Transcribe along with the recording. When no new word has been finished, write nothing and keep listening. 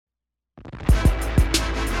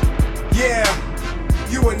Yeah,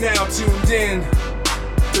 you are now tuned in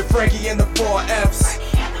to Frankie and the 4Fs.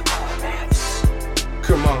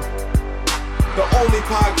 Come on. The only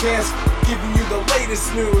podcast giving you the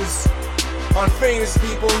latest news on famous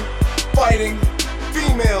people, fighting,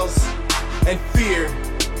 females, and fear.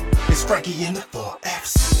 It's Frankie and the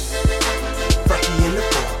 4Fs. Frankie and the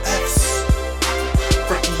 4Fs.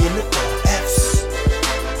 Frankie and the 4Fs.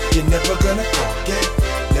 You're never gonna forget,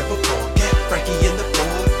 never forget Frankie and the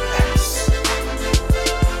 4Fs.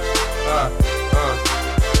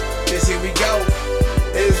 This here we go.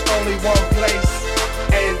 There's only one place,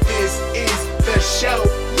 and this is the show.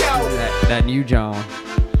 Yo, that new John.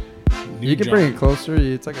 You can bring it closer.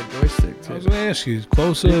 It's like a joystick too. I was gonna ask you,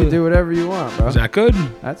 closer. You can do whatever you want, bro. Is that good?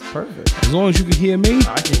 That's perfect. As long as you can hear me,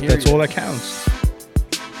 I can hear that's you. all that counts.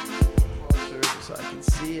 Closer so I can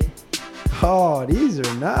see it. Oh, these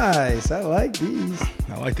are nice. I like these.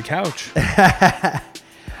 I like the couch.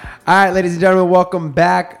 All right, ladies and gentlemen, welcome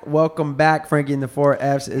back. Welcome back. Frankie and the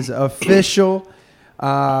 4Fs is official.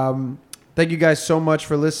 Thank you guys so much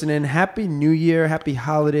for listening. Happy New Year. Happy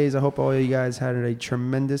holidays. I hope all of you guys had a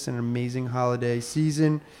tremendous and amazing holiday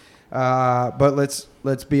season. But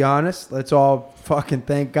let's be honest. Let's all fucking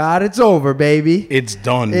thank God it's over, baby. It's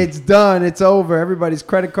done. It's done. It's over. Everybody's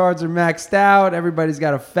credit cards are maxed out. Everybody's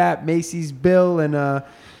got a fat Macy's bill and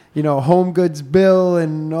Home Goods bill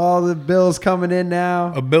and all the bills coming in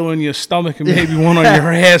now. A bill in your stomach and maybe one on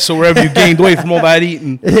your ass or wherever you gained weight from all that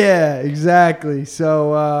eating. Yeah, exactly.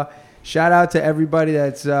 So shout out to everybody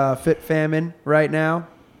that's fit famine right now.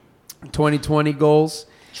 2020 goals.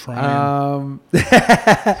 Trying.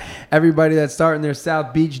 Everybody that's starting their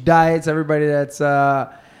South Beach diets. Everybody that's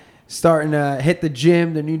starting to hit the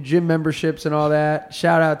gym, the new gym memberships and all that.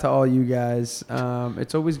 Shout out to all you guys.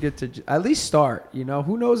 It's always good to at least start.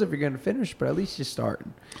 Who knows if you're going to finish, but at least you're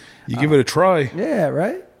starting. You give it a try. Yeah,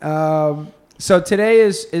 right. So today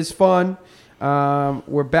is fun.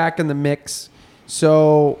 We're back in the mix.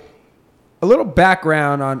 So a little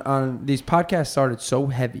background on these podcasts started so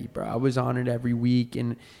heavy, bro. I was on it every week,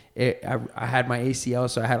 and I had my ACL,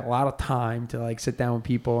 so I had a lot of time to sit down with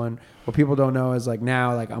people. And what people don't know is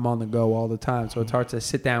now I'm on the go all the time, so it's hard to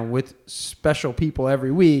sit down with special people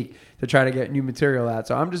every week to try to get new material out.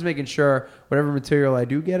 So I'm just making sure whatever material I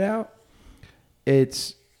do get out,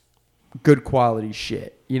 it's good quality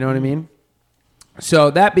shit. You know what I mean? So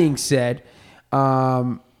that being said,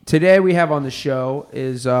 today we have on the show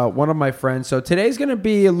is one of my friends. So today's going to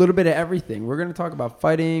be a little bit of everything. We're going to talk about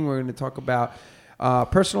fighting. We're going to talk about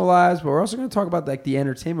personal lives, but we're also going to talk about the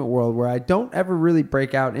entertainment world where I don't ever really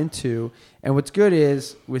break out into. And what's good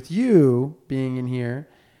is with you being in here,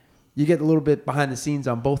 you get a little bit behind the scenes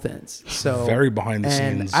on both ends. So Very behind the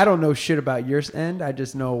and scenes. I don't know shit about your end. I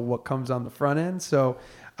just know what comes on the front end. So,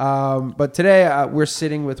 but today we're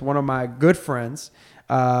sitting with one of my good friends.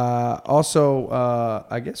 Also,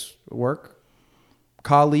 I guess work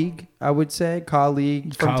colleague, I would say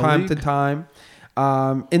colleague from time to time,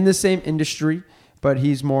 in the same industry, but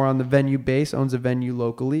he's more on the venue base, owns a venue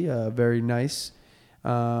locally, a very nice,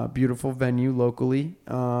 beautiful venue locally.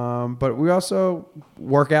 But we also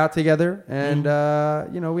work out together and,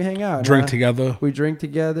 we hang out. Drink together. We drink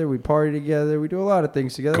together. We party together. We do a lot of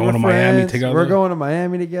things together. Going to Miami together. We're going to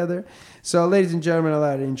Miami together. So, ladies and gentlemen, I'd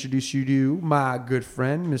like to introduce you to my good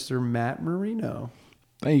friend, Mr. Matt Marino.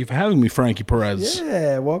 Thank you for having me, Frankie Perez.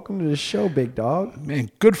 Yeah, welcome to the show, big dog.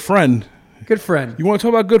 Man, good friend. Good friend. You want to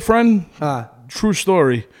talk about good friend? True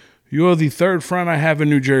story. You're the third friend I have in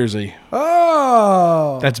New Jersey.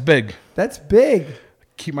 Oh. That's big. That's big.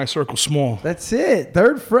 Keep my circle small. That's it.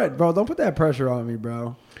 Third friend. Bro, don't put that pressure on me,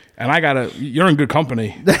 bro. And you're in good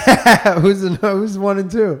company. Who's 1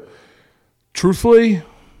 and 2? Truthfully,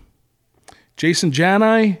 Jason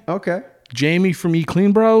Janai. Okay. Jamie from E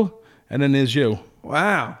Clean Bro. And then there's you.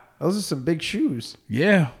 Wow. Those are some big shoes.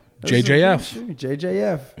 Yeah. JJF.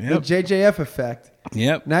 JJF. Yep. The JJF effect.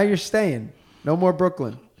 Yep. Now you're staying. No more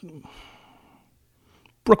Brooklyn.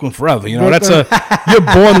 Brooklyn forever. You're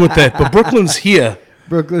born with that. But Brooklyn's here.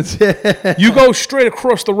 Brooklyn's You go straight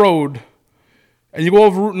across the road and you go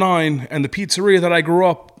over Route 9 and the pizzeria that I grew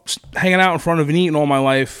up hanging out in front of and eating all my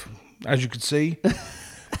life, as you can see,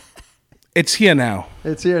 it's here now.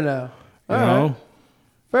 It's here now. You know?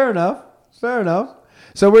 Fair enough.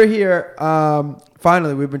 So we're here.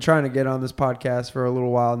 Finally, we've been trying to get on this podcast for a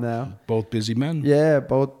little while now. Both busy men. Yeah,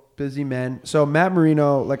 both busy men. So Matt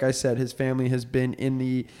Marino, like I said, his family has been in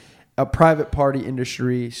the private party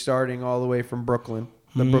industry starting all the way from Brooklyn.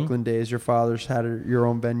 The Brooklyn days. Your father's had your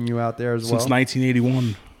own venue out there as well. Since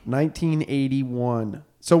 1981. 1981.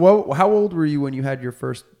 So how old were you when you had your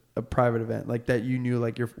first a private event like that you knew,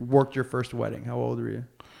 like worked your first wedding? How old were you?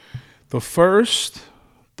 The first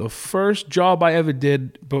job I ever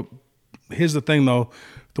did, but here's the thing though,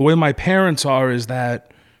 the way my parents are is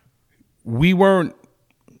that we weren't,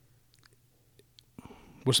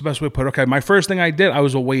 what's the best way to put it? Okay, my first thing I did, I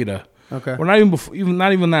was a waiter. Okay. Well,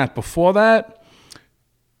 not even that. Before that,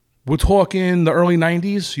 we're talking the early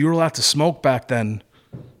 90s. You were allowed to smoke back then.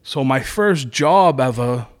 So my first job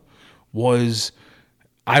ever was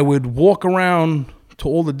I would walk around to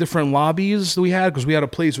all the different lobbies that we had because we had a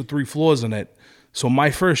place with 3 floors in it. So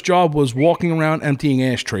my first job was walking around emptying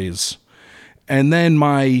ashtrays. And then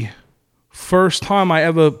my first time I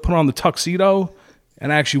ever put on the tuxedo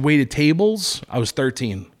and actually waited tables, I was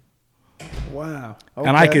 13. Wow. Okay.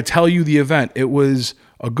 And I could tell you the event. It was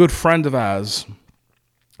a good friend of ours.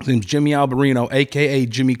 His name's Jimmy Alberino, a.k.a.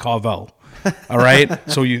 Jimmy Carvel. All right?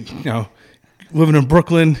 So, you know, living in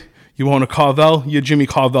Brooklyn, you own a Carvel, you're Jimmy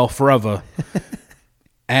Carvel forever.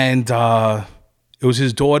 And it was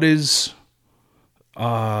his daughter's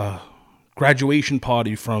graduation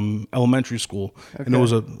party from elementary school. Okay. And it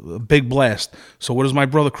was a big blast. So what does my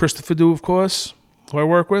brother Christopher do, of course, who I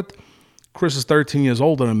work with? Chris is 13 years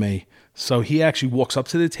older than me. So he actually walks up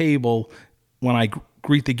to the table when I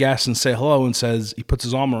greet the guests and say hello and says, he puts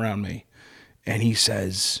his arm around me and he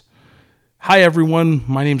says, "Hi, everyone.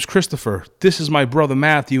 My name's Christopher. This is my brother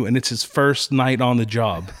Matthew, and it's his first night on the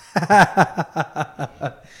job."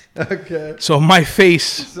 Okay. So my face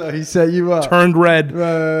so he set you up. Turned red.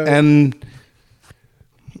 Right. And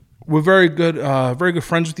we're very good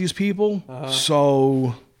friends with these people.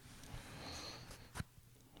 So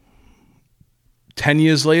 10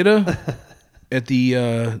 years later, at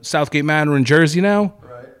the Southgate Manor in Jersey now,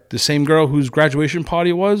 right, the same girl whose graduation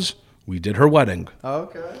party it was, we did her wedding.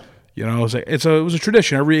 Okay. You know, it was a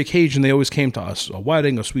tradition. Every occasion, they always came to us. A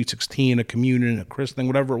wedding, a sweet 16, a communion, a christening,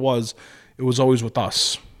 whatever it was always with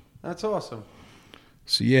us. That's awesome.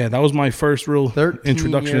 So, yeah, that was my first real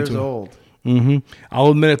introduction years into it. old. Mm-hmm.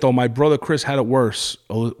 I'll admit it, though. My brother Chris had it worse.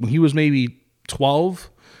 When he was maybe 12,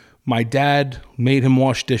 my dad made him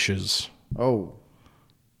wash dishes. Oh.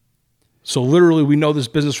 So literally, we know this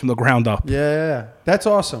business from the ground up. Yeah, that's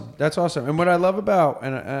awesome. That's awesome. And what I love about,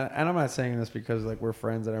 and I'm not saying this because like we're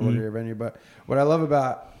friends and I work at your venue, but what I love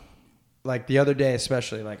about, like the other day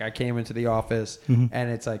especially, like I came into the office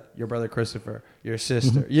and it's like your brother Christopher, your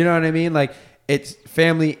sister. You know what I mean? Like it's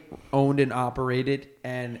family owned and operated,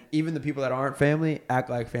 and even the people that aren't family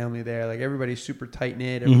act like family there. Like everybody's super tight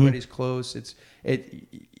knit. Everybody's close.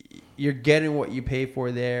 You're getting what you pay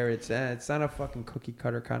for there. It's not a fucking cookie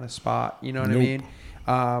cutter kind of spot. You know what I mean?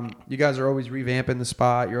 You guys are always revamping the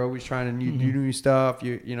spot. You're always trying to do new stuff.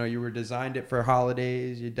 You were designed it for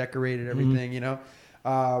holidays. You decorated everything. You know,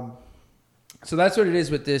 so that's what it is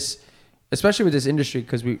with this, especially with this industry,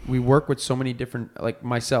 because we work with so many different. Like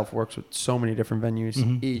myself works with so many different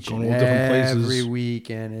venues each and every week,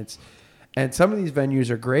 and some of these venues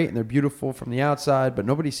are great and they're beautiful from the outside, but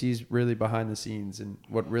nobody sees really behind the scenes and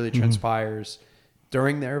what really transpires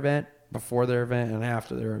during their event, before their event, and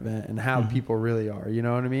after their event, and how people really are. You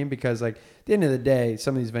know what I mean? Because like at the end of the day,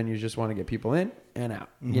 some of these venues just want to get people in and out.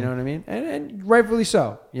 You know what I mean? And rightfully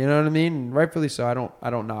so. You know what I mean? And rightfully so. I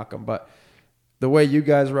don't knock them, but the way you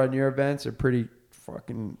guys run your events are pretty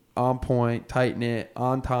fucking on point, tight knit,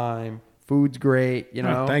 on time. Food's great. You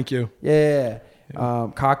know. Thank you. Yeah.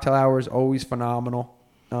 Cocktail hour is always phenomenal.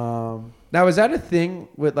 Now, is that a thing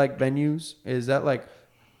with like venues? Is that like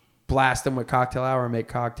blast them with cocktail hour and make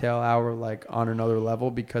cocktail hour like on another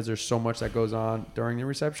level because there's so much that goes on during the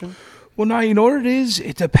reception? Well, now, you know what it is?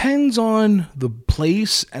 It depends on the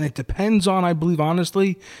place, and it depends on, I believe,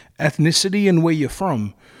 honestly, ethnicity and where you're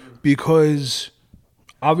from. Because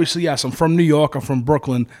obviously, yes, I'm from New York, I'm from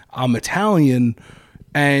Brooklyn, I'm Italian.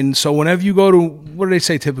 And so whenever you go to, what do they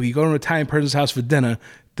say typically? You go to an Italian person's house for dinner,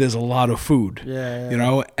 there's a lot of food. Yeah. You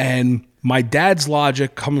know, and my dad's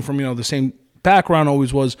logic coming from, the same background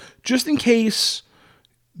always was, just in case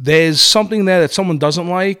there's something there that someone doesn't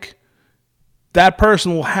like, that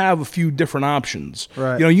person will have a few different options.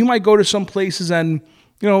 Right. You might go to some places and,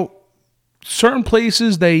 certain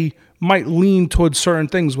places they might lean towards certain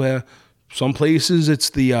things, where some places it's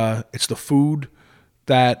the food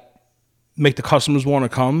that make the customers want to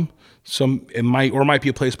come. It might be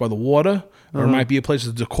a place by the water, or it might be a place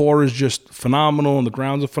the decor is just phenomenal and the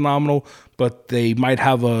grounds are phenomenal, but they might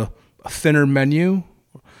have a thinner menu.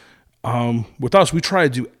 With us, we try to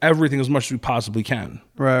do everything as much as we possibly can.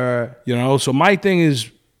 Right. So my thing is,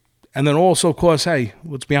 and then also, of course, hey,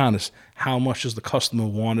 let's be honest, how much does the customer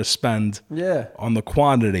want to spend on the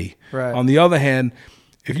quantity? Right. On the other hand,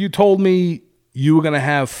 if you told me you were going to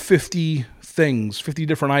have 50 things, 50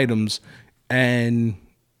 different items, and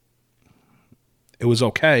it was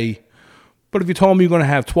okay. But if you told me you're going to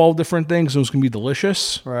have 12 different things and it was going to be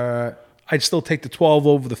delicious, Right. I'd still take the 12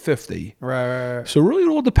 over the 50. Right. So really it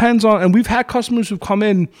all depends on, and we've had customers who've come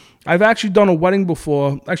in. I've actually done a wedding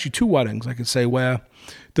before, actually 2 weddings, I could say, where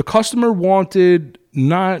the customer wanted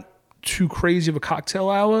not too crazy of a cocktail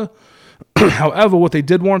hour. However, what they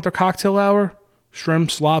did want their cocktail hour,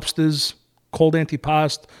 shrimps, lobsters, cold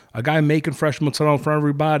antipasto, a guy making fresh mozzarella for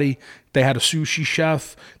everybody. They had a sushi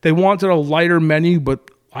chef. They wanted a lighter menu, but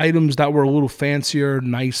items that were a little fancier,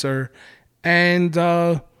 nicer. And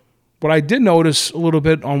what I did notice a little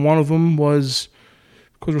bit on one of them was,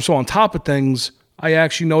 because we're so on top of things, I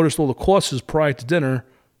actually noticed all the courses prior to dinner,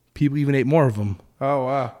 people even ate more of them. Oh,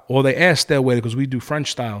 wow. Or they asked their waiter, because we do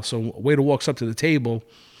French style. So a waiter walks up to the table,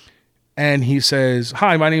 and he says,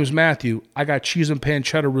 "Hi, my name is Matthew. I got cheese and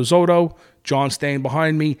pancetta risotto. John staying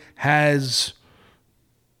behind me has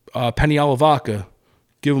penne alla vodka."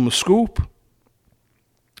 Give him a scoop,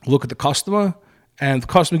 look at the customer, and the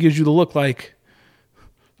customer gives you the look like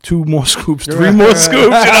 2 more scoops, 3 more scoops.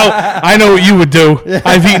 You know, I know what you would do.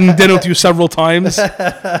 I've eaten dinner with you several times.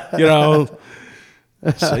 You know.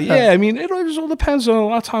 So yeah, I mean, it all depends on a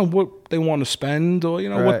lot of time what they want to spend, or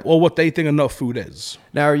Right. what they think enough food is.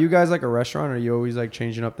 Now, are you guys like a restaurant? Or are you always like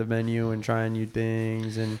changing up the menu and trying new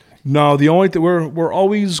things? And No, the only thing we're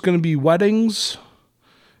always going to be weddings.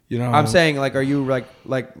 You know, I'm saying, like, are you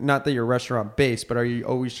like not that you're restaurant based, but are you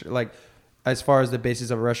always like, as far as the basis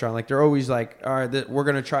of a restaurant, like they're always like, all right, we're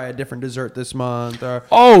gonna try a different dessert this month, or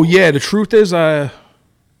oh yeah, the truth is,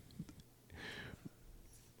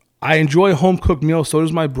 I enjoy home cooked meals. So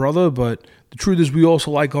does my brother. But the truth is, we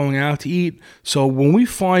also like going out to eat. So when we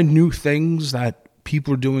find new things that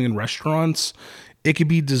people are doing in restaurants, it could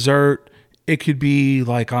be dessert. It could be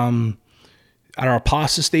like at our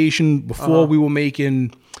pasta station before we were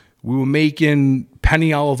making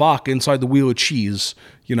penne alla vodka inside the wheel of cheese.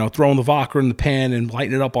 You know, throwing the vodka in the pan and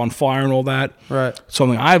lighting it up on fire and all that. Right.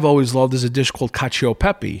 Something I've always loved is a dish called cacio e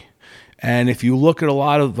pepe. And if you look at a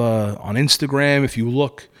lot of on Instagram, if you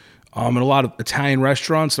look in a lot of Italian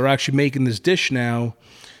restaurants, they're actually making this dish now.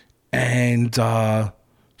 And so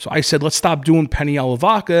I said, let's stop doing penne alla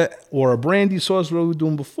vodka or a brandy sauce we were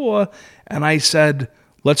doing before. And I said,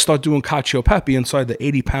 let's start doing cacio e pepe inside the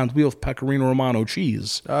 80-pound wheel of Pecorino Romano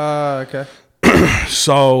cheese. okay.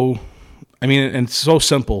 So, I mean, and it's so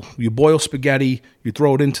simple. You boil spaghetti, you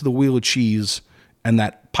throw it into the wheel of cheese, and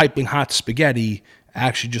that piping hot spaghetti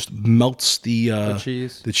actually just melts the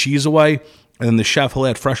cheese away. And then the chef will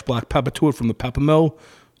add fresh black pepper to it from the pepper mill.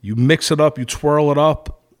 You mix it up, you twirl it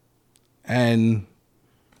up, and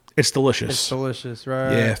it's delicious. It's delicious,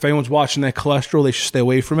 right? Yeah, if anyone's watching that cholesterol, they should stay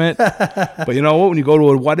away from it. But you know what? When you go to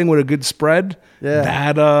a wedding with a good spread,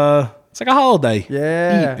 that it's like a holiday.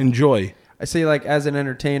 Yeah. Eat, enjoy. I say, like, as an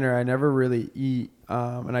entertainer, I never really eat,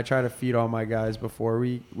 and I try to feed all my guys before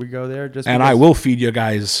we go there. And I will feed you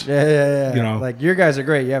guys. Yeah. You know, like, your guys are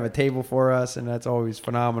great. You have a table for us, and that's always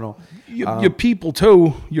phenomenal. Your people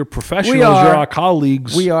too. You're professionals. We are. You're our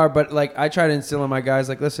colleagues. We are, but like, I try to instill in my guys,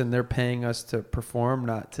 like, listen, they're paying us to perform,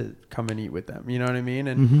 not to come and eat with them. You know what I mean?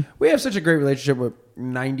 And we have such a great relationship with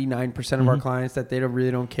 99% of our clients that they really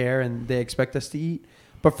don't care, and they expect us to eat.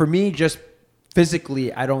 But for me, just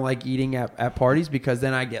physically, I don't like eating at parties, because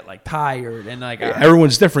then I get like tired and like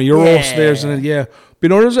everyone's different. You're all upstairs and but you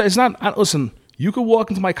know, it's not. Listen, you could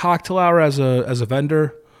walk into my cocktail hour as a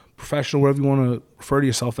vendor, professional, whatever you want to refer to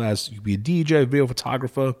yourself as. You could be a DJ, a video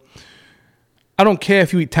photographer. I don't care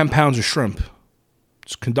if you eat 10 pounds of shrimp.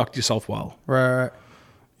 Just conduct yourself well. Right.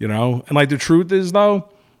 You know, and like the truth is though,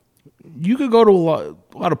 you could go to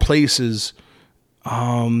a lot of places.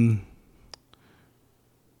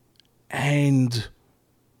 And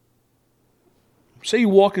say you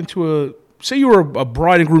walk into say you were a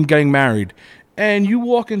bride and groom getting married, and you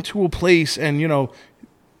walk into a place, and you know,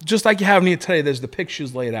 just like you have here today, there's the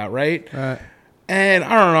pictures laid out, right? Right. And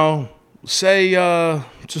I don't know, say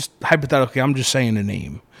just hypothetically, I'm just saying a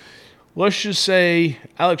name. Let's just say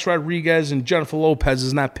Alex Rodriguez and Jennifer Lopez is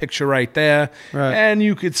in that picture right there, Right. And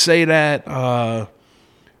you could say that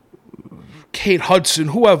Kate Hudson,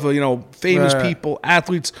 whoever, you know, famous Right. people,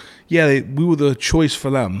 athletes. Yeah, we were the choice for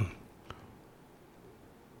them.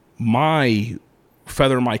 My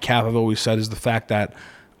feather in my cap, I've always said, is the fact that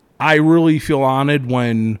I really feel honored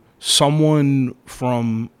when someone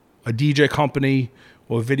from a DJ company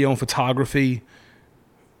or video and photography,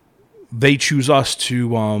 they choose us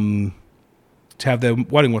to have their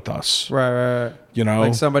wedding with us. Right. You know,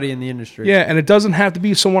 Like somebody in the industry. yeah, and it doesn't have to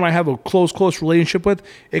be someone I have a close relationship with.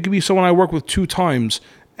 It could be someone I work with 2 times,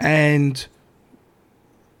 and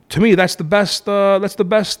to me, that's the best. That's the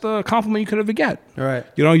best compliment you could ever get. Right.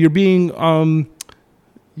 You know, you're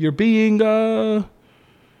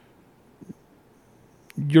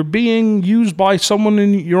being used by someone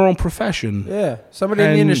in your own profession. Yeah, somebody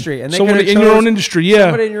in the industry, and they someone in your own industry. Yeah,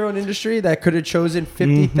 somebody in your own industry that could have chosen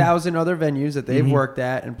 50,000 other venues that they've worked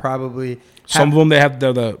at, and probably some of them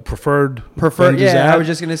they're the preferred. Yeah, ad. I was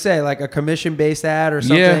just gonna say like a commission-based ad or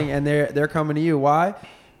something, and they're coming to you. Why?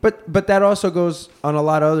 But that also goes on a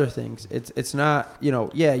lot of other things. It's not, you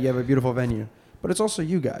know, yeah, you have a beautiful venue, but it's also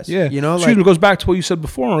you guys. Yeah, you know, it goes back to what you said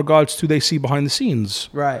before in regards to they see behind the scenes.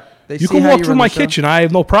 Right. You can walk through my kitchen. I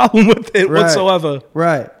have no problem with it whatsoever.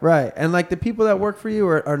 Right. And like the people that work for you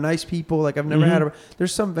are nice people. Like I've never had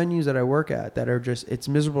there's some venues that I work at that are just, it's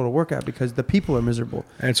miserable to work at because the people are miserable.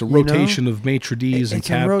 And it's a rotation of maitre d's and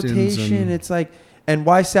captains. It's a rotation. It's like, and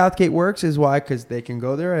why Southgate works is why, because they can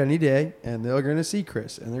go there any day and they're going to see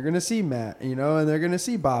Chris and they're going to see Matt, you know, and they're going to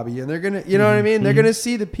see Bobby and they're going to, you know what I mean? They're going to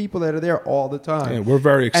see the people that are there all the time. Yeah, we're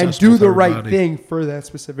very accessible. And do the right thing for that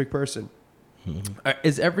specific person.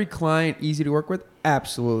 Is every client easy to work with?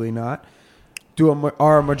 Absolutely not.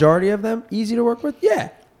 Are a majority of them easy to work with?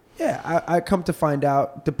 Yeah. I come to find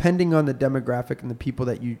out, depending on the demographic and the people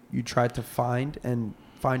that you try to find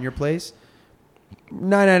your place,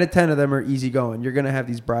 9 out of 10 of them are easygoing. You're going to have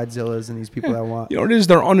these bridezillas and these people that want. You know what it is?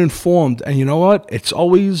 They're uninformed. And you know what? It's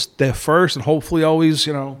always their first and hopefully always,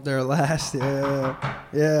 you know. Their last.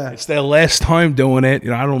 Yeah. It's their last time doing it.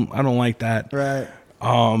 You know, I don't like that. Right.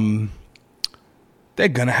 They're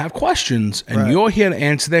going to have questions, and you're here to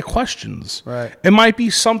answer their questions. Right. It might be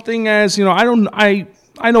something as, you know,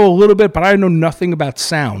 I know a little bit, but I know nothing about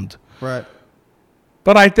sound. Right.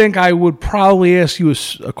 But I think I would probably ask you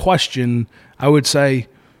a question. I would say,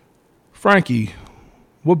 Frankie,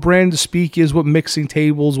 what brand of speakers, what mixing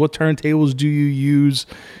tables, what turntables do you use,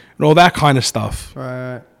 and all that kind of stuff.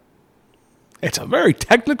 Right. It's a very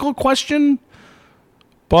technical question,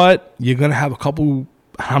 but you're going to have a couple.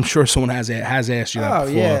 I'm sure someone has asked you that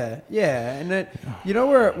before. Yeah. And that, you know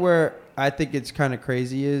where I think it's kind of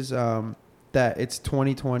crazy is that it's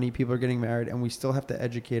 2020, people are getting married, and we still have to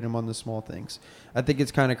educate them on the small things. I think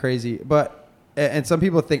it's kind of crazy, and some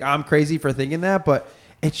people think I'm crazy for thinking that, but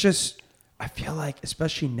it's just, I feel like,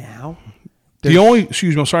 especially now.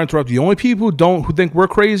 Excuse me, I'm sorry to interrupt. The only people who think we're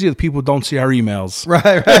crazy are the people who don't see our emails. Right.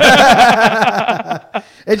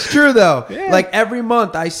 It's true though. Yeah. Like every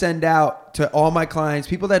month I send out to all my clients,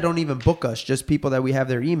 people that don't even book us, just people that we have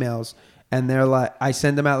their emails, and they're like, I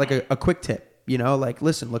send them out like a quick tip, you know, like,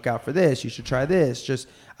 listen, look out for this. You should try this. Just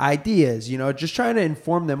ideas, you know, just trying to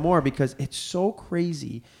inform them more, because it's so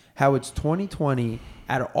crazy how it's 2020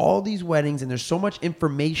 out of all these weddings, and there's so much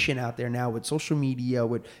information out there now with social media,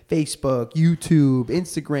 with Facebook, YouTube,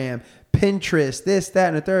 Instagram, Pinterest, this, that,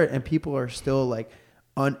 and the third, and people are still like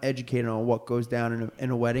uneducated on what goes down in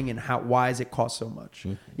a wedding and why does it cost so much?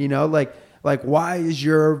 You know, like why is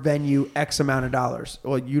your venue X amount of dollars?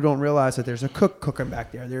 Well, you don't realize that there's a cook cooking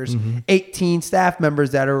back there. There's 18 staff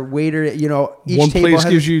members that are waiter. You know, each one table place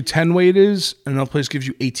gives you 10 waiters, and another place gives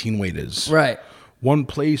you 18 waiters. Right. One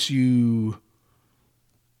place you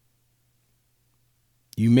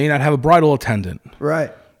may not have a bridal attendant.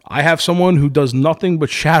 Right. I have someone who does nothing but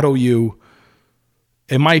shadow you.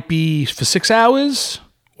 It might be for 6 hours,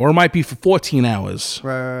 or it might be for 14 hours.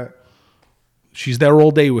 Right. She's there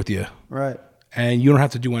all day with you. Right. And you don't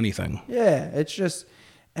have to do anything. Yeah, it's just,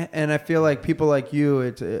 and I feel like people like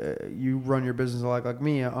you, you run your business like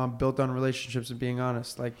me. I'm built on relationships and being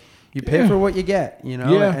honest. Like, you pay for what you get, you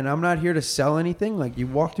know? Yeah. And I'm not here to sell anything. Like, you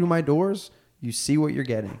walk through my doors, you see what you're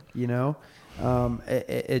getting, you know?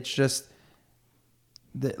 It's just,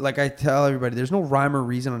 like I tell everybody, there's no rhyme or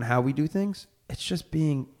reason on how we do things. It's just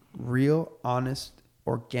being real, honest,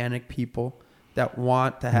 organic people that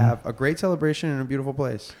want to have a great celebration in a beautiful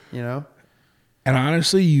place, you know? And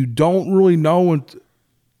honestly, you don't really know.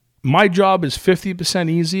 My job is 50%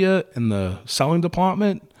 easier in the selling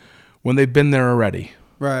department when they've been there already.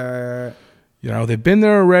 Right. You know, they've been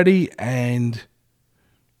there already and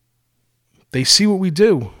they see what we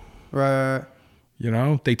do. Right. You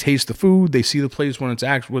know, they taste the food. They see the place when it's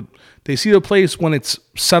they see the place when it's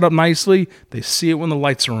set up nicely. They see it when the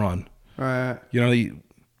lights are on. Right. You know,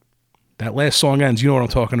 that last song ends. You know what I'm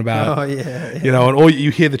talking about. Oh, yeah. You know, and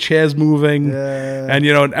you hear the chairs moving. Yeah. And,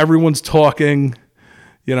 you know, and everyone's talking.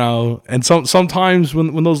 You know, and sometimes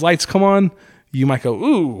when those lights come on, you might go,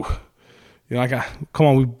 ooh. You know, come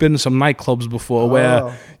on, we've been to some nightclubs before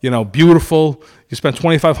where, you know, beautiful. You spent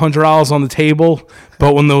 $2,500 on the table,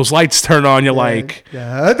 but when those lights turn on, you're like,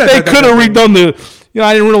 they could have redone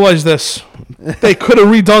I didn't realize this. They could have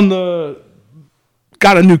redone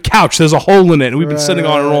got a new couch. There's a hole in it, and we've been sitting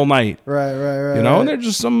on it all night. Right. You know, and there's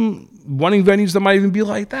just some wedding venues that might even be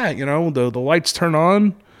like that. You know, the lights turn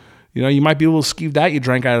on. You know, you might be a little skeeved out. You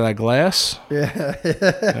drank out of that glass. Yeah. You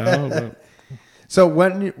know, but So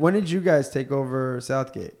when did you guys take over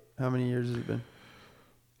Southgate? How many years has it been?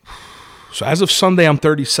 so as of Sunday, I'm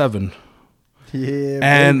 37. Yeah,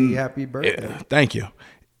 And baby, happy birthday. Yeah, thank you.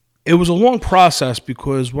 It was a long process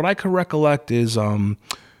because what I could recollect is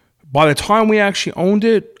by the time we actually owned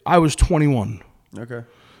it, I was 21. Okay.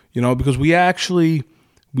 You know, because we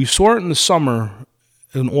saw it in the summer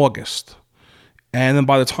in August. And then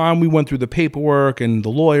by the time we went through the paperwork and the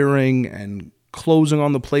lawyering and closing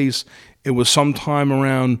on the place, it was sometime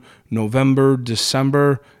around November,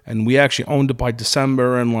 December, and we actually owned it by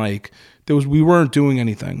December, and like we weren't doing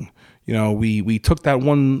anything. You know, we took that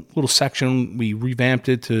one little section, we revamped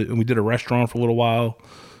it and we did a restaurant for a little while.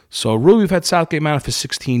 So really we've had Southgate Manor for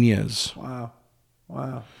 16 years. Wow.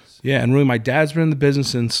 Yeah, and really my dad's been in the business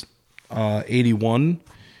since 81.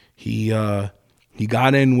 He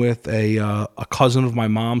got in with a cousin of my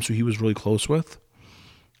mom's who he was really close with.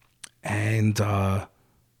 And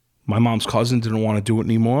my mom's cousin didn't want to do it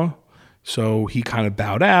anymore. So he kind of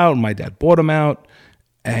bowed out, and my dad bought him out.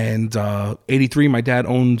 And 83, my dad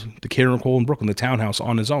owned the catering hall in Brooklyn, the townhouse,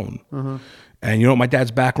 on his own. Mm-hmm. And you know what my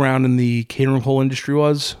dad's background in the catering hall industry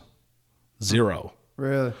was? Zero.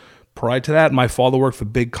 Really? Prior to that, my father worked for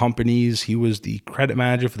big companies. He was the credit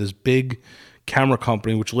manager for this big camera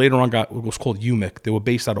company, which later on was called UMIC. They were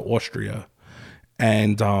based out of Austria.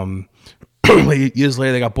 And years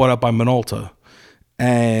later, they got bought out by Minolta.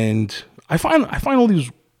 And I find all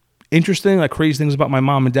these interesting, like crazy things about my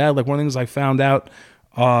mom and dad. Like one of the things I found out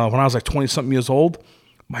when I was like 20-something years old,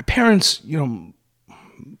 my parents, you know,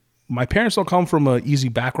 don't come from an easy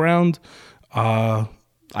background. I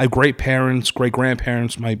have great parents, great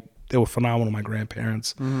grandparents. They were phenomenal, my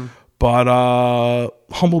grandparents. Mm-hmm. But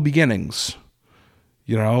humble beginnings.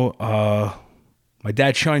 You know, my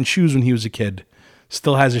dad shined shoes when he was a kid.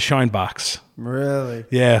 Still has a shine box. Really?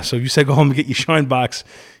 Yeah. So if you say go home and get your shine box,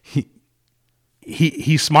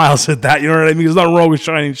 he smiles at that. You know what I mean? There's nothing wrong with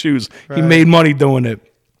shining shoes. Right. He made money doing it.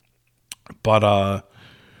 But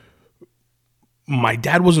my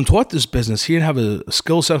dad wasn't taught this business. He didn't have a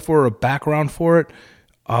skill set for it, a background for it.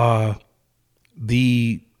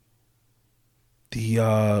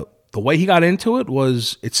 The way he got into it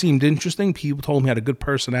was, it seemed interesting. People told him he had a good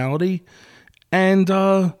personality. And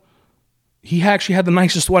he actually had the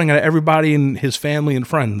nicest wedding out of everybody in his family and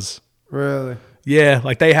friends. Really? Yeah,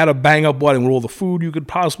 like they had a bang-up wedding with all the food you could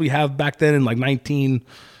possibly have back then in like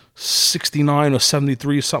 1969 or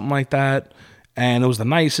 73 or something like that. And it was the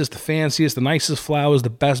nicest, the fanciest, the nicest flowers, the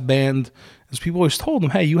best band. As people always told him,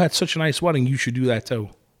 hey, you had such a nice wedding, you should do that too.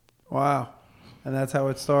 Wow. And that's how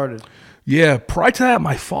it started. Yeah, prior to that,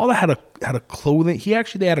 my father had a clothing.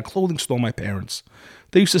 They had a clothing store, my parents.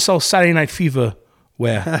 They used to sell Saturday Night Fever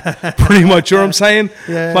wear, pretty much. You know what I'm saying?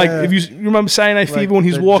 Yeah. Like, if you remember Saturday Night Fever when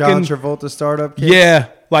he's walking. John Travolta startup kid? Yeah,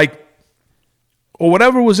 like, or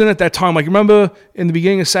whatever was in at that time. Like, remember in the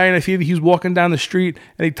beginning of Saturday Night Fever, he's walking down the street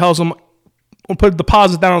and he tells them, I'll put a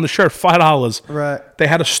deposit down on the shirt, $5. Right. They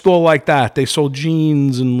had a store like that. They sold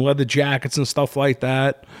jeans and leather jackets and stuff like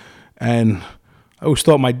that. And I always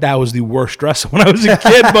thought my dad was the worst dresser when I was a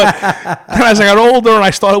kid, but then as I got older and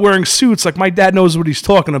I started wearing suits, like my dad knows what he's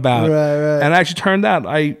talking about. Right. And it actually turned out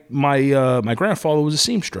my grandfather was a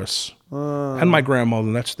seamstress, and my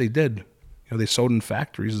grandmother. That's what they did. You know, they sewed in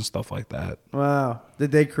factories and stuff like that. Wow.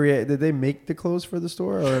 Did they make the clothes for the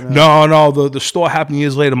store? Or No. The store happened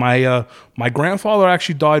years later. My grandfather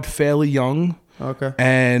actually died fairly young. Okay.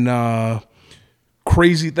 And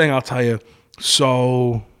crazy thing, I'll tell you.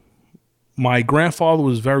 So my grandfather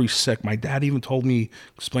was very sick. My dad even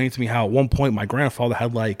explained to me how at one point my grandfather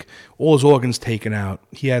had like all his organs taken out.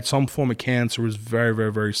 He had some form of cancer, was very,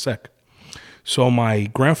 very, very sick. So my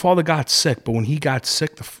grandfather got sick, but when he got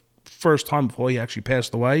sick the first time before he actually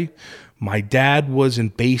passed away, my dad was in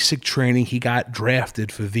basic training. He got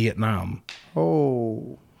drafted for Vietnam.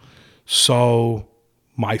 Oh. So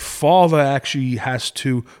my father actually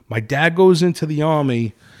my dad goes into the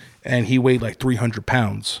army and he weighed like 300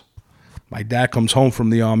 pounds. My dad comes home from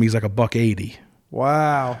the army, he's like $180.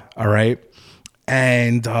 Wow. All right.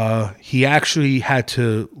 And he actually had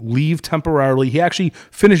to leave temporarily. He actually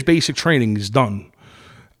finished basic training. He's done.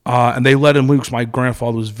 And they let him leave because my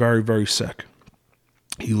grandfather was very, very sick.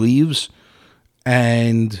 He leaves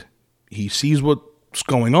and he sees what's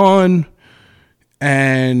going on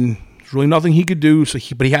and there's really nothing he could do.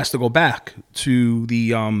 But he has to go back to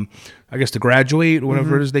the, I guess, to graduate or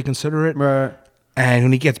whatever it is they consider it. Right. And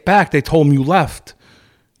when he gets back, they told him you left.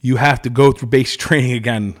 you have to go through basic training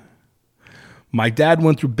again. My dad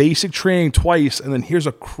went through basic training twice, and then here's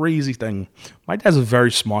a crazy thing. My dad's a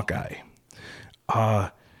very smart guy.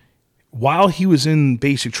 While he was in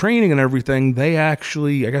basic training and everything, they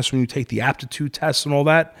actually, I guess when you take the aptitude tests and all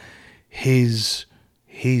that, his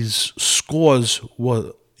scores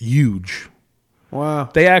were huge. Wow.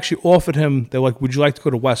 They actually offered him, they're like, would you like to go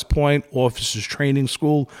to West Point, officers training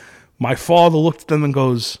school? My father looked at them and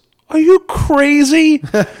goes, are you crazy?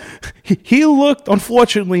 He looked,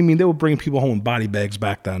 unfortunately, I mean, they were bringing people home in body bags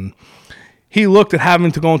back then. He looked at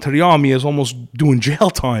having to go into the Army as almost doing jail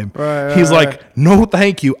time. He's like, no,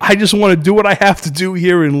 thank you. I just want to do what I have to do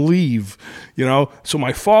here and leave. You know? So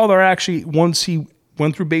my father actually, once he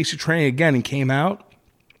went through basic training again and came out,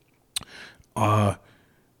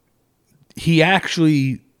 he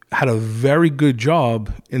actually had a very good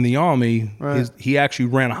job in the Army. Right. He actually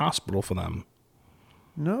ran a hospital for them.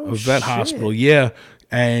 No A vet shit. hospital, yeah.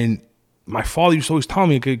 And my father used to always tell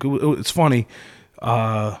me, it's funny,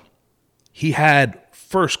 he had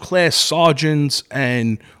first-class sergeants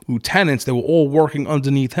and lieutenants that were all working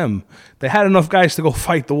underneath him. They had enough guys to go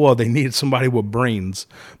fight the war. They needed somebody with brains.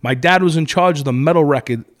 My dad was in charge of the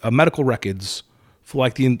medical records for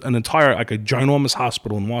like an entire, like a ginormous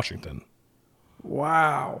hospital in Washington.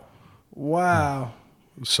 Wow.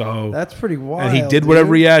 So That's pretty wild. and he did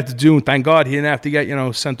whatever he had to do, and thank God he didn't have to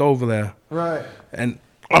get sent over there. Right. And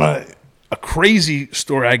on a crazy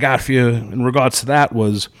story I got for you in regards to that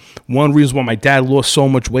was one reason why my dad lost so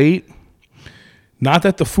much weight. Not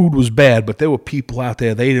that the food was bad, but there were people out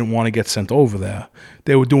there, they didn't want to get sent over there.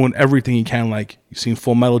 They were doing everything he can. Like, you seen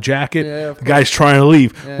Full Metal Jacket? Yeah, the guy's trying to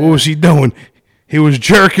leave. Yeah. What was he doing? He was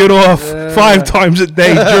jerking off 5 times a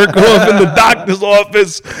day, jerking off in the doctor's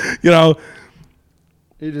office.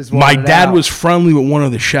 He just My wanted dad out. was friendly with one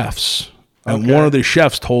of the chefs. And Okay. one of the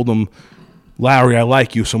chefs told him, Larry, I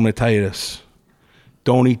like you, so I'm going to tell you this.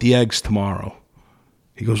 Don't eat the eggs tomorrow.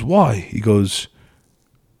 He goes, why? He goes,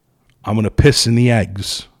 I'm going to piss in the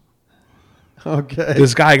eggs. Okay.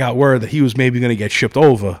 This guy got word that he was maybe going to get shipped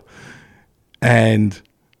over. And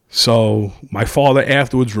so my father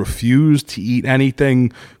afterwards refused to eat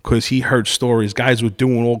anything because he heard stories. Guys were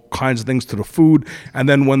doing all kinds of things to the food. And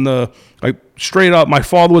then when straight up, my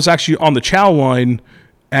father was actually on the chow line,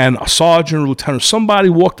 and a sergeant or lieutenant, somebody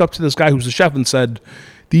walked up to this guy who's the chef and said,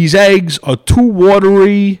 these eggs are too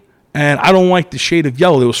watery, and I don't like the shade of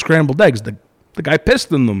yellow. They were scrambled eggs. The guy pissed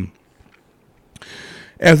in them.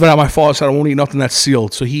 After that, my father said, I won't eat nothing that's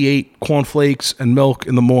sealed. So he ate cornflakes and milk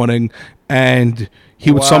in the morning, and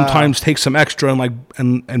he would sometimes take some extra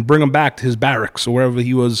and bring them back to his barracks or wherever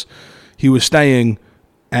he was staying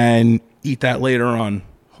and eat that later on.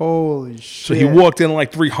 Holy shit. So he walked in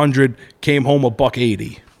like 300, came home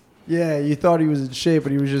 $1.80. Yeah, you thought he was in shape,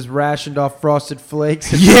 but he was just rationed off Frosted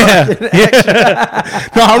Flakes. And Yeah.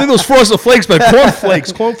 No, I don't think those Frosted Flakes, but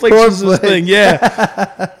cornflakes. Cornflakes is his thing, yeah.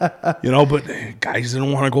 But guys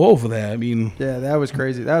didn't want to go over there. I mean, Yeah, that was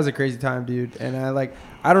crazy. That was a crazy time, dude. And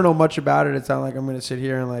I don't know much about it. It's not like I'm going to sit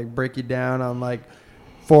here and break you down on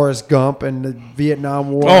Forrest Gump and the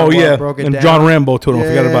Vietnam War. oh and yeah, broke it and down. John Rambo too. Don't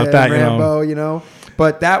forget about that. Rambo,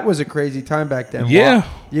 But that was a crazy time back then. Yeah.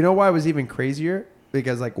 You know why it was even crazier?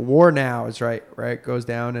 Because war now is right goes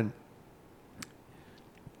down, and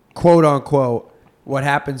quote unquote what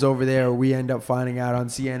happens over there we end up finding out on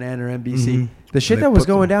CNN or NBC. The shit They that was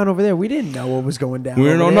put going down over there, we didn't know what was going down. We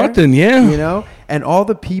didn't over know there, nothing, yeah. And all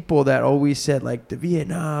the people that always said the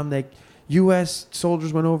Vietnam, U.S.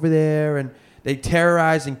 soldiers went over there and they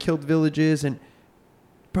terrorized and killed villages, and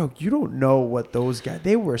bro, you don't know what those guys.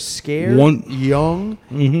 They were scared, young.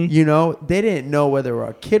 Mm-hmm. They didn't know whether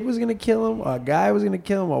a kid was gonna kill him, a guy was gonna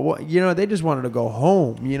kill him, or what. They just wanted to go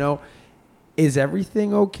home. Is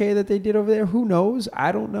everything okay that they did over there? Who knows?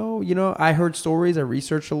 I don't know. I heard stories. I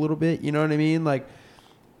researched a little bit. You know what I mean?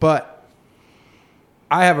 But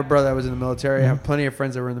I have a brother that was in the military. I have plenty of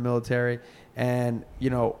friends that were in the military, and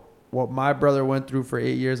what my brother went through for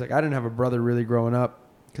 8 years. I didn't have a brother really growing up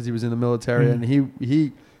because he was in the military, and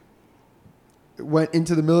he went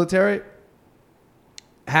into the military.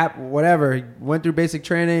 Whatever, he went through basic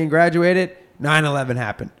training, graduated. 9/11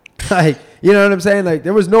 happened. You know what I'm saying?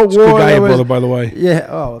 There was no war. Good guy, brother, by the way. Yeah.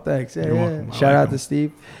 Oh, thanks. Yeah. You're Yeah. welcome. I Shout like out him. to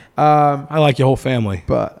Steve. I like your whole family.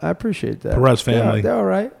 But I appreciate that. Perez family. They're all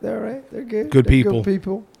right. They're all right. They're good. Good They're people. Good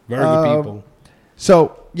people. Very good people.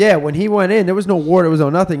 So, yeah, when he went in, there was no war, there was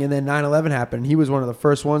no nothing, and then 9/11 happened. He was one of the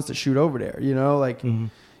first ones to shoot over there,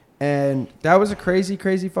 And that was a crazy,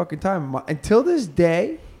 crazy fucking time. Until this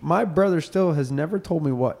day, my brother still has never told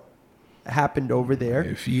me what happened over there.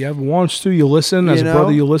 If he ever wants to, you listen. As You a know?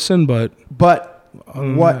 brother, you listen. But But other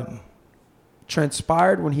than what that,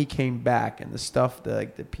 transpired when he came back and the stuff, the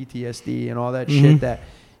PTSD and all that shit, that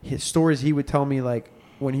his stories he would tell me, like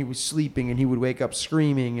when he was sleeping and he would wake up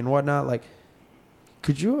screaming and whatnot. Like,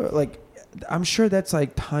 could you I'm sure that's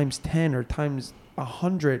like times 10 or times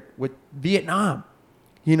 100 with Vietnam.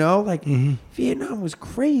 You know, like Vietnam was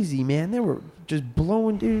crazy, man. They were just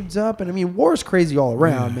blowing dudes up, and I mean, war's crazy all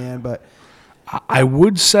around, man. But I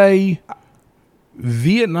would say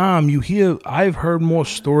Vietnam. I've heard more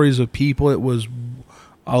stories of people. It was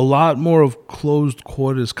a lot more of closed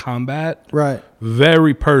quarters combat, right?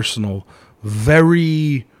 Very personal,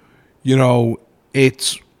 very,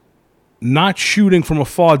 it's not shooting from a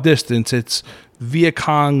far distance. It's Viet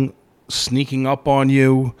Cong sneaking up on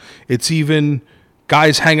you. It's even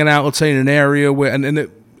guys hanging out, let's say, in an area where, and it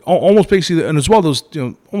almost basically, and as well, those,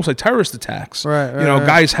 almost like terrorist attacks. Right.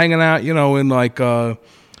 Guys hanging out, in like, what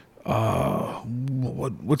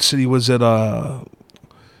city was it?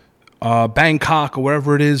 Bangkok or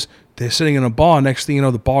wherever it is. They're sitting in a bar. Next thing you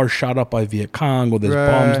know, the bar's shot up by Viet Cong, or there's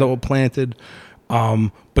bombs that were planted.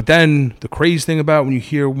 But then the crazy thing about when you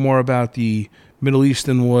hear more about the Middle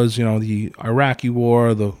Eastern was, the Iraqi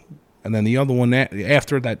war, and then the other one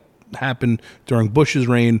after that happened during Bush's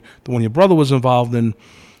reign, the one your brother was involved in,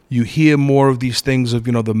 you hear more of these things of,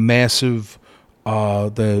 the massive,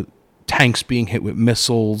 the tanks being hit with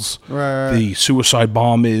missiles, the suicide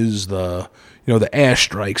bombers, the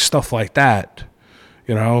airstrikes, stuff like that,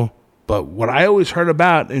 But what I always heard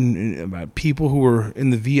about about people who were in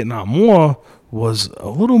the Vietnam War was a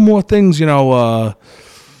little more things,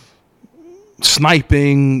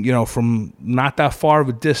 sniping, from not that far of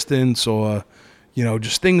a distance, or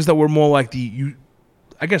just things that were more like I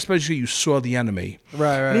guess especially you saw the enemy.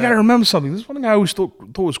 Right. And you got to remember something. This is one thing I always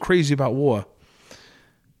thought was crazy about war.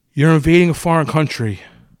 You're invading a foreign country.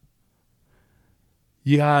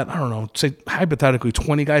 You got, I don't know, say hypothetically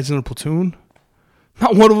 20 guys in a platoon.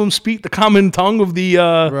 Not one of them speak the common tongue of the,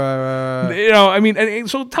 Right. I mean, and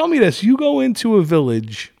so tell me this. You go into a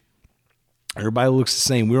village, everybody looks the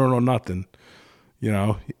same. We don't know nothing,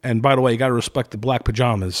 And by the way, you got to respect the black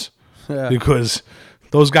pajamas. Yeah. Because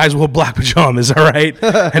those guys wore black pajamas, all right?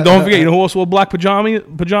 And don't forget, who also wore black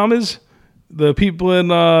pajamas? The people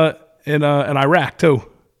in Iraq, too.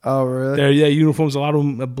 Oh, really? Uniforms, a lot of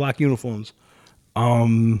them have black uniforms.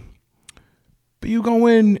 But you go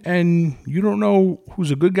in and you don't know who's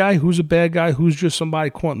a good guy, who's a bad guy, who's just somebody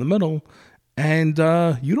caught in the middle, and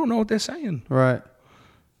you don't know what they're saying. Right.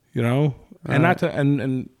 And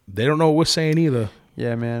and they don't know what we're saying either.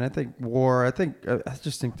 Yeah, man. I think war. I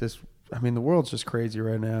just think this. I mean, the world's just crazy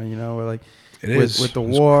right now. Like it is with the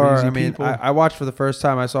war. I mean, people. I watched for the first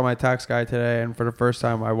time. I saw my tax guy today, and for the first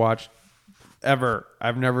time, I watched ever.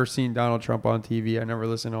 I've never seen Donald Trump on TV. I never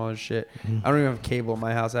listened to all his shit. I don't even have cable in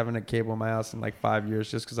my house. I haven't had cable in my house in like 5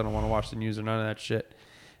 years, just because I don't want to watch the news or none of that shit.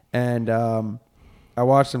 And I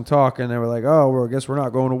watched them talk, and they were like, "Oh, well, I guess we're not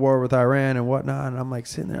going to war with Iran and whatnot." And I'm like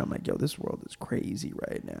sitting there, I'm like, "Yo, this world is crazy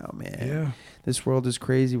right now, man. Yeah, this world is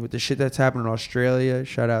crazy with the shit that's happening in Australia.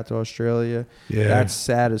 Shout out to Australia. Yeah, that's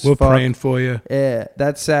sad as fuck. We're praying for you. Yeah,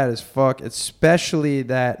 that's sad as fuck. Especially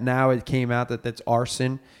that now it came out that that's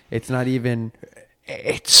arson. It's not even.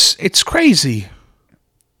 It's crazy.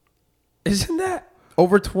 Isn't that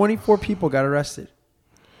over 24 people got arrested?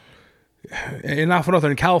 And not for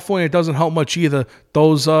nothing, in California, it doesn't help much either.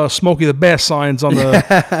 Those Smokey the Bear signs on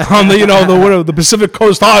the the Pacific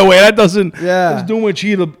Coast Highway, that doesn't do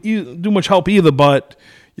much help either. But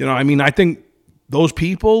I think those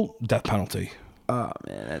people, death penalty. Oh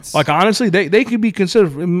man, that's like honestly, they could be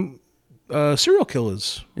considered serial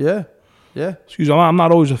killers. Yeah. Excuse me, I'm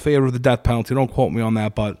not always in favor of the death penalty. Don't quote me on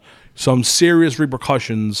that, but some serious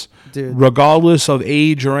repercussions, dude, regardless of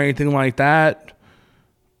age or anything like that.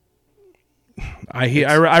 I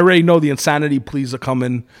already know the insanity pleas are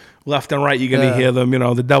coming left and right. You're gonna hear them.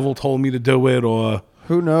 The devil told me to do it, or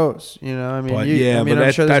who knows? I mean, I'm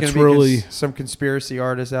sure there's gonna be some conspiracy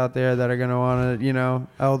artists out there that are gonna want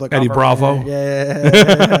to, Eddie Bravo.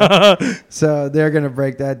 Yeah. So they're gonna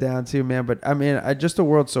break that down too, man. But I mean, just the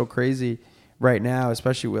world's so crazy right now,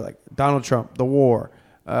 especially with like Donald Trump, the war,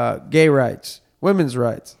 gay rights, women's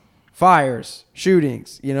rights. Fires,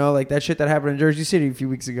 shootings, like that shit that happened in Jersey City a few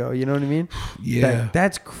weeks ago. You know what I mean? Yeah.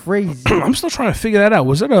 That's crazy. I'm still trying to figure that out.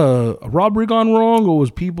 Was it a robbery gone wrong, or was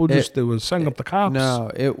people that was sending up the cops? No,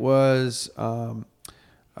 it was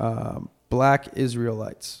Black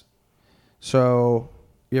Israelites. So,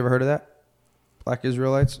 you ever heard of that? Black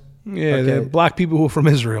Israelites? Yeah, okay. They're black people who are from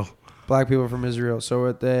Israel. Black people from Israel. So,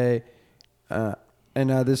 what they...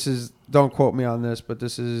 this is... Don't quote me on this, but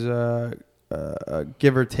this is...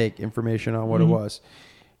 give or take information on what it was.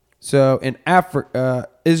 So in Africa,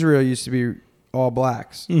 Israel used to be all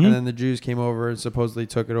blacks, and then the Jews came over and supposedly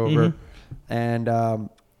took it over, and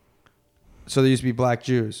so there used to be black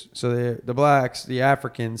Jews. So the blacks, the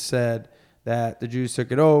Africans, said that the Jews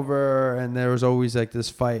took it over, and there was always like this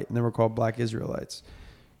fight, and they were called Black Israelites,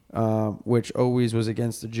 which always was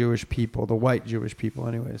against the Jewish people, the white Jewish people,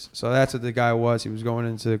 anyways. So that's what the guy was. He was going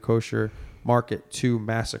into the kosher market to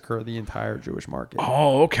massacre the entire Jewish market.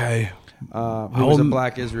 Oh, okay. He was a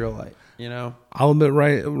Black Israelite, you know? I'll admit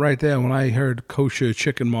right there, when I heard kosher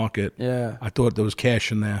chicken market, Yeah. I thought there was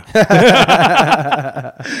cash in there.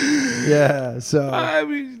 Yeah, so I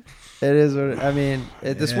mean, it is what I mean.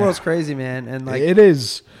 This world's crazy, man. And like it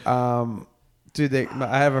is. Dude,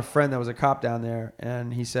 I have a friend that was a cop down there,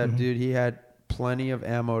 and he said, dude, he had plenty of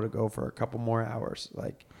ammo to go for a couple more hours.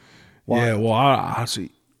 Like, wild. Yeah, well, I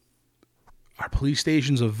see. Our police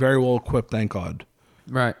stations are very well equipped, thank God.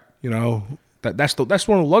 Right. You know, that's one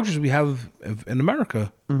of the luxuries we have in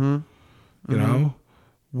America. You know,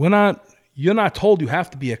 you're not told you have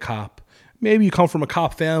to be a cop. Maybe you come from a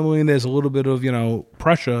cop family and there's a little bit of, you know,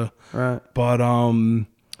 pressure. Right. But,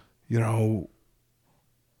 you know,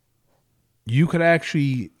 you could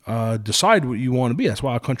actually decide what you want to be. That's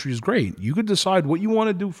why our country is great. You could decide what you want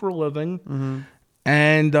to do for a living.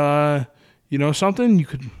 And, you know, something, you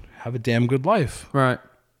could have a damn good life. Right.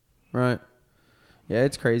 Right. Yeah,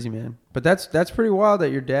 it's crazy, man. But that's pretty wild that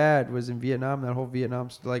your dad was in Vietnam. That whole Vietnam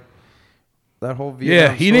story.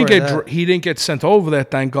 Yeah, he didn't get sent over there,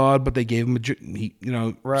 thank God. But they gave him you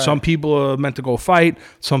know, Right. some people are meant to go fight.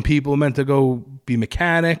 Some people are meant to go be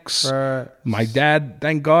mechanics. Right. My dad,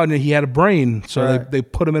 thank God, and he had a brain, so Right. they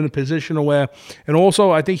put him in a position where. And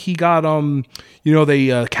also, I think he got you know, they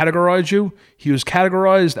categorized you. He was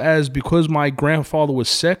categorized as, because my grandfather was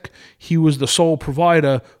sick, he was the sole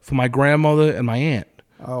provider for my grandmother and my aunt.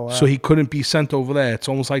 Oh, wow. So he couldn't be sent over there. It's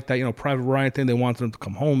almost like that, you know, Private Ryan thing. They wanted him to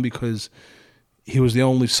come home because he was the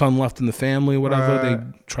only son left in the family or whatever. Right.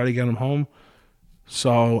 They try to get him home.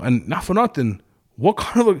 So, and not for nothing, what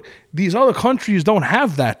kind of, these other countries don't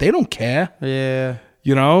have that. They don't care. Yeah.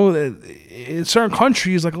 You know, in certain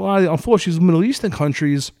countries, like a lot of, unfortunately, the Middle Eastern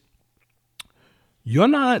countries,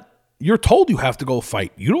 you're told you have to go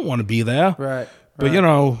fight. You don't want to be there. Right. But, you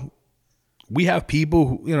know, we have people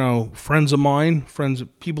who, you know, friends of mine,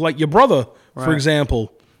 people like your brother, for Right.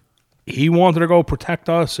 example. He wanted to go protect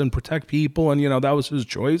us and protect people, and, you know, that was his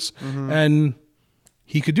choice. And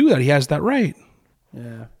he could do that. He has that right.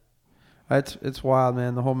 Yeah. It's wild,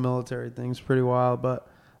 man. The whole military thing's pretty wild, but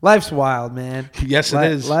life's wild, man. Yes, it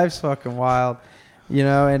is. Life's fucking wild. You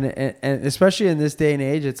know, and especially in this day and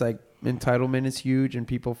age, it's like entitlement is huge, and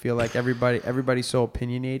people feel like everybody's so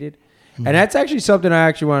opinionated. And that's actually something I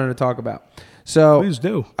actually wanted to talk about. So Please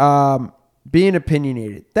do. Being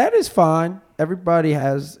opinionated, that is fine. Everybody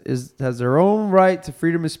has their own right to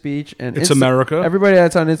freedom of speech, and It's America. Everybody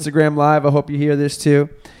that's on Instagram Live, I hope you hear this too.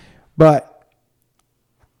 But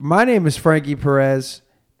my name is Frankie Perez,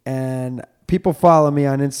 and people follow me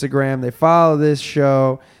on Instagram. They follow this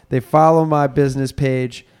show. They follow my business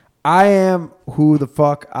page. I am who the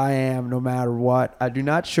fuck I am, no matter what. I do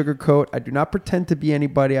not sugarcoat. I do not pretend to be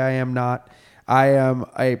anybody I am not. I am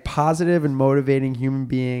a positive and motivating human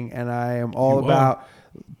being, and I am all about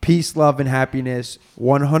peace, love, and happiness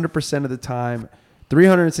 100% of the time,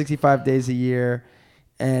 365 days a year,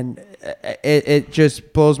 and it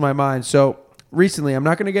just blows my mind. So recently, I'm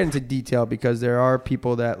not going to get into detail because there are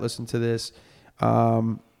people that listen to this.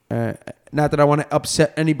 Not that I want to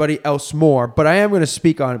upset anybody else more, but I am going to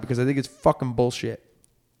speak on it because I think it's fucking bullshit.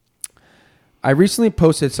 I recently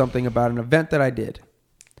posted something about an event that I did.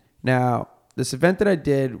 Now, this event that I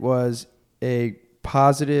did was a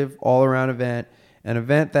positive all-around event, an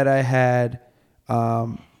event that I had,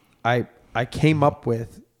 I came up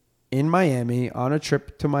with in Miami on a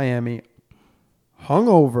trip to Miami,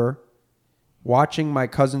 hungover, watching my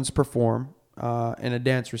cousins perform in a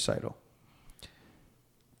dance recital.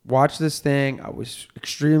 Watched this thing. I was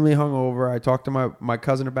extremely hungover. I talked to my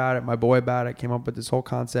cousin about it, my boy about it, came up with this whole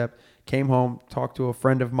concept, came home, talked to a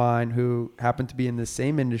friend of mine who happened to be in the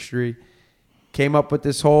same industry, came up with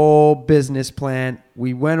this whole business plan.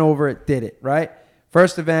 We went over it, did it, right?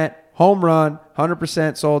 First event, home run,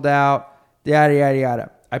 100% sold out, yada, yada,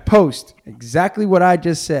 yada. I post exactly what I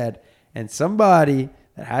just said, and somebody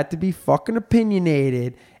that had to be fucking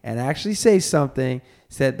opinionated and actually say something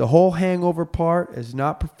said the whole hangover part is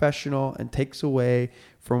not professional and takes away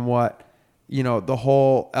from what, you know, the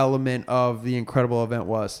whole element of the incredible event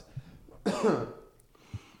was.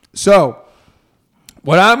 So,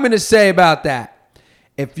 what I'm going to say about that,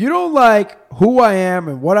 if you don't like who I am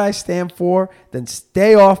and what I stand for, then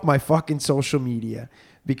stay off my fucking social media.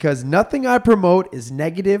 because nothing I promote is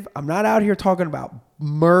negative. I'm not out here talking about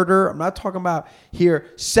murder. I'm not talking about here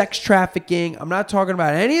sex trafficking. I'm not talking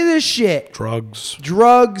about any of this shit.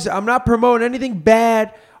 Drugs. I'm not promoting anything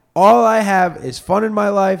bad. All I have is fun in my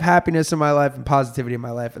life, happiness in my life, and positivity in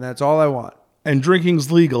my life, and that's all I want. And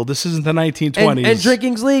drinking's legal. This isn't the 1920s. And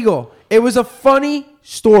drinking's legal. It was a funny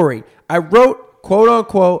story. I wrote, quote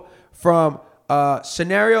unquote, from a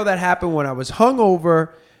scenario that happened when I was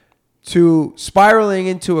hungover to spiraling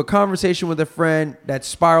into a conversation with a friend that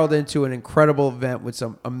spiraled into an incredible event with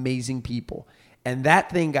some amazing people. And that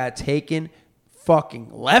thing got taken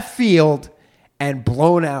fucking left field and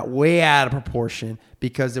blown out way out of proportion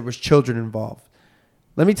because there was children involved.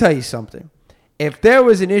 Let me tell you something. If there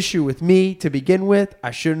was an issue with me to begin with, I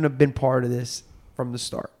shouldn't have been part of this from the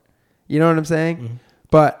start. You know what I'm saying? Mm-hmm.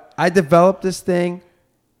 But I developed this thing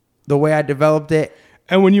the way I developed it.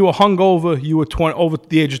 And when you were hungover, you were over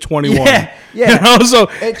the age of 21. Yeah. You know? So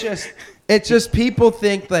it's just people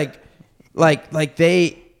think like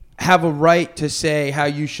they have a right to say how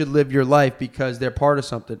you should live your life because they're part of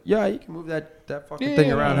something. Yeah, you can move that fucking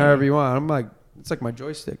thing around however you want. I'm like, it's like my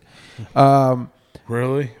joystick.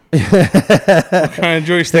 Really? What kind of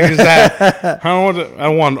joystick is that? I want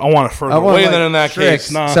it further away than in that tricks.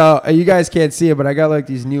 case. Nah. So you guys can't see it, but I got like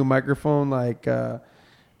these new microphone, like I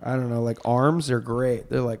don't know, like arms. They're great.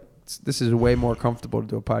 They're like, this is way more comfortable to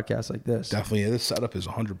do a podcast like this. Definitely, this setup is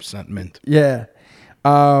 100% mint. Yeah.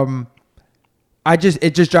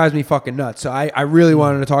 It just drives me fucking nuts. So I really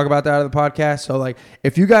wanted to talk about that on the podcast. So like,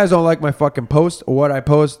 if you guys don't like my fucking post or what I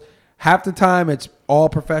post, half the time it's all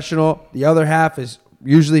professional. The other half is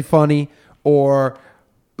usually funny or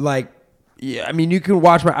like, yeah, I mean, you can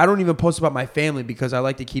watch I don't even post about my family because I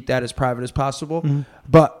like to keep that as private as possible. Mm-hmm.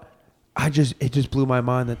 But it just blew my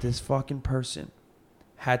mind that this fucking person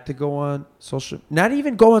had to go on not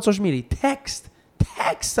even go on social media, text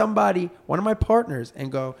somebody, one of my partners,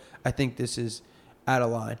 and go, I think this is out of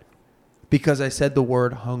line because I said the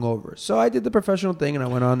word hungover. So I did the professional thing and I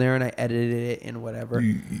went on there and I edited it and whatever.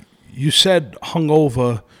 You said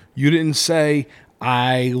hungover. You didn't say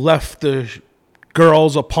I left the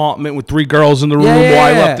girl's apartment with 3 girls in the room or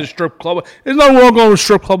I left the strip club. There's nothing wrong going to a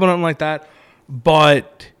strip club or nothing like that.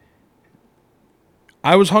 But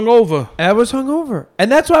I was hungover.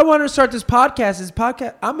 And that's why I wanted to start this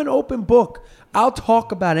podcast. I'm an open book. I'll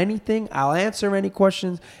talk about anything. I'll answer any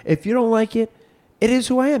questions. If you don't like it, it is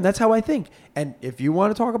who I am. That's how I think. And if you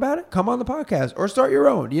want to talk about it, come on the podcast or start your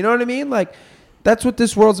own. You know what I mean? Like, that's what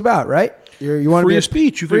this world's about, right? You want free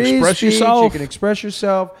speech. You can express yourself. You can express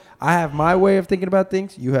yourself. I have my way of thinking about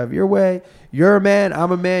things. You have your way. You're a man.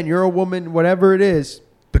 I'm a man. You're a woman. Whatever it is.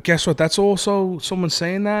 But guess what? That's also someone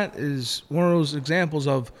saying that is one of those examples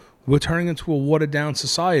of we're turning into a watered down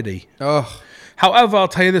society. Ugh. However, I'll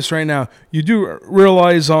tell you this right now. You do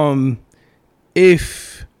realize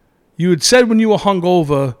if you had said when you were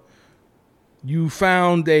hungover, you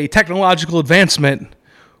found a technological advancement,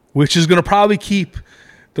 which is going to probably keep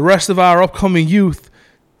the rest of our upcoming youth,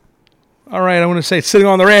 all right, I'm going to say sitting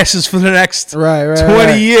on their asses for the next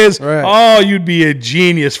 20 years. Right. Oh, you'd be a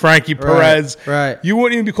genius, Frankie Perez. Right. You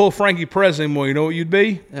wouldn't even be called Frankie Perez anymore. You know what you'd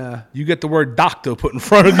be? Yeah. You get the word doctor put in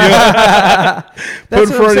front of you. Put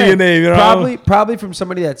in front of your name. You know? Probably from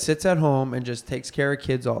somebody that sits at home and just takes care of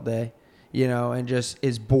kids all day, you know, and just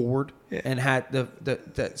is bored and had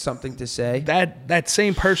the something to say. That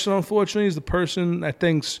same person, unfortunately, is the person that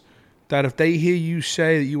thinks that if they hear you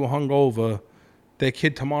say that you were hungover, their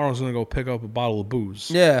kid tomorrow is going to go pick up a bottle of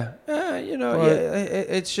booze. Yeah.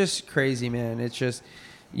 It's just crazy, man. It's just,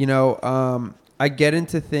 you know, I get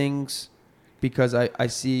into things because I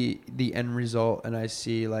see the end result and I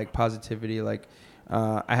see like positivity. Like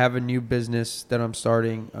I have a new business that I'm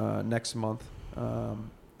starting next month.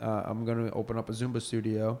 I'm going to open up a Zumba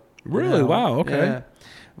studio. Really? Wow. Okay. Yeah.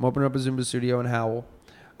 I'm opening up a Zumba studio in Howell.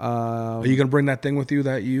 Are you going to bring that thing with you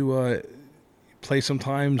that you play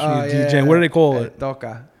sometimes when you're DJing? What do they call it?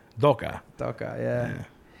 Doka.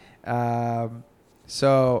 Yeah.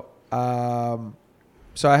 So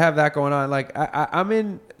I have that going on. Like I'm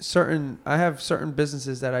in I have certain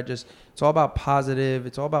businesses that it's all about positive.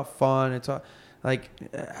 It's all about fun. It's all like,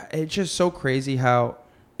 it's just so crazy how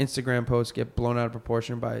Instagram posts get blown out of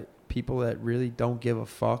proportion by people that really don't give a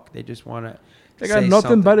fuck. They just want to. They got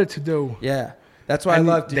nothing better to do. Yeah. That's why I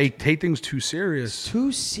love. They take things too serious.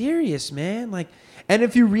 Too serious, man. Like, and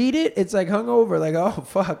if you read it, it's like hungover. Like, oh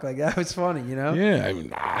fuck, like that was funny, you know? Yeah, I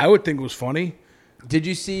mean, I would think it was funny. Did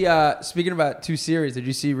you see? Speaking about too serious, did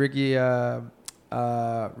you see Ricky?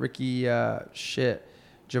 Javaris.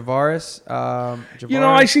 You know,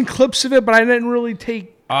 I seen clips of it, but I didn't really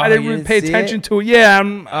take. I didn't really pay attention to it. Yeah,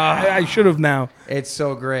 I should have now. It's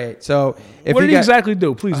so great. So, if What did he got- exactly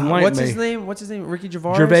do? Please enlighten what's me. his name? What's his name? Ricky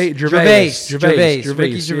Gervais. Gervais.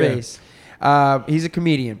 Ricky Gervais. Yeah. He's a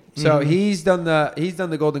comedian. So he's done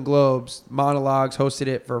the Golden Globes monologues. Hosted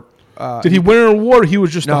it for. Did he win an award? Or he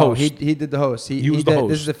was just the No, host. he did the host. He was the did, host.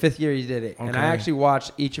 This is the 5th year he did it, and I Okay. actually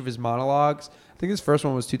watched each of his monologues. I think his first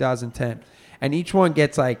one was 2010, and each one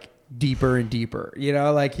gets like deeper and deeper. You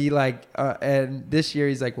know, like and this year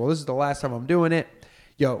he's like, well, this is the last time I'm doing it.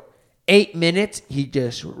 Yo, 8 minutes, he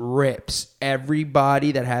just rips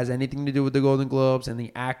everybody that has anything to do with the Golden Globes and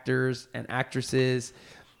the actors and actresses.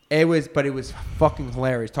 It was fucking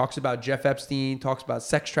hilarious. Talks about Jeff Epstein, talks about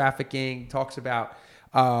sex trafficking, talks about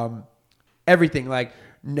everything, like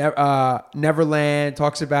Neverland,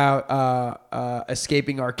 talks about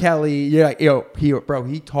escaping R. Kelly. Yeah,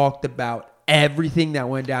 he talked about everything that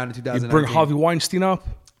went down in 2019. You bring Harvey Weinstein up?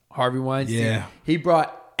 Harvey Weinstein. Yeah. He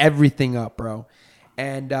brought everything up, bro.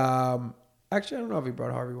 And actually, I don't know if he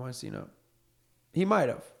brought Harvey Weinstein up. He might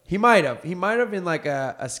have. He might have in like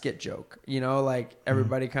a skit joke. You know, like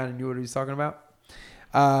everybody kind of knew what he was talking about.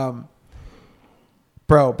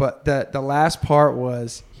 Bro, but the last part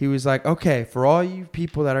was he was like, okay, for all you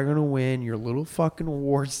people that are going to win your little fucking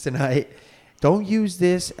awards tonight, don't use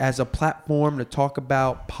this as a platform to talk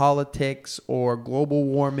about politics or global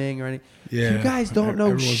warming or anything. Yeah, You guys don't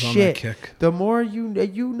know everyone's on that shit. kick. The more you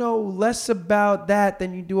know less about that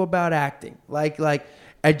than you do about acting. Like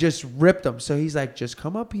I just ripped him. So he's like, just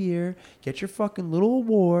come up here, get your fucking little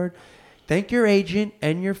award, thank your agent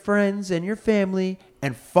and your friends and your family,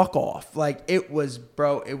 and fuck off. Like it was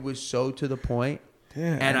so to the point.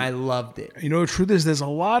 Yeah, and I loved it. You know, the truth is, there's a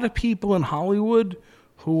lot of people in Hollywood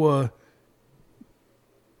who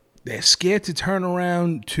they're scared to turn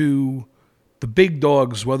around to the big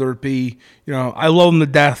dogs, whether it be, you know, I love him to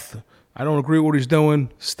death. I don't agree with what he's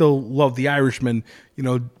doing. Still love The Irishman. You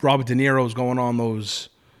know, Robert De Niro's going on those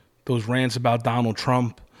rants about Donald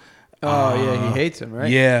Trump. Oh, yeah, he hates him,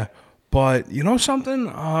 right? Yeah, but you know something?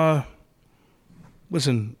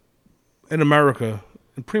 Listen, in America,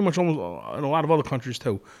 and pretty much almost in a lot of other countries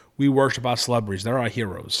too, we worship our celebrities. They're our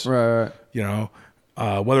heroes. Right. You know,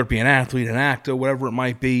 whether it be an athlete, an actor, whatever it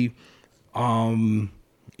might be.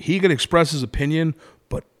 He can express his opinion,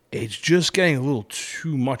 but it's just getting a little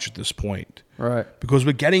too much at this point. Right. Because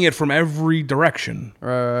we're getting it from every direction.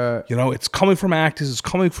 Right. You know, it's coming from actors, it's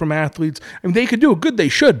coming from athletes. I mean, they could do it good, they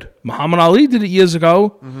should. Muhammad Ali did it years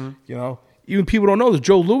ago. Mm-hmm. You know, even people don't know that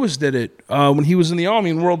Joe Louis did it when he was in the Army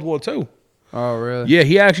in World War II. Oh, really? Yeah,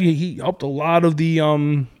 he helped a lot of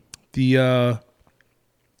the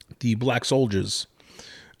black soldiers,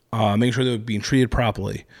 making sure they were being treated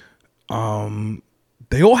properly.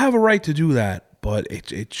 They all have a right to do that, but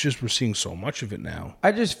it's just we're seeing so much of it now.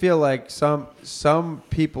 I just feel like some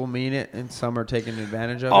people mean it and some are taking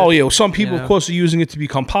advantage of it. Oh yeah, well, some people, of course, are using it to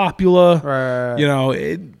become popular. Right. You know,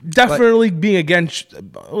 definitely being against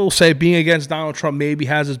Donald Trump maybe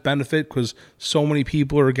has its benefit because so many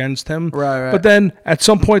people are against him. Right. But then at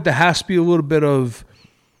some point there has to be a little bit of,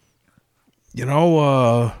 you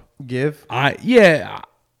know, Give?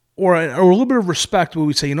 or a little bit of respect where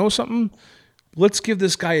we say, you know something, let's give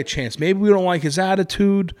this guy a chance. Maybe we don't like his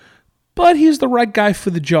attitude, but he's the right guy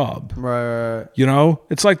for the job. Right. You know,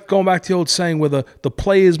 it's like going back to the old saying where the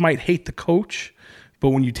players might hate the coach, but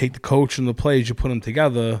when you take the coach and the players, you put them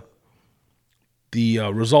together, the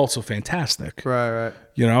results are fantastic. Right.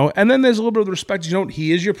 You know, and then there's a little bit of respect. You know,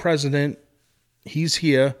 he is your president. He's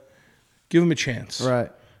here. Give him a chance.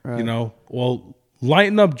 Right. You know, well,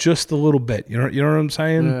 lighten up just a little bit. You know what I'm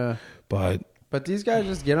saying? Yeah. But these guys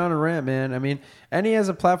just get on a rant, man. I mean, and he has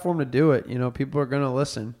a platform to do it. You know, people are going to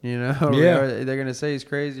listen, you know. Yeah. They're going to say he's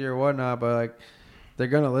crazy or whatnot, but, like, they're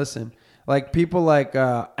going to listen. Like, people like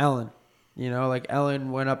Ellen, you know, like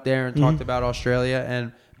Ellen went up there and talked about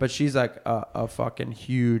Australia, but she's, like, a fucking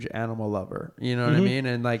huge animal lover. You know what I mean?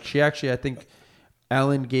 And, like, she actually, I think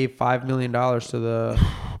Ellen gave $5 million to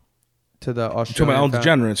the Australian. You're talking about Ellen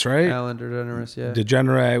DeGeneres, right? Ellen DeGeneres, yeah.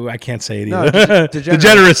 Degenerate, I can't say it No, either.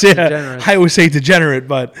 degenerate. Yeah. Degenerate. I always say degenerate,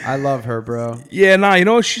 but I love her, bro. yeah, you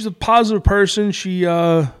know, she's a positive person. She, she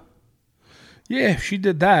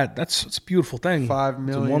did that. That's a beautiful thing. $5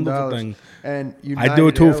 million. It's a wonderful thing. And I'd do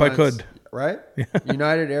it too if I could. Right?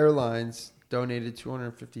 United Airlines donated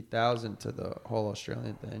 $250,000 to the whole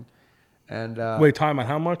Australian thing. And Wait, time on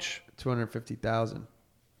how much? $250,000.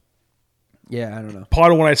 Yeah, I don't know.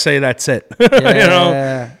 Part of when I say that's it. Yeah, you know,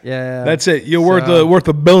 yeah. that's it. You're worth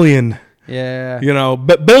 $1 billion. Yeah. You know,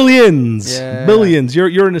 but billions, Yeah. billions.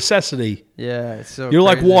 You're a necessity. Yeah, it's so You're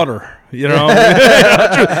like crazy. water. You know,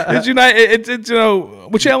 it's United. It's you know,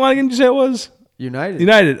 which airline did you say it was?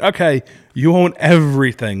 United. Okay, you own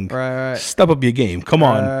everything. Right. Step up your game. Come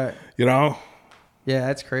on. Right. You know. Yeah,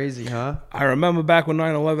 that's crazy, huh? I remember back when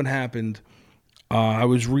 9/11 happened. It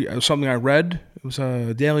was something I read. It was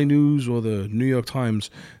Daily News or the New York Times,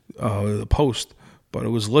 the Post, but it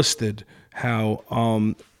was listed how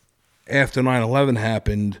after 9/11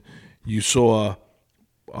 happened, you saw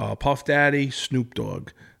Puff Daddy, Snoop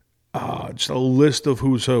Dogg, just a list of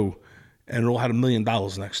who's who, and it all had $1 million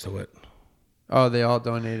next to it. Oh, they all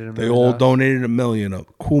donated $1 million. They all donated $1 million, a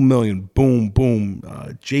cool $1 million. Boom,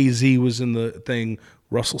 boom. Jay-Z was in the thing.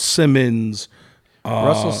 Russell Simmons.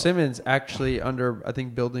 Russell Simmons actually under, I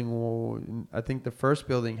think the first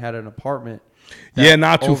building had an apartment. Yeah,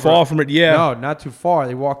 not too far from it. Yeah. No, not too far.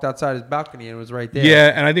 They walked outside his balcony and it was right there.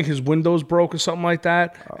 Yeah, and I think his windows broke or something like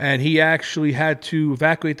that. And he actually had to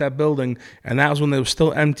evacuate that building. And that was when there was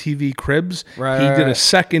still MTV Cribs. Right. He did a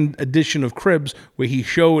second edition of Cribs where he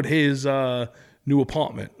showed his new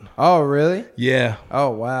apartment. Oh, really? Yeah.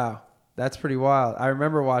 Oh, wow. That's pretty wild. I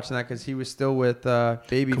remember watching that because he was still with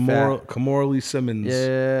Baby Fat. Kimora Lee Simmons.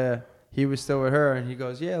 Yeah. He was still with her, and he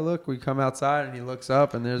goes, yeah, look, we come outside, and he looks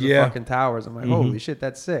up, and there's the Yeah. fucking towers. I'm like, holy shit,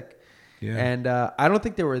 that's sick. Yeah. And I don't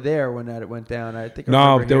think they were there when that went down. I think I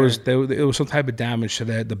No, remember there was some type of damage to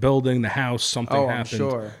the building, the house. Something I'm happened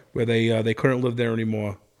sure. where they couldn't live there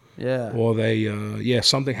anymore, Yeah, or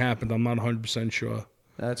something happened. I'm not 100% sure,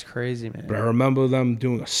 that's crazy, man. but I remember them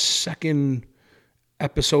doing a second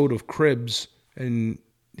episode of Cribs, and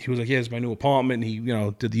he was like, "Yeah, it's my new apartment." And he,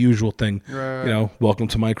 did the usual thing, Right. welcome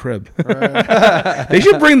to my crib. Right. They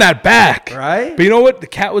should bring that back, Right? But you know what? The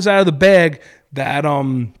cat was out of the bag. That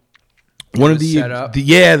one of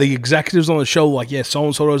the executives on the show, like, yeah, so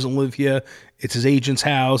and so doesn't live here. It's his agent's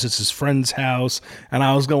house. It's his friend's house. And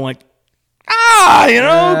I was going like,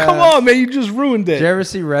 come on, man, you just ruined it. Did you ever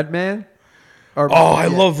see Redman? I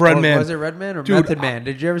love Redman. Was it Redman or Dude, Method Man?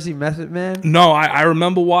 Did you ever see Method Man? No, I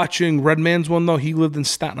remember watching Redman's one, though. He lived in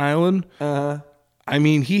Staten Island. I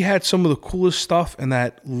mean, he had some of the coolest stuff in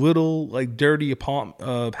that little, like, dirty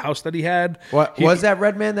apartment house that he had. Was that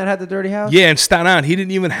Redman that had the dirty house? Yeah, in Staten Island. He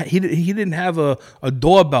didn't have a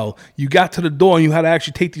doorbell. You got to the door and you had to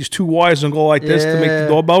actually take these two wires and go like this to make the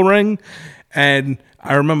doorbell ring. And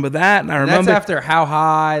I remember that, and I remember that's after How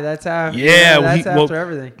High. That's after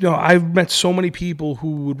everything. I've met so many people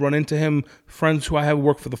who would run into him. Friends who I have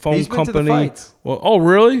work for the phone company. Been to the fights. Well, oh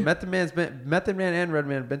really? Method Man and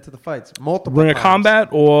Redman have been to the fights multiple Ring of times. Combat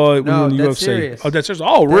or no, the that's UFC? Serious. Oh, that's serious.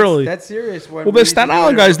 Oh, really? That's serious. Well, there's Staten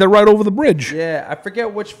Island guys. They're right over the bridge. Yeah, I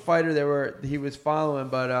forget which fighter he was following,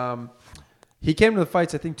 but he came to the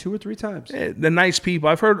fights I think 2 or 3 times. Yeah, they're nice people.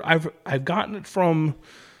 I've gotten it from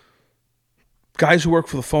guys who work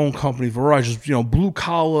for the phone company, Verizon, blue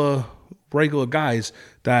collar, regular guys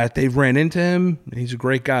that they've ran into him. And he's a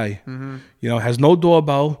great guy. Has no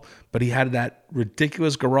doorbell, but he had that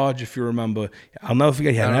ridiculous garage. If you remember, I'll never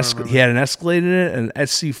forget. He had an Escalade in it, an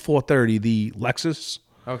SC430, the Lexus.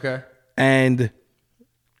 Okay. And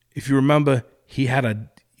if you remember, he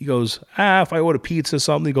goes, if I order pizza or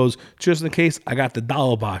something, he goes, just in case, I got the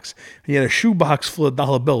dollar box. And he had a shoe box full of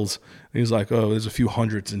dollar bills. And he's like, oh, there's a few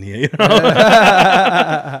hundreds in here.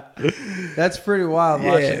 That's pretty wild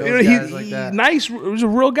watching those guys like that. Nice. He was a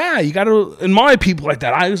real guy. You got to admire people like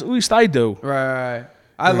that. At least I do. Right.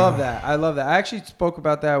 I love that. I actually spoke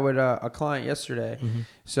about that with a client yesterday.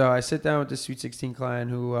 So I sit down with this Sweet 16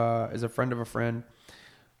 client who is a friend of a friend.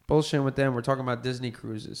 Bullshitting with them. We're talking about Disney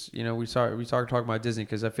cruises. We talking about Disney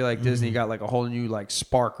because I feel like Disney got like a whole new like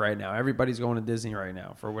spark right now. Everybody's going to Disney right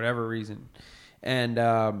now for whatever reason. And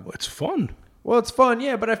it's fun. Well, it's fun,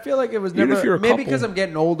 yeah, but I feel like it was never. Maybe because I'm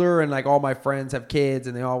getting older and like all my friends have kids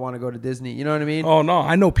and they all want to go to Disney. You know what I mean? Oh no,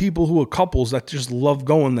 I know people who are couples that just love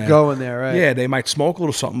going there. Right? Yeah, they might smoke a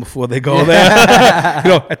little something before they go there.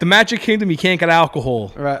 At the Magic Kingdom, you can't get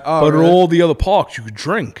alcohol. Right. But at all the other parks, you could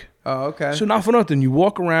drink. Oh, okay. So not for nothing. You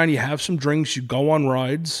walk around, you have some drinks, you go on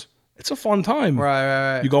rides. It's a fun time.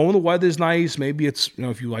 Right. You go when the weather's nice. Maybe it's,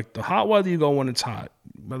 if you like the hot weather, you go when it's hot,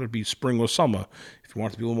 whether it be spring or summer. If you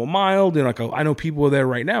want it to be a little more mild, I know people are there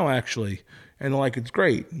right now, actually, and they're like, it's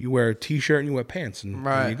great. You wear a T-shirt and you wear pants, and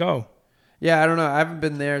there you go. Yeah, I don't know. I haven't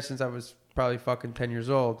been there since I was probably fucking 10 years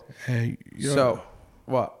old. So,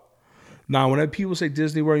 what? Now, whenever people say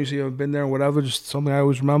Disney World, you say I've been there or whatever, just something I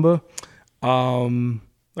always remember.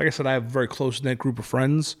 Like I said, I have a very close-knit group of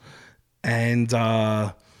friends, and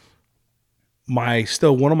one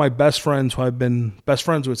of my best friends who I've been best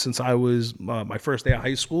friends with since I was my first day of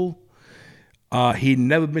high school, he'd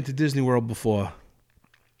never been to Disney World before,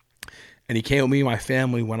 and he came with me and my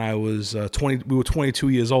family when I was 20. We were 22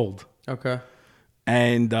 years old. Okay.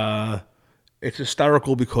 And it's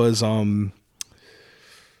hysterical because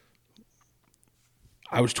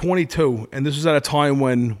I was 22, and this was at a time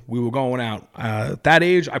when we were going out. At that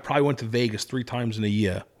age, I probably went to Vegas 3 times in a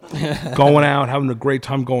year. Going out, having a great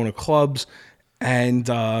time, going to clubs. And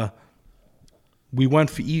we went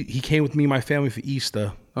for, he came with me and my family for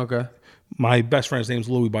Easter. Okay. My best friend's name's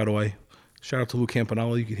Louie, by the way. Shout out to Lou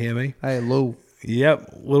Campanella, you can hear me. Hey, Lou.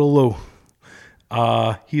 Yep, little Lou.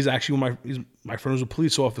 He's actually my friend was a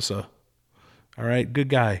police officer. All right, good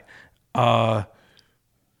guy.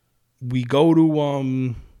 We go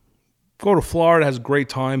to Florida, has a great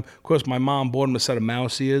time. Of course, my mom bought him a set of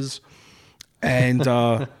mouse ears. And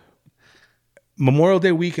Memorial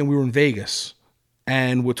Day weekend, we were in Vegas.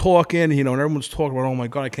 And we're talking, and everyone's talking about, oh my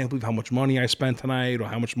God, I can't believe how much money I spent tonight or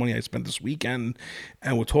how much money I spent this weekend.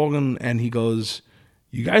 And we're talking, and he goes,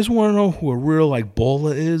 you guys want to know who a real,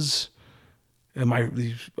 baller is? And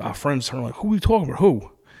our friends turn like, who are we talking about?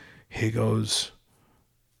 Who? He goes,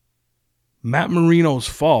 Matt Marino's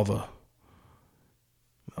father.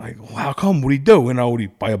 Like, well, how come? What did he do? Did he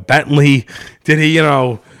buy a Bentley? Did he,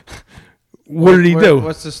 what did he do?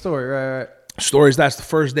 What's the story? Right. Stories, that's the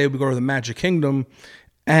first day we go to the Magic Kingdom.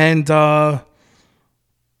 And I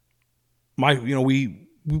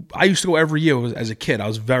used to go every year as a kid. I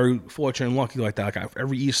was very fortunate and lucky like that.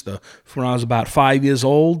 Every Easter, from when I was about 5 years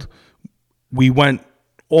old, we went,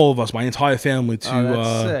 all of us, my entire family,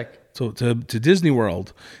 to Disney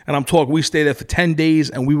World. And I'm talking, we stayed there for 10 days,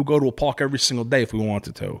 and we would go to a park every single day if we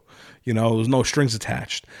wanted to. There was no strings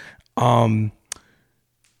attached.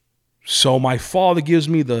 So my father gives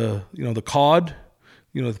me the card,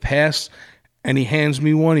 the pass, and he hands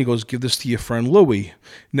me one. He goes, give this to your friend Louie.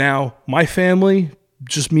 Now, my family,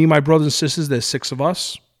 just me, my brothers and sisters, there's 6 of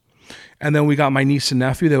us. And then we got my niece and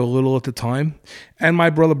nephew. They were little at the time. And my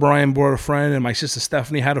brother Brian brought a friend, and my sister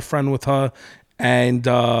Stephanie had a friend with her. And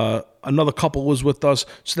another couple was with us.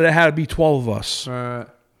 So there had to be 12 of us. Right.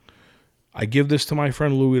 I give this to my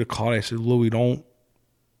friend Louie, the card. I said, Louie, don't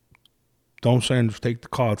say and take the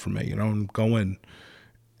card from me, and go in.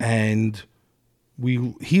 And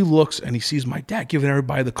he looks and he sees my dad giving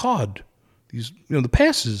everybody the card. These, the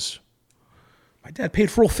passes. My dad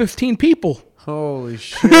paid for all 15 people. Holy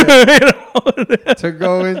shit. To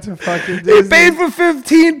go into fucking Disney. He paid for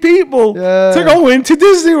 15 people to go into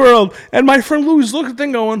Disney World. And my friend Louis looking at the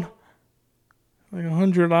thing going, like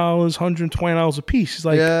 $100, $120 a piece. He's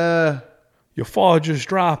like, your father just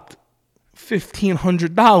dropped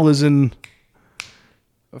 $1,500 in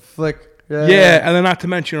a flick. Yeah, and then not to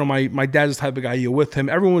mention, my dad's the type of guy, you're with him.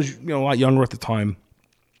 Everyone was, a lot younger at the time.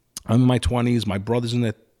 I'm in my 20s. My brother's in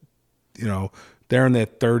their, they're in their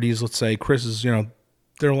 30s, let's say. Chris is,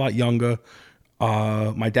 they're a lot younger.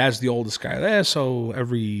 My dad's the oldest guy there, so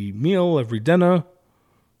every meal, every dinner,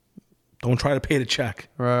 don't try to pay the check.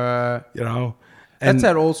 Right. And that's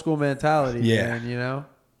that old school mentality, yeah. man,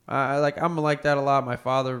 I'm like that a lot. My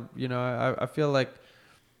father, I feel like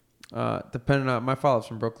depending on, my father's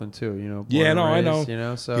from Brooklyn too, Yeah, no, raised, I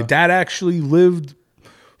know. So your dad actually lived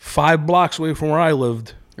 5 blocks away from where I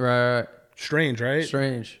lived. Right. Strange, right?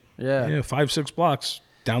 Strange. Yeah. Yeah, 5-6 blocks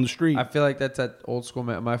down the street. I feel like that's that old school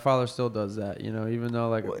man. My father still does that, even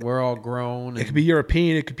though we're all grown. It could be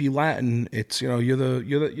European, it could be Latin. It's you're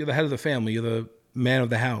the head of the family. You're the man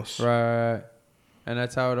of the house. Right. And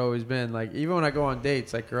that's how it always been. Like even when I go on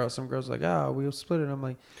dates, some girls are like, "Oh, we'll split it." I'm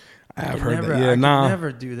like, I've heard that. I Yeah, could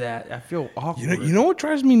never do that. I feel awkward. You know what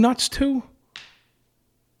drives me nuts too?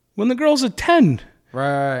 When the girl's at 10.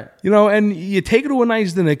 Right. And you take her to a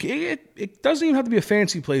nice dinner. It doesn't even have to be a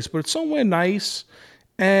fancy place, but it's somewhere nice.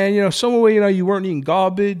 And, somewhere where, you weren't eating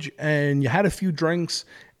garbage and you had a few drinks.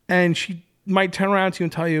 And she might turn around to you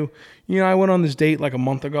and tell you, I went on this date like a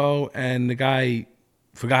month ago and the guy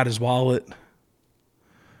forgot his wallet.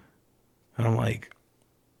 And I'm like,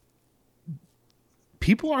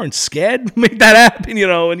 people aren't scared to make that happen, and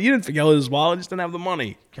you didn't forget his wallet, just didn't have the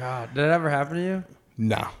money. God, did that ever happen to you?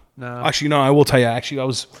 No. No. Actually, no, I will tell you. Actually,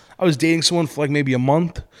 I was dating someone for maybe a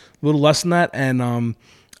month, a little less than that, and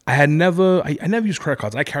I never used credit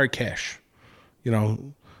cards. I carried cash,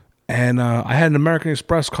 and I had an American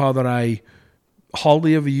Express card that I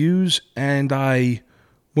hardly ever use, and I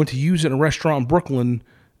went to use it in a restaurant in Brooklyn,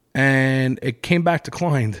 and it came back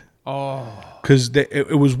declined. Oh. Because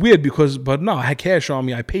it was weird but no, I had cash on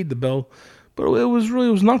me. I paid the bill, but it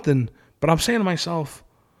was nothing. But I'm saying to myself,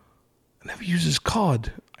 I never use this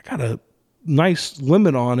card. I got a nice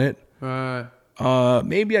limit on it. Right.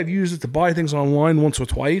 Maybe I've used it to buy things online once or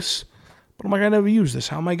twice, but I'm like, I never use this.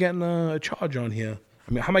 How am I getting a charge on here?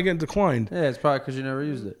 I mean, how am I getting declined? Yeah, it's probably because you never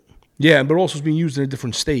used it. Yeah, but also it's being used in a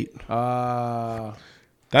different state. That's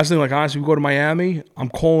the thing. Like honestly, we go to Miami. I'm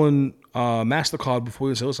calling MasterCard before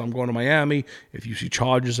you say, listen, I'm going to Miami. If you see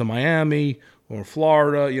charges in Miami or in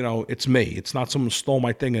Florida, it's me. It's not someone stole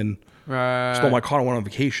my thing and stole my car and went on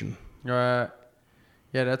vacation. Right.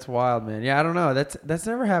 Yeah, that's wild, man. Yeah, I don't know. That's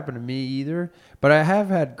never happened to me either. But I have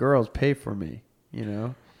had girls pay for me,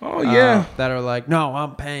 Oh, yeah. that are like, no,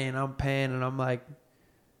 I'm paying. And I'm like,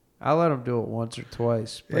 I'll let them do it once or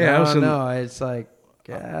twice. But I don't know. It's like,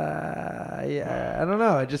 yeah, I don't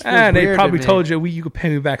know. It just feels weird. They probably to me. told you, you could pay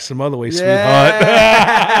me back some other way, sweetheart.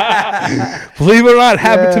 Believe it or not, it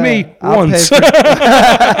happened to me once.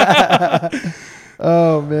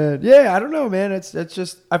 Oh man, yeah. I don't know, man. It's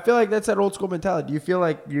just. I feel like that's that old school mentality. Do you feel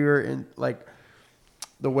like you're in like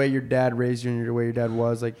the way your dad raised you and the way your dad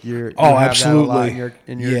was? Like you have absolutely that a lot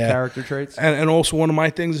in your character traits. And also one of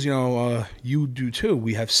my things is you do too.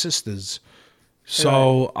 We have sisters.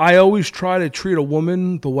 So right. I always try to treat a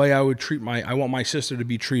woman the way I would treat I want my sister to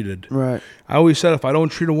be treated. Right. I always said if I don't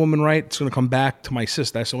treat a woman right, it's going to come back to my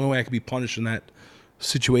sister. That's the only way I can be punished in that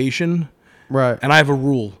situation. Right. And I have a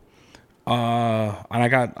rule. And I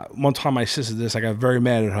got, one time my sister did this, I got very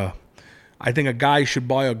mad at her. I think a guy should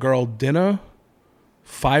buy a girl dinner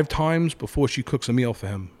 5 times before she cooks a meal for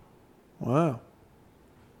him. Wow.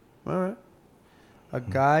 All right. A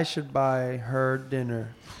guy should buy her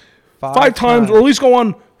dinner 5 times, or at least go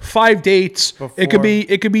on 5 dates. Before. It could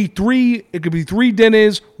be 3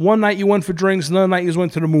 dinners. One night you went for drinks, another night you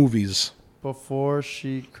went to the movies. Before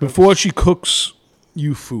she cooks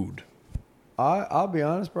you food. I'll be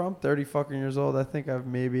honest, bro. I'm 30 fucking years old. I think I've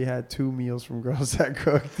maybe had 2 meals from girls that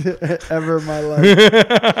cooked ever in my life.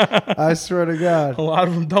 I swear to God. A lot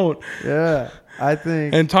of them don't. Yeah, I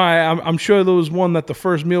think. And Ty, I'm sure there was one that the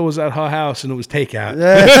first meal was at her house and it was takeout.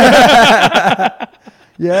 Yeah.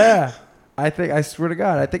 Yeah. I swear to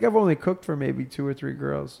God, I think I've only cooked for maybe 2 or 3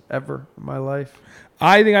 girls ever in my life.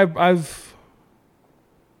 I think I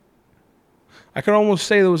could almost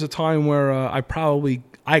say there was a time where I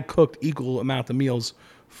cooked equal amount of meals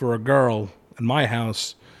for a girl in my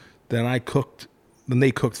house than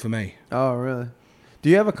they cooked for me. Oh, really? Do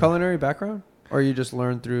you have a culinary background, or you just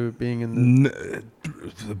learned through being in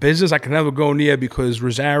the business? I can never go near because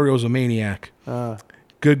Rosario's a maniac.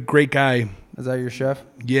 Great guy. Is that your chef?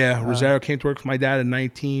 Yeah, Rosario came to work for my dad in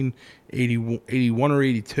 1981 or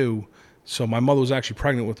 82. So my mother was actually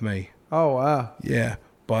pregnant with me. Oh, wow. Yeah.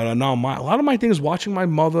 But no, a lot of my thing is watching my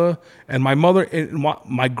mother and my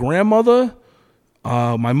grandmother,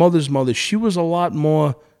 my mother's mother. She was a lot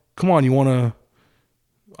more, come on,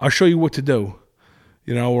 I'll show you what to do,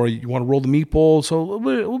 or you want to roll the meatballs. So a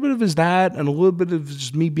little bit of his that and a little bit of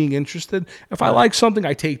just me being interested. If I like something,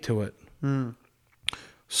 I take to it.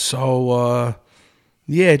 So,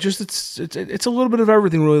 yeah, just it's a little bit of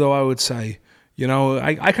everything really, though, I would say.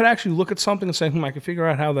 I could actually look at something and say, I could figure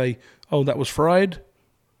out how that was fried.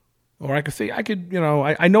 Or I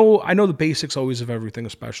know the basics always of everything,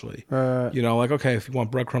 especially. Like, okay, if you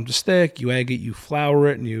want breadcrumb to stick, you egg it, you flour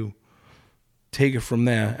it, and you take it from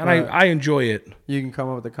there. And I enjoy it. You can come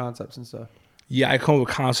up with the concepts and stuff. Yeah, I come up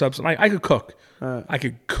with concepts, and I could cook. I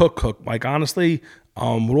could cook. Like, honestly,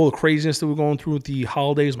 with all the craziness that we're going through with the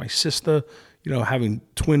holidays, my sister, having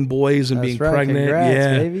twin boys and being pregnant. Congrats,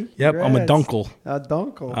 yeah. Baby. Yep, Congrats. I'm a dunkle. A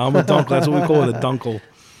dunkle. I'm a dunkle. That's what we call it, a dunkle.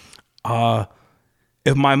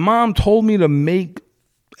 If my mom told me to make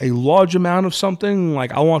a large amount of something,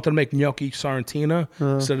 like I wanted to make gnocchi Sorrentina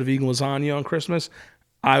instead of eating lasagna on Christmas,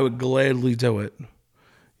 I would gladly do it.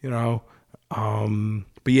 But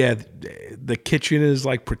yeah, the kitchen is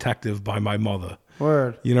like protective by my mother.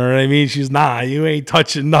 Word. You know what I mean? She's you ain't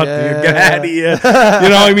touching nothing. Yeah. Get out of here. You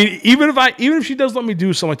know what I mean? Even if she does let me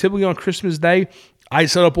do something, typically on Christmas Day, I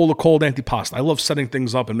set up all the cold antipasto. I love setting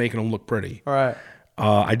things up and making them look pretty. All right.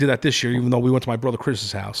 I did that this year, even though we went to my brother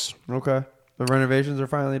Chris's house. Okay. The renovations are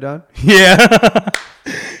finally done? Yeah.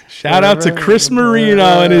 Shout out to Chris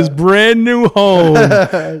Marino and his brand new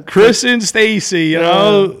home. Chris and Stacy, it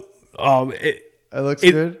looks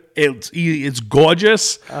good. It's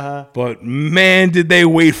gorgeous, but man, did they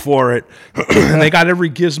wait for it. And they got every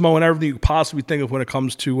gizmo and everything you could possibly think of when it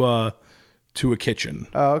comes to a kitchen.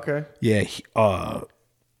 Oh, okay. Yeah.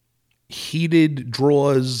 Heated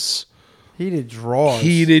drawers. Heated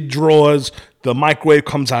drawers. The microwave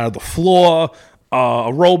comes out of the floor. A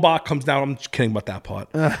robot comes down. I'm just kidding about that part.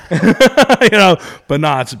 But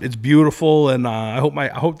nah, it's beautiful, and I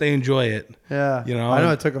hope they enjoy it. Yeah. I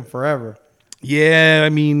know it took them forever. Yeah, I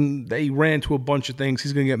mean, they ran into a bunch of things.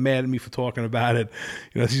 He's gonna get mad at me for talking about it.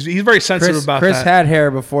 He's very sensitive about that. Chris had hair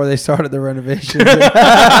before they started the renovation.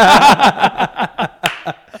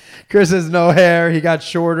 Chris has no hair. He got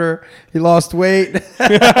shorter. He lost weight.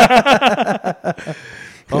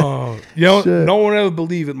 You know, Shit. no one ever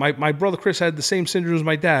believed it. My brother Chris had the same syndrome as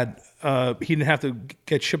my dad. He didn't have to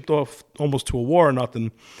get shipped off almost to a war or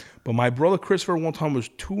nothing. But my brother Christopher one time was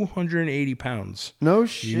 280 pounds. No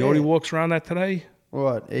shit. You know what he walks around at today?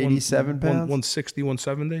 What, 87 pounds? 160,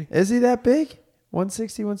 170. Is he that big?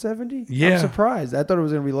 160, 170? Yeah. I'm surprised. I thought it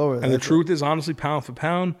was going to be lower. And the truth is, honestly, pound for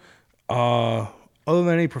pound, other than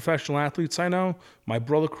any professional athletes I know, my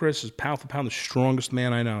brother Chris is pound for pound the strongest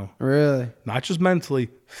man I know. Really? Not just mentally,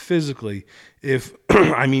 physically. If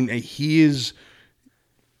I mean, he is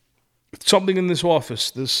something in this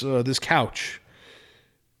office, this couch.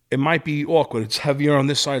 It might be awkward. It's heavier on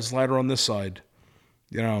this side. It's lighter on this side.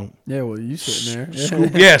 You know. Yeah. Well, you sitting there.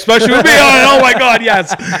 Scoop, yeah, especially with me. Oh my God,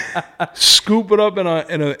 yes. Scoop it up in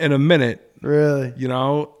a minute. Really? You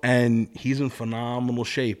know, and he's in phenomenal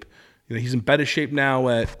shape. You know, he's in better shape now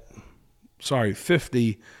at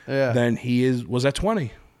 50 than he was at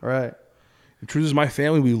 20. Right. The truth is, my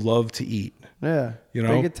family, we love to eat. Yeah. You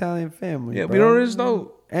know? Big Italian family. Yeah, bro. but you know what it is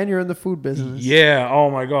though? And you're in the food business. Yeah.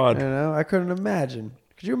 Oh my God. You know, I couldn't imagine.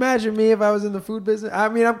 Could you imagine me if I was in the food business? I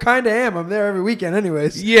mean, I'm kind of am. I'm there every weekend,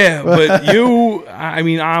 anyways. Yeah, but you. I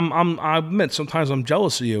mean, I admit sometimes I'm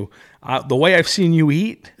jealous of you. The way I've seen you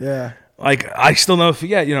eat. Yeah. Like I still never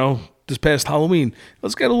forget. You know, this past Halloween,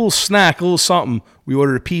 let's get a little snack, a little something. We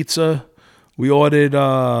ordered a pizza. We ordered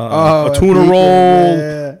a tuna roll.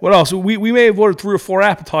 Yeah. What else? We may have ordered 3 or 4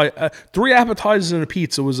 appetizers. 3 appetizers and a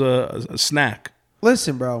pizza was a snack.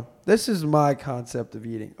 Listen, bro. This is my concept of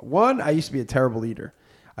eating. One, I used to be a terrible eater.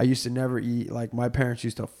 I used to never eat. Like, my parents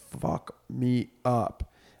used to fuck me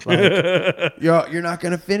up. Like, you're not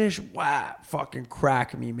going to finish? Wow. Fucking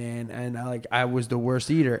crack me, man. And I was the worst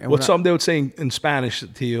eater. And What's something they would say in Spanish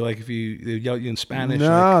to you? Like, if they yell at you in Spanish?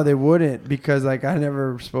 No, like, they wouldn't. Because, like, I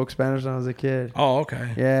never spoke Spanish when I was a kid. oh,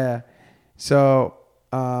 okay. Yeah. So,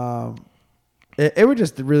 it would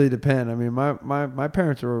just really depend. I mean, my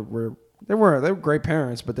parents were great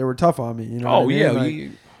parents, but they were tough on me. You know? Oh, what I yeah. mean?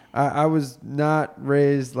 Like, I was not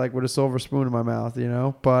raised like with a silver spoon in my mouth, you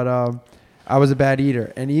know, but I was a bad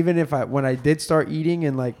eater. And even when I did start eating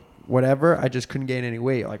and like whatever, I just couldn't gain any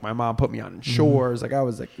weight. Like my mom put me on Shores. Like I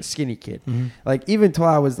was like the skinny kid. Like even till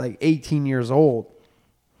I was like 18 years old,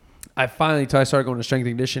 till I started going to strength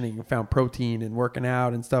and conditioning and found protein and working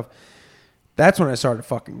out and stuff. That's when I started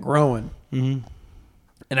fucking growing and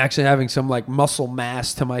actually having some like muscle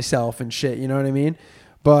mass to myself and shit. You know what I mean?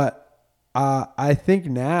 But I think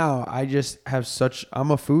now I just have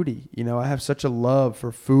I'm a foodie, you know, I have such a love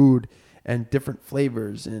for food and different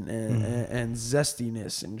flavors and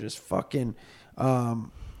zestiness and just fucking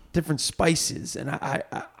different spices. And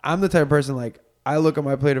I'm the type of person, like, I look at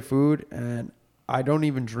my plate of food and I don't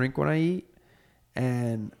even drink when I eat.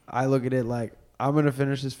 And I look at it like, I'm going to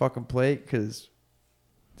finish this fucking plate because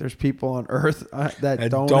there's people on earth that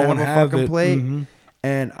don't have a fucking plate.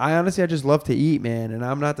 And I just love to eat, man. And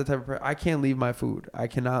I'm not the type of person, I can't leave my food. I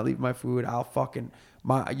cannot leave my food. I'll fucking,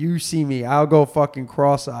 you see me, I'll go fucking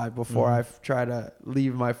cross-eyed before I try to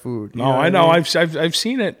leave my food. No, I know. I've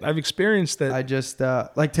seen it. I've experienced it. I just,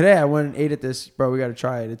 like today I went and ate at this, bro, we got to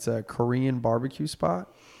try it. It's a Korean barbecue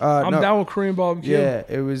spot. I'm down with Korean barbecue. Yeah,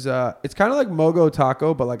 it was, it's kind of like Mogo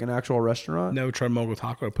Taco, but like an actual restaurant. Never tried Mogo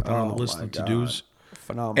Taco. I put that on the list of to-dos.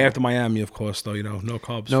 Phenomenal. After Miami, of course, though, you know, no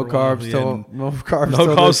carbs. No carbs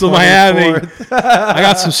till Miami. I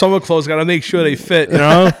got some summer clothes. Got to make sure they fit. You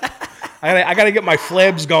know, I got to get my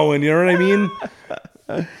flabs going. You know what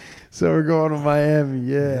I mean? So we're going to Miami.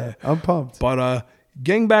 Yeah. I'm pumped. But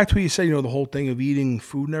getting back to what you said, you know, the whole thing of eating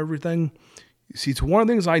food and everything. See, it's one of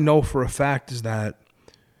the things I know for a fact is that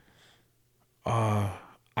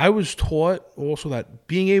I was taught also that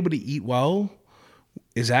being able to eat well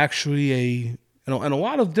is actually and a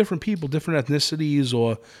lot of different people, different ethnicities,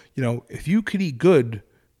 or, you know, if you could eat good,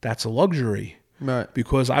 that's a luxury. Right.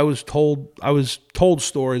 Because I was told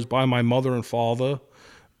stories by my mother and father,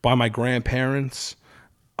 by my grandparents.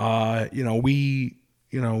 My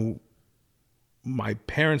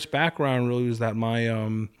parents' background really was that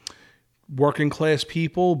my working class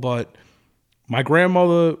people, but my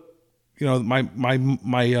grandmother, you know, my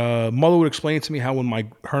mother would explain to me how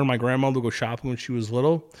when her and my grandmother would go shopping when she was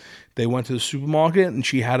little, they went to the supermarket and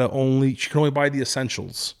she could only buy the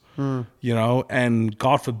essentials, you know, and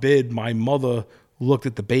God forbid my mother looked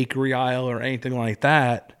at the bakery aisle or anything like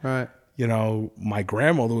that. Right. You know, my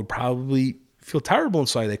grandmother would probably feel terrible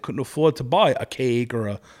inside. They couldn't afford to buy a cake or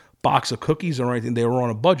a box of cookies or anything. They were on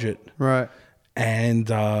a budget. Right. And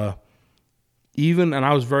I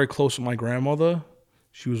was very close with my grandmother.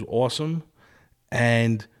 She was awesome.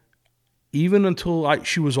 And even until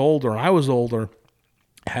she was older and I was older,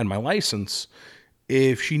 had my license,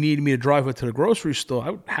 if she needed me to drive her to the grocery store,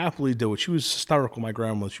 I would happily do it. She was hysterical, my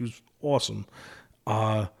grandmother. She was awesome.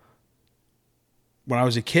 When I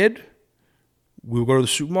was a kid, we would go to the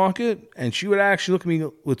supermarket, and she would actually look at me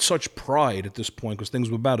with such pride at this point because things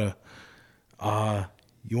were better.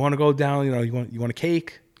 You want to go down, you want a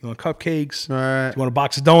cake? You want cupcakes? All right. Do you want a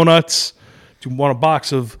box of donuts? Do you want a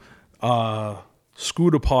box of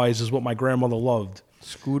scooter pies is what my grandmother loved.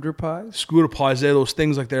 Scooter pies? Scooter pies, they're those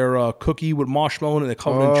things like they're cookie with marshmallow and they're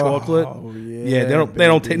covered in chocolate. Oh, Yeah, they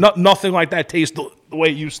don't taste nothing like that tastes the way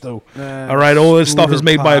it used to. Man, All right, all this stuff is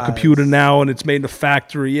scooter made by a pies. computer now and it's made in a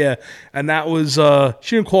factory. Yeah, and that was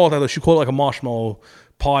she didn't call it that though. She called it like a marshmallow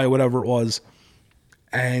pie or whatever it was.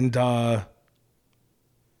 And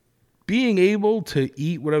being able to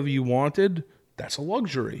eat whatever you wanted, that's a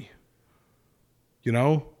luxury. You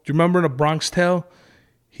know? Do you remember in A Bronx Tale?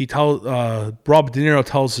 Robert De Niro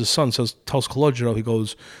tells his son, tells Colangelo, he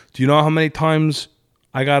goes, do you know how many times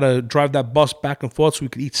I got to drive that bus back and forth so we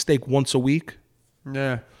could eat steak once a week?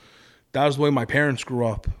 Yeah. That was the way my parents grew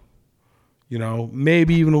up. You know,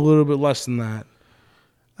 maybe even a little bit less than that.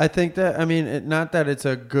 I think that, I mean, not that it's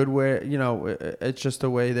a good way, it's just the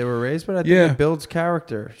way they were raised, but I think Yeah. it builds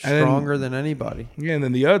character And then- stronger than anybody. Yeah, and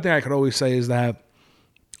then the other thing I could always say is that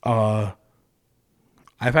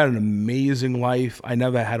I've had an amazing life. I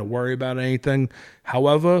never had to worry about anything.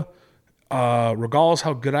 However, regardless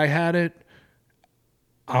how good I had it,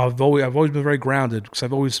 I've always been very grounded because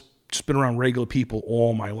I've always just been around regular people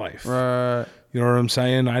all my life. Right. You know what I'm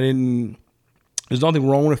saying? There's nothing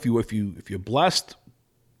wrong with if you're blessed.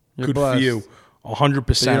 You're good blessed. for you.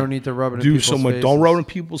 100%. So you don't need to rub it in do people's so much. faces. Don't rub it in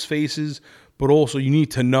people's faces, but also you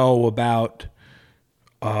need to know about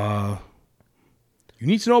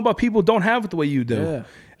people who don't have it the way you do. Yeah.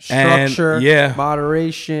 And, Structure, yeah.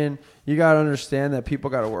 moderation. You got to understand that people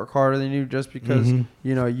got to work harder than you just because,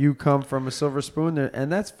 Mm-hmm. you come from a silver spoon there,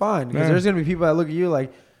 and that's fine. Because Yeah. there's going to be people that look at you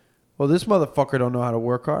like, well, this motherfucker don't know how to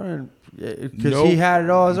work hard, and because Nope. he had it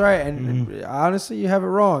all is right. And honestly, you have it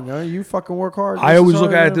wrong. You fucking work hard. I just always as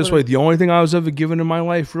look hard at as it this way. everybody. The only thing I was ever given in my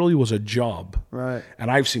life really was a job. Right,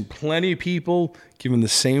 And I've seen plenty of people given the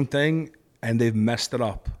same thing and they've messed it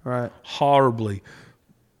up right. horribly.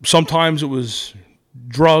 Sometimes it was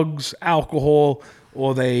drugs, alcohol,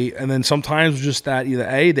 and then sometimes it was just that either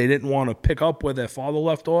A, they didn't want to pick up where their father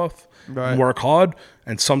left off Right. and work hard.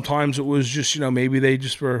 And sometimes it was just, maybe they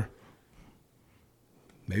just were,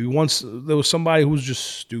 maybe once there was somebody who was just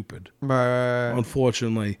stupid, Right.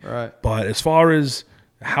 unfortunately. Right. But as far as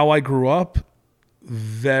how I grew up,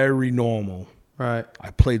 very normal. Right.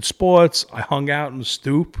 I played sports. I hung out in the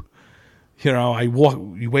stoop.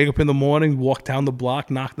 You wake up in the morning, walk down the block,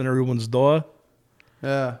 knocked on everyone's door.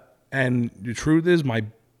 Yeah. And the truth is, my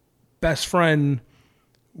best friend,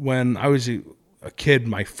 when I was a kid,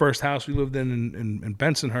 my first house we lived in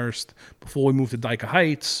Bensonhurst, before we moved to Dyker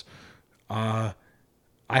Heights, I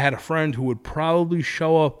had a friend who would probably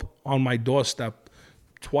show up on my doorstep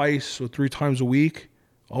 2 or 3 times a week,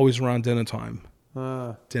 always around dinner time.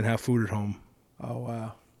 Didn't have food at home. Oh,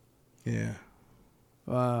 wow. Yeah.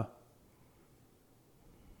 Wow.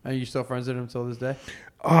 Are you still friends with him till this day?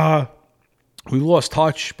 We lost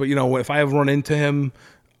touch, but if I ever run into him,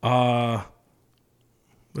 let's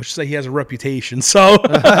just say he has a reputation. So,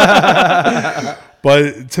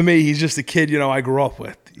 but to me, he's just a kid I grew up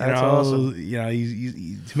with. That's awesome.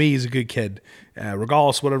 To me, he's a good kid.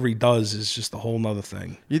 Regardless, whatever he does is just a whole nother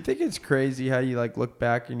thing. You think it's crazy how you look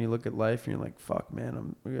back and you look at life and you're like, fuck,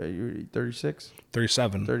 man, you're 36,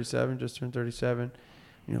 37. 37, just turned 37.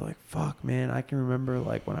 And you're like, fuck, man, I can remember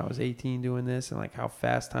when I was 18 doing this and how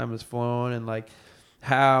fast time has flown and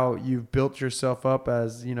how you've built yourself up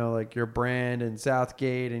as, your brand and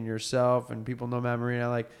Southgate and yourself and people know Matt Marino.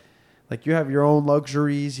 Like you have your own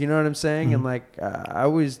luxuries, you know what I'm saying? Mm-hmm. And I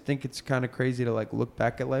always think it's kind of crazy to look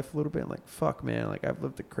back at life a little bit and fuck, man, I've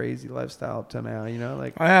lived a crazy lifestyle up to now,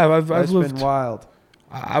 I have. I've life's lived. been wild.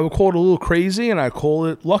 I would call it a little crazy, and I call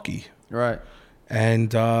it lucky. Right.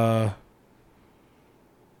 And I'm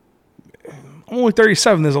only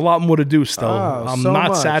 37. There's a lot more to do still. Oh, I'm so not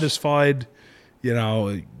much. satisfied. You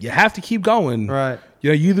have to keep going. Right.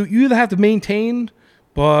 You either have to maintain,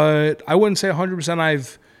 but I wouldn't say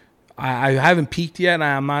 100%. I haven't peaked yet, and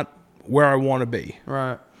I'm not where I want to be.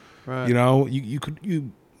 Right. Right.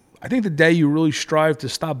 I think the day you really strive to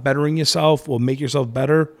stop bettering yourself or make yourself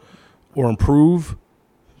better or improve,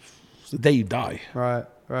 it's the day you die. Right.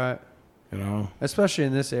 Right. Especially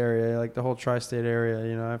in this area, the whole tri-state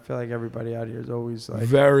area, I feel like everybody out here is always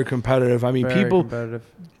Very competitive. I mean, very people. competitive.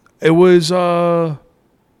 It was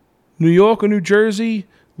New York or New Jersey.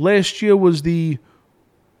 Last year was the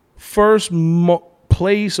first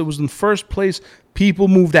place. It was in first place People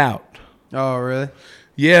moved out. Oh, really?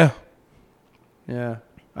 Yeah. Yeah.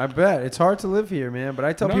 I bet. It's hard to live here, man. But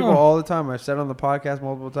I tell No. people all the time, I've said on the podcast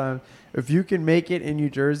multiple times, if you can make it in New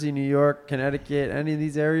Jersey, New York, Connecticut, any of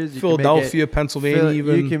these areas, you Philadelphia, can make it, Pennsylvania,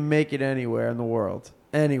 even. You can make it anywhere in the world.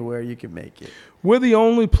 Anywhere you can make it. We're the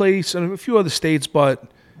only place, and a few other states, but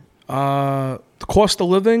the cost of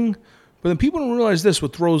living. But then people don't realize this,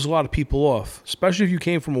 what throws a lot of people off, especially if you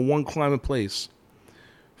came from a one climate place.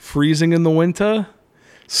 Freezing in the winter,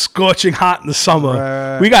 scorching hot in the summer.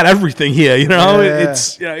 Right. We got everything here, you know. Yeah.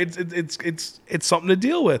 It's something to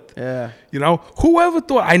deal with. Yeah. You know, whoever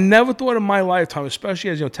thought? I never thought in my lifetime, especially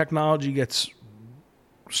as technology gets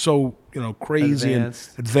so crazy Advanced.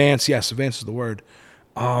 and advanced. Yes, advanced is the word.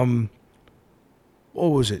 What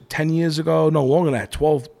was it? 10 years ago? No, longer than that.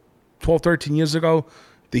 12, 13 years ago.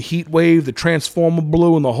 The heat wave, the transformer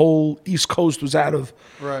blew, and the whole East Coast was out of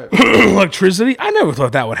Right. electricity. I never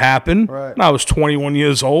thought that would happen. Right. And I was 21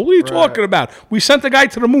 years old. What are you talking about? We sent the guy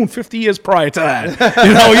to the moon 50 years prior to that.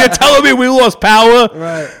 You're telling me we lost power?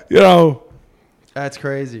 Right. That's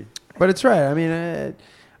crazy. But it's right. I mean,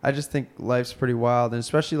 I just think life's pretty wild, and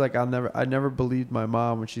especially like I never believed my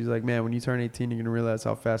mom when she's like, "Man, when you turn 18, you're gonna realize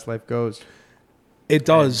how fast life goes." It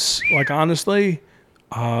does. Like, honestly,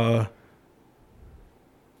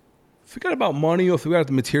 forget about money or forget about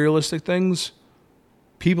the materialistic things.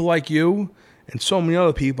 People like you and so many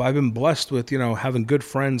other people I've been blessed with, having good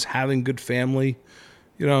friends, having good family.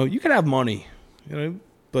 You can have money,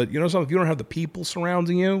 but something, if you don't have the people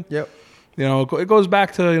surrounding you, Yep. it goes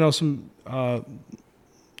back to, some, I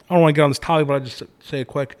don't want to get on this topic, but I'll just say it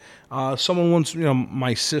quick. Someone once,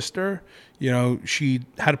 my sister, she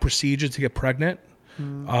had a procedure to get pregnant.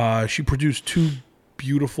 She produced 2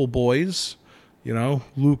 beautiful boys,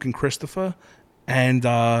 Luke and Christopher. And,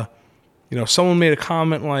 someone made a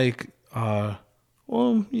comment like,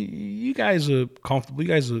 well, you guys are comfortable. You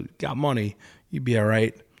guys got money. You'd be all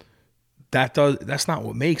right. That's not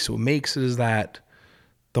what makes it. What makes it is that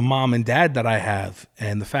the mom and dad that I have,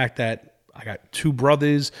 and the fact that I got 2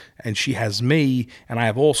 brothers and she has me, and I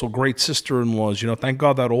have also great sister-in-laws. Thank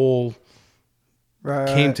God that all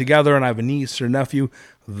came together, and I have a niece or nephew.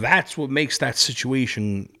 That's what makes that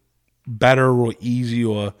situation better or easy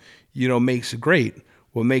or, makes it great.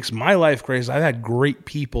 What makes my life great is I've had great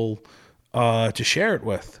people to share it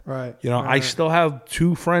with. Right. I still have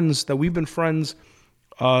 2 friends that we've been friends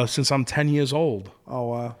since I'm 10 years old. Oh,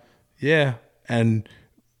 wow. Yeah. And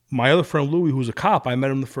my other friend, Louis, who's a cop, I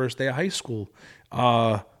met him the first day of high school.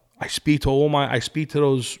 I speak to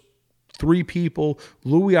those 3 people.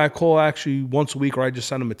 Louis, I call actually once a week, or I just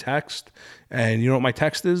send him a text. And you know what my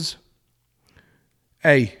text is?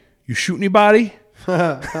 Hey, you shoot anybody?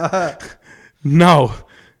 No.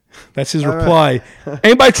 That's his reply.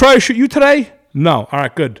 Anybody try to shoot you today? No. All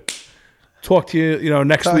right, good. Talk to you,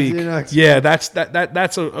 next week. Yeah,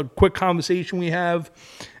 that's a quick conversation we have.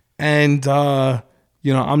 And I'm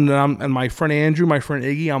and my friend Andrew, my friend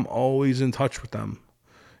Iggy, I'm always in touch with them.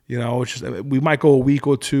 It's just, we might go a week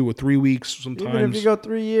or 2 or 3 weeks sometimes. Even if you go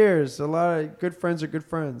 3 years, a lot of good friends are good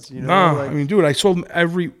friends. I mean, dude, I saw them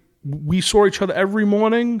we saw each other every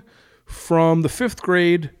morning from the 5th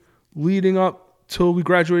grade leading up till we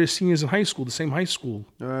graduated seniors in high school, the same high school.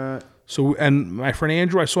 So, and my friend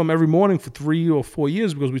Andrew, I saw him every morning for 3 or 4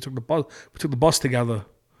 years because we took the bus together.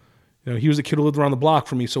 He was the kid who lived around the block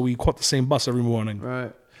from me, so we caught the same bus every morning.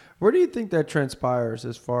 Right. Where do you think that transpires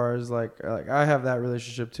as far as like I have that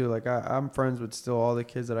relationship too. Like I'm friends with still all the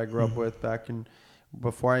kids that I grew up with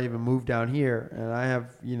before I even moved down here, and I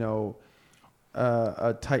have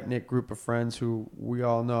a tight knit group of friends who we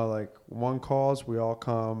all know. Like one calls, we all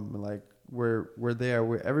come. Like we're there.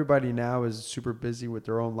 Everybody now is super busy with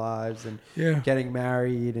their own lives and getting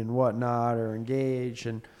married and whatnot or engaged,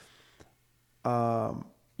 and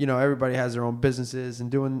everybody has their own businesses and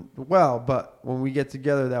doing well. But when we get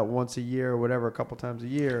together that once a year or whatever, a couple times a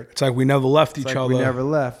year, it's like we never left each other. We never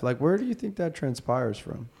left. Like, where do you think that transpires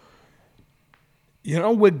from?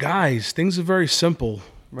 With guys, things are very simple.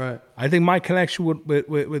 Right. I think my connection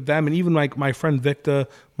with them, and even like my friend Victor,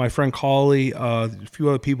 my friend Carly, a few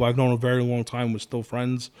other people I've known a very long time, we're still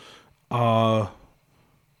friends.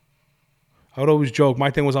 I would always joke.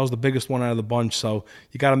 My thing was I was the biggest one out of the bunch, so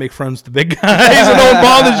you got to make friends with the big guys, and no one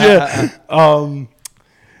bothers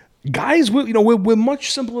you. Guys, we're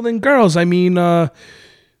much simpler than girls. I mean, I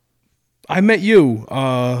met you,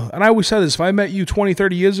 and I always said this: if I met you 20,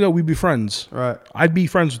 30 years ago, we'd be friends. Right. I'd be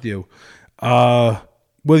friends with you.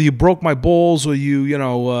 Whether you broke my balls or you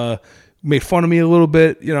made fun of me a little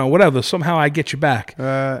bit, whatever. Somehow I get you back.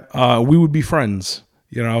 We would be friends.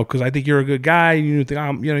 Because I think you're a good guy. You think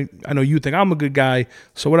I know you think I'm a good guy.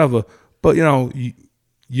 So whatever. But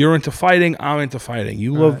you're into fighting. I'm into fighting.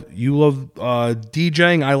 You love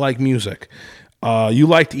DJing. I like music. You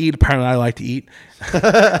like to eat. Apparently, I like to eat.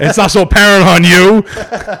 It's not so apparent on you.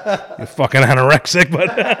 You're fucking anorexic. But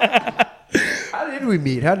How did we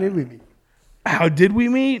meet? How did we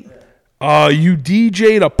meet? You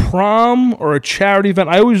DJ'd a prom or a charity event.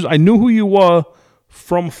 I knew who you were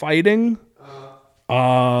from fighting.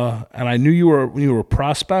 And I knew you were a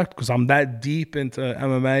prospect because I'm that deep into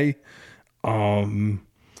MMA. And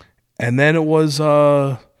then it was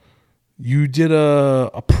you did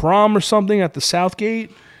a prom or something at the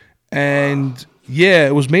Southgate, and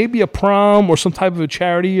it was maybe a prom or some type of a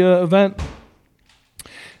charity event.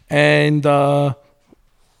 And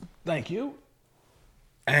thank you.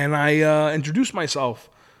 And I introduced myself,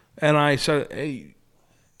 and I said, "Hey,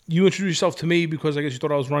 you introduced yourself to me because I guess you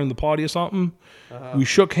thought I was running the party or something." We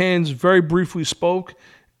shook hands, very briefly spoke,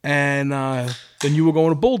 and then you were going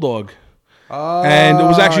to Bulldog. Oh, And it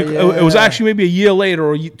was actually maybe a year later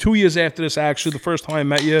or 2 years after this, actually, the first time I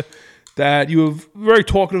met you, that you were very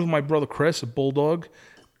talkative with my brother Chris at Bulldog.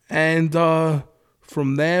 And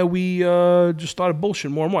from there, we just started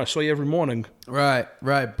bullshitting more and more. I saw you every morning. Right.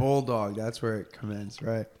 Bulldog. That's where it commenced,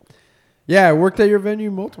 right? Yeah, I worked at your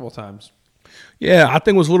venue multiple times. Yeah, I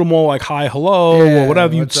think it was a little more like hi, hello, or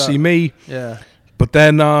whatever. You'd see me. Yeah. But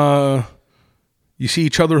then you see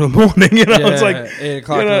each other in the morning. It's like 8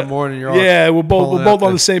 o'clock in the morning. You're all we're both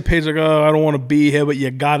on the same page. Like, oh, I don't want to be here, but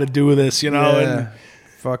you got to do this, And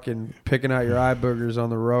fucking picking out your eye boogers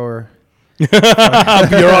on the rower. your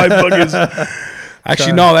eye boogers.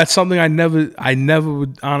 Actually, no, that's something I never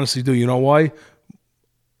would honestly do. You know why?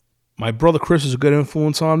 My brother Chris is a good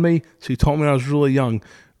influence on me, so he told me when I was really young.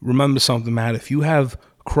 Remember something, Matt. If you have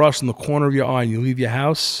crust in the corner of your eye and you leave your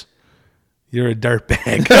house, you're a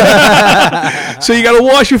dirtbag. So you got to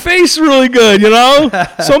wash your face really good,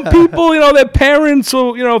 Some people, their parents,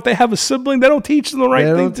 or, if they have a sibling, they don't teach them the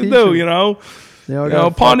right thing to do,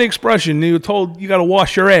 Upon the expression, you're told you got to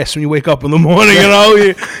wash your ass when you wake up in the morning,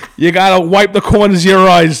 you got to wipe the corners of your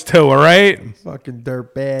eyes too, all right? Fucking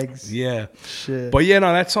dirtbags. Yeah. Shit. But,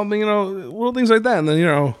 that's something, little things like that. And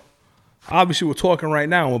then, obviously we're talking right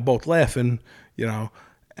now and we're both laughing,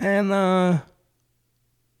 and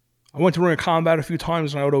I went to Ring of Combat a few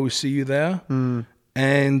times, and I would always see you there.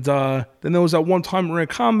 And then there was that one time at Ring of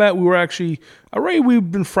Combat, we were actually, we've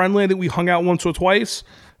been friendly. I think we hung out once or twice.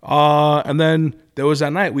 And then there was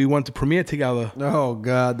that night we went to premiere together. Oh,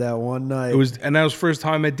 God, that one night. And that was the first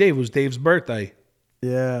time I met Dave. It was Dave's birthday.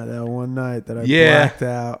 Yeah, that one night that I blacked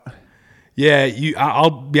out. Yeah,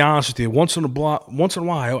 I'll be honest with you. Once in a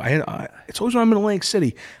while, it's always when I'm in Atlantic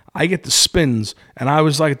City, I get the spins, and I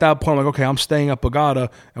was like at that point, I'm like, okay, I'm staying at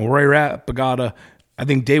Borgata, and we're at Borgata. I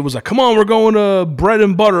think Dave was like, come on, we're going to Bread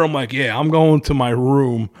and Butter. I'm like, yeah, I'm going to my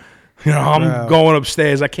room. I'm going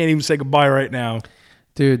upstairs. I can't even say goodbye right now.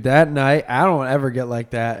 Dude, that night, I don't ever get like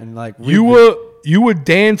that. And like you were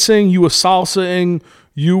dancing, you were salsaing,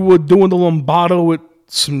 you were doing the lombardo with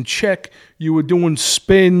some chick, you were doing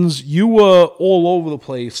spins, you were all over the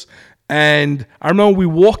place. And I remember we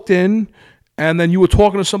walked in, and then you were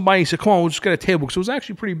talking to somebody. He said, come on, we'll just get a table. Because it was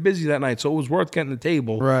actually pretty busy that night, so it was worth getting a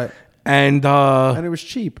table. Right. And it was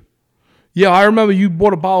cheap. Yeah, I remember you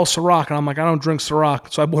bought a bottle of Ciroc, and I'm like, I don't drink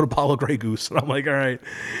Ciroc, so I bought a bottle of Grey Goose. And I'm like, all right.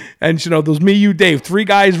 And, there was me, you, Dave. 3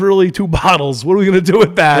 guys, really, 2 bottles. What are we going to do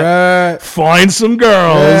with that? Right. Find some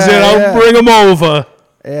girls, bring them over.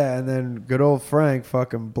 Yeah, and then good old Frank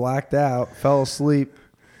fucking blacked out, fell asleep.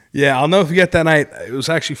 Yeah, I'll never forget that night. It was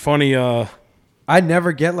actually funny. I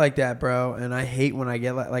never get like that, bro, and I hate when I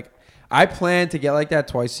get like I plan to get like that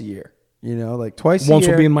twice a year. Like twice a year. Once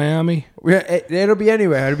will be in Miami. It'll be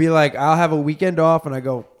anywhere. It'll be like I'll have a weekend off, and I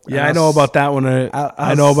go. Yeah, I know about that one.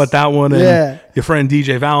 I know about that one. And your friend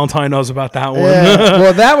DJ Valentine knows about that one. Yeah.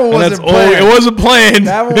 Well, that one wasn't planned. It wasn't planned.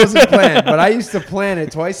 That one wasn't planned. But I used to plan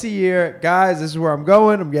it twice a year. Guys, this is where I'm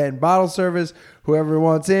going. I'm getting bottle service. Whoever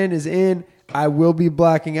wants in is in. I will be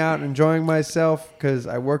blacking out and enjoying myself because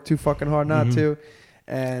I work too fucking hard not to.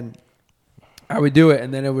 And I would do it,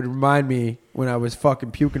 and then it would remind me when I was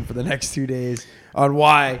fucking puking for the next 2 days on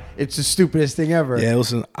why it's the stupidest thing ever. Yeah,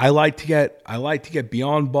 listen, I like to get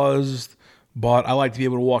beyond buzzed, but I like to be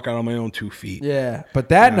able to walk out on my own 2 feet. Yeah, but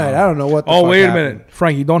that night I don't know what. Wait a minute,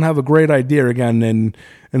 Frank, you don't have a great idea again,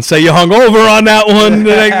 and say you hung over on that one,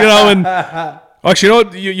 and.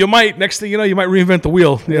 Actually, you might, next thing you know, you might reinvent the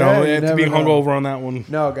wheel, after being hungover on that one.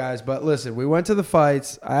 No, guys, but listen, we went to the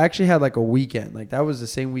fights. I actually had like a weekend. Like, that was the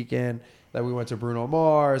same weekend that we went to Bruno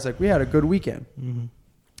Mars. Like, we had a good weekend. Mm-hmm.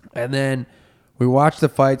 And then we watched the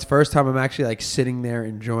fights. First time I'm actually like sitting there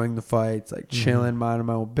enjoying the fights, like chilling, minding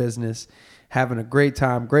my own business. having a great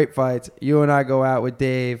time, great fights. You and I go out with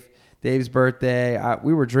Dave. Dave's birthday.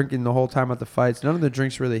 We were drinking the whole time at the fights. None of the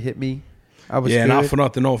drinks really hit me. I was good. Not for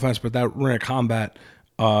nothing, no offense, but that Ring of Combat,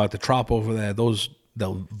 the Trop over there,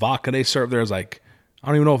 the vodka they serve there is like, I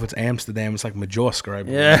don't even know if it's Amsterdam. It's like Majorska, I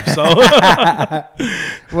believe. Yeah.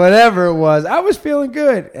 So whatever it was, I was feeling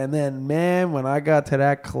good. And then, man, when I got to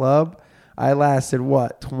that club, I lasted,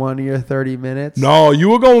 20 or 30 minutes? No, you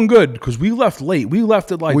were going good because we left late. We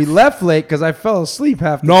left at like... We left late because I fell asleep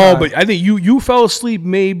half the No, time. but I think you fell asleep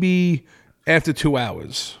maybe after 2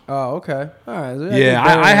 hours. Oh, okay. All right. So Yeah,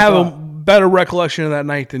 I have a better recollection of that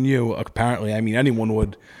night than you, apparently. I mean, anyone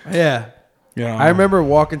would. Yeah. You know. I remember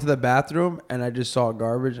walking to the bathroom and I just saw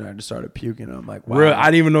garbage and I just started puking. I'm like, wow. Really? I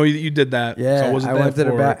didn't even know you did that. Yeah, So I wasn't went to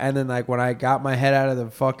the for bath, it. and then like when I got my head out of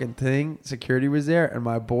the fucking thing, security was there, and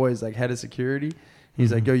my boy's like head of security.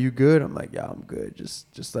 He's like, "Yo, you good?" I'm like, "Yeah, I'm good.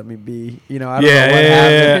 Just let me be." You know, I don't know what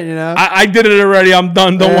happened. You know, I did it already. I'm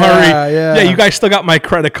done. Don't worry. Yeah, you guys still got my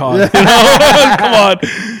credit card. You know? Come on.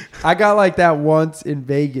 I got like that once in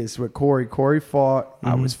Vegas with Corey. Corey fought. I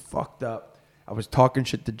Mm-hmm. was fucked up. I was talking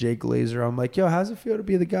shit to Jake Glazer. I'm like, "Yo, how's it feel to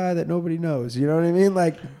be the guy that nobody knows?" You know what I mean?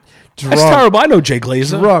 Like, drunk. That's terrible. I know Jay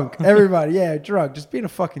Glazer. Drunk. Everybody, yeah, drunk. Just being a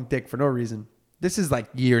fucking dick for no reason. This is like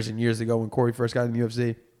years and years ago when Corey first got in the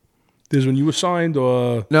UFC. This is when you were signed,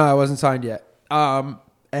 or No, I wasn't signed yet.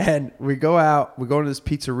 And we go out. We go to this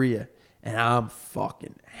pizzeria, and I'm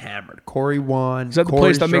fucking hammered. Corey won. is that the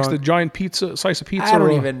place that makes the giant slice of pizza? I don't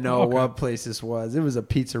or- even know Okay. what place this was. It was a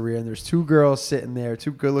pizzeria, and there's two girls sitting there,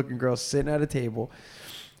 two good-looking girls sitting at a table,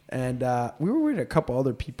 and we were with a couple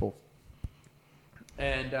other people.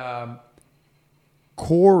 And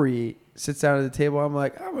Corey sits down at the table. I'm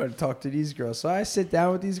like, I'm going to talk to these girls. So I sit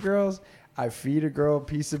down with these girls. I feed a girl a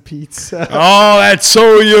piece of pizza. Oh, that's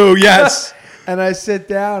so you. Yes. And I sit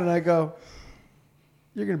down and I go,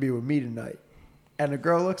 "You're going to be with me tonight." And the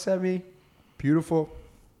girl looks at me, beautiful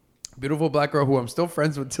black girl who I'm still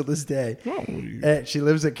friends with till this day. Oh, And she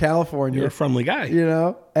lives in California. you're a friendly guy. You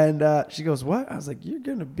know? And she goes, "What?" I was like, "You're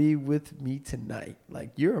going to be with me tonight.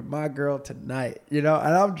 Like, you're my girl tonight." You know?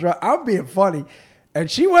 And I'm being funny. And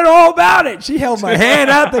she went all about it. She held my hand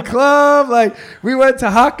out the club. Like, we went to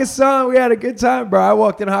Hakkasan. We had a good time, bro. I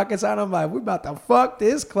walked in Hakkasan. I'm like, we about to fuck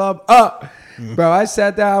this club up. Bro, I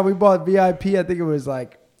sat down. We bought VIP. I think it was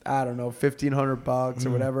like, I don't know, $1,500 or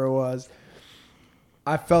whatever it was.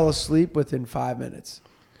 I fell asleep within 5 minutes.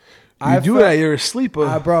 You're a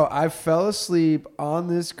sleeper. Bro, I fell asleep on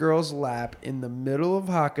this girl's lap in the middle of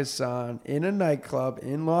Hakkasan in a nightclub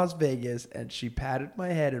in Las Vegas, and she patted my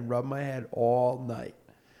head and rubbed my head all night.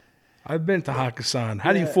 I've been to Hakkasan.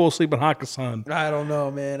 How do you Yeah. fall asleep in Hakkasan? I don't know,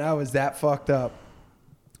 man. I was that fucked up.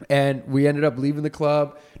 And we ended up leaving the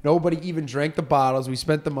club. Nobody even drank the bottles. We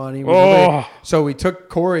spent the money. So we took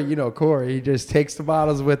Corey. You know Corey. He just takes the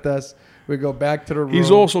bottles with us. We go back to the room.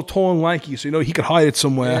 He's also tall and lanky, so you know he could hide it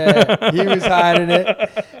somewhere. Yeah, he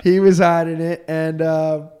was hiding it. And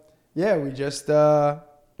yeah, we just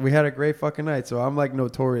we had a great fucking night. So I'm like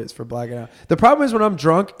notorious for blacking out. The problem is when I'm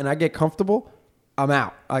drunk and I get comfortable, I'm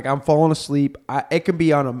out. Like I'm falling asleep. It can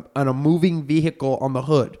be on a moving vehicle on the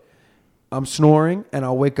hood. I'm snoring and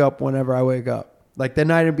I'll wake up whenever I wake up. Like that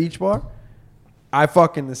night in Beach Bar,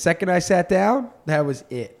 the second I sat down, that was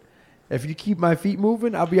it. If you keep my feet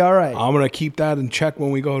moving, I'll be all right. I'm gonna keep that in check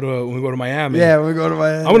when we go to Miami. Yeah, when we go to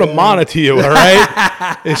Miami. I'm gonna monitor you, all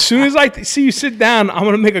right? As soon as I see you sit down, I'm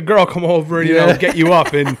gonna make a girl come over and you know get you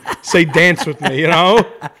up and say dance with me, you know?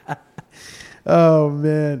 Oh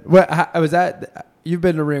man, what was that? You've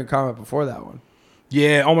been to Ring of Combat before that one?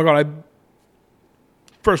 Yeah. Oh my god.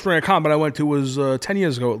 First Ring of Combat I went to was 10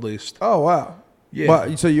 years ago at least. Oh wow. Yeah.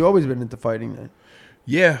 Well, so you always been into fighting then?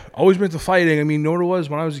 Yeah, always been to fighting. I mean, you know what it was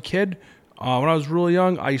when I was a kid? When I was really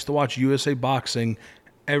young, I used to watch USA Boxing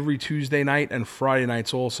every Tuesday night and Friday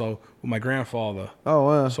nights also with my grandfather. Oh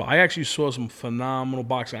wow. So I actually saw some phenomenal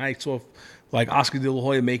boxing. I saw like Oscar De La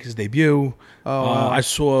Hoya make his debut. Oh, wow. I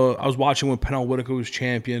was watching when Pernell Whitaker was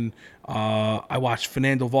champion. I watched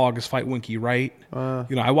Fernando Vargas fight Winky Wright. You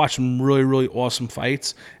know, I watched some really, really awesome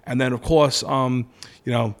fights. And then of course, you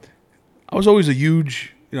know, I was always a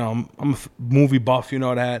huge, you know, I'm a movie buff, you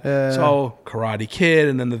know that. So Karate Kid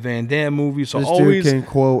and then the Van Damme movie. So This always dude can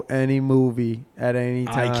quote any movie at any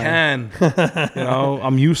time. I can. You know,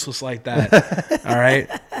 I'm useless like that. All right.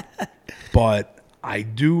 But I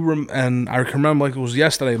do, and I can remember like it was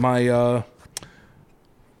yesterday. My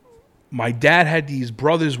dad had these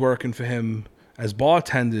brothers working for him as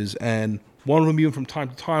bartenders, and one of them even from time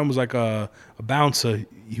to time was like a bouncer.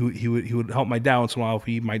 He would help my dad once in a while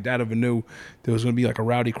if my dad ever knew there was going to be like a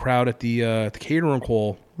rowdy crowd at the catering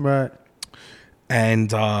hall. Right.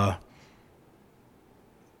 And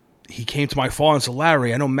he came to my father and said,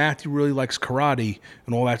 Larry, I know Matthew really likes karate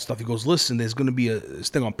and all that stuff. He goes, listen, there's going to be this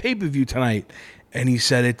thing on pay-per-view tonight. And he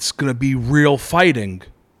said, it's going to be real fighting.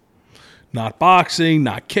 Not boxing,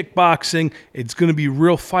 not kickboxing. It's going to be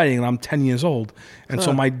real fighting. And I'm 10 years old. And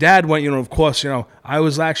so my dad went, of course, I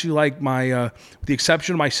was actually like with the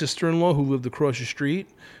exception of my sister-in-law who lived across the street,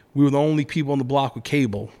 we were the only people on the block with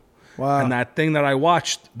cable. Wow. And that thing that I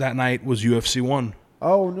watched that night was UFC 1.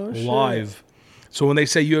 Oh, no shit. Live. So when they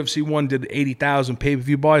say UFC 1 did 80,000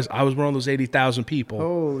 pay-per-view buys, I was one of those 80,000 people.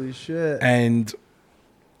 Holy shit. And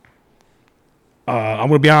I'm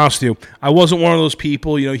going to be honest with you. I wasn't one of those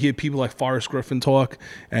people, you hear people like Forrest Griffin talk,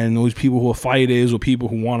 and those people who are fighters or people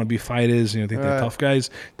who want to be fighters, think they're tough guys.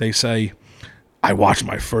 They say, I watched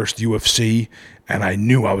my first UFC, and I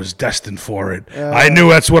knew I was destined for it. I knew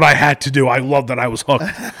that's what I had to do. I loved that I was hooked.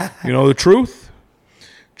 The truth?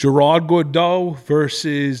 Gerard Gordeau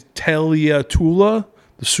versus Talia Tula,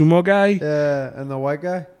 the sumo guy. Yeah, and the white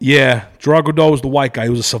guy? Yeah, Gerard Gordeau was the white guy. He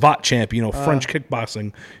was a Savate champion, French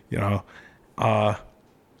kickboxing,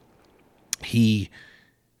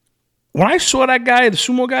 when I saw that guy, the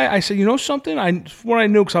sumo guy, I said, something? What I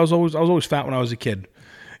knew, because I was always fat when I was a kid,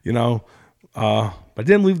 but I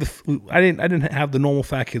didn't have the normal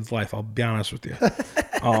fat kid's life. I'll be honest with you.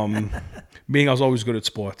 Being I was always good at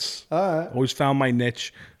sports. All right. Always found my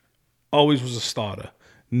niche. Always was a starter.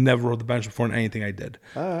 Never rode the bench before in anything I did.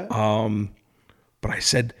 All right. But I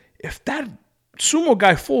said, if that sumo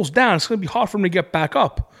guy falls down, it's going to be hard for him to get back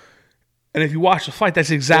up. And if you watch the fight, that's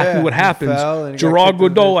exactly what happens. Gerard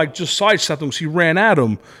Gordeau just sidestepped him, so he ran at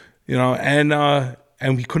him,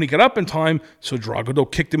 and he couldn't get up in time, so Gerard Gordeau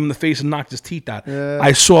kicked him in the face and knocked his teeth out. Yeah.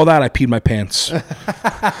 I saw that, I peed my pants.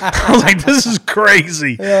 I was like, this is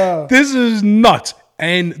crazy. Yeah. This is nuts.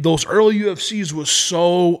 And those early UFCs were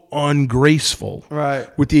so ungraceful. Right.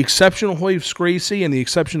 With the exception of Royce Gracie and the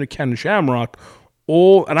exception of Ken Shamrock,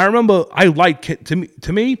 and I remember I liked,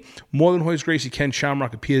 to me, more than Royce Gracie, Ken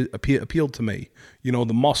Shamrock appealed to me.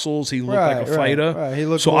 The muscles, he looked like a fighter. Right. He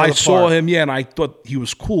looked so I saw him, and I thought he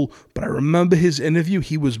was cool. But I remember his interview.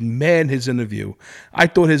 He was mad in his interview. I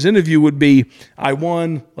thought his interview would be, I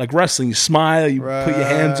won, like wrestling. You smile, you put your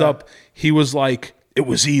hands up. He was like, it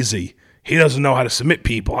was easy. He doesn't know how to submit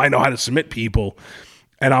people. I know how to submit people.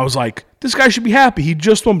 And I was like, this guy should be happy. He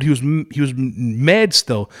just won, but he was mad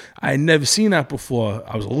still. I had never seen that before.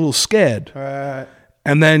 I was a little scared. Right.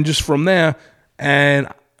 And then just from there, and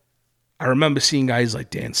I remember seeing guys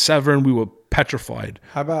like Dan Severn. We were petrified.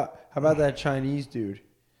 How about that Chinese dude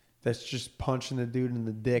that's just punching the dude in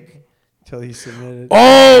the dick until he submitted?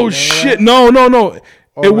 Oh, shit. That? No.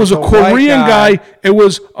 It was a Korean guy. It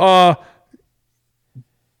was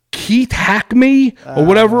Keith Hackme or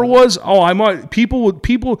whatever it was.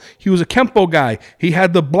 People. He was a Kempo guy. He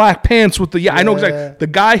had the black pants with the. I know exactly.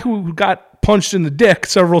 The guy who got punched in the dick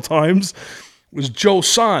several times was Joe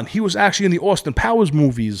San. He was actually in the Austin Powers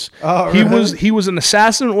movies. Oh, He was an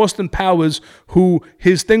assassin in Austin Powers who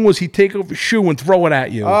his thing was he'd take off his shoe and throw it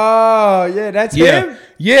at you. Oh, yeah, that's him?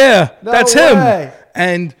 Yeah, no that's way. him.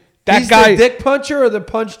 And that He's guy, the dick puncher or the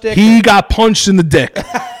punch dick? He got punched in the dick.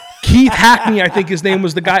 Keith Hackney, I think his name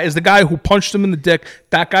was the guy who punched him in the dick.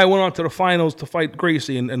 That guy went on to the finals to fight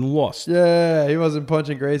Gracie and lost. Yeah, he wasn't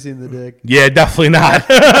punching Gracie in the dick. Yeah, definitely not.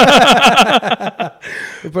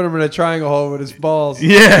 They put him in a triangle hole with his balls.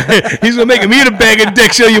 Yeah, he's gonna make him eat a bag of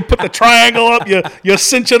dicks. You put the triangle up, you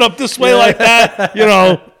cinch it up this way like that.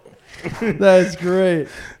 That's great.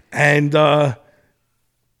 And and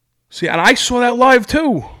I saw that live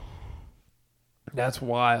too. That's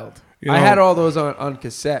wild. I had all those on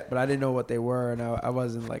cassette, but I didn't know what they were, and I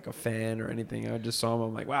wasn't like a fan or anything. I just saw them.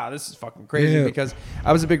 I'm like, wow, this is fucking crazy because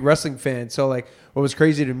I was a big wrestling fan. So like, what was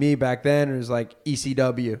crazy to me back then was like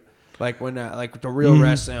ECW, like when like the real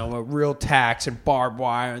wrestling with real tacks and barbed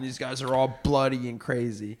wire, and these guys are all bloody and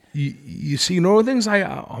crazy. You see, the things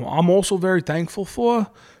I'm also very thankful for.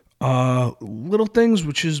 Little things,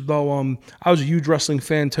 which is though I was a huge wrestling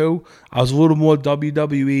fan too. I was a little more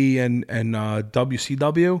WWE and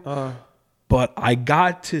WCW, but I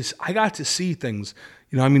got to see things.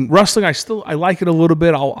 Wrestling. I like it a little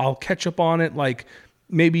bit. I'll catch up on it. Like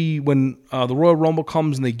maybe when the Royal Rumble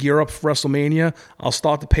comes and they gear up for WrestleMania, I'll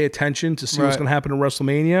start to pay attention to see what's going to happen in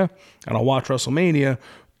WrestleMania, and I'll watch WrestleMania.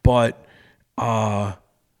 But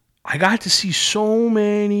I got to see so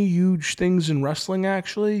many huge things in wrestling,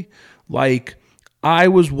 actually. Like, I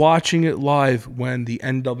was watching it live when the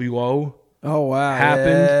NWO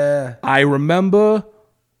happened. Yeah. I remember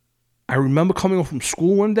coming home from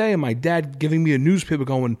school one day and my dad giving me a newspaper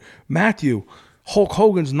going, Matthew, Hulk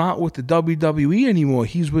Hogan's not with the WWE anymore.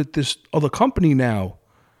 He's with this other company now.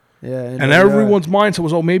 Yeah, And everyone's mindset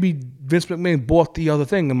was, oh, maybe Vince McMahon bought the other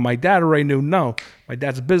thing. And my dad already knew, no. My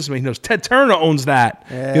dad's a businessman. He knows Ted Turner owns that.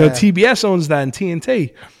 Yeah. You know, TBS owns that and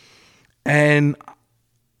TNT. And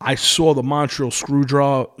I saw the Montreal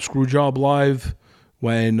Screwjob live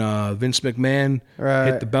when Vince McMahon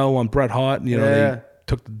hit the bell on Bret Hart. And, you know, they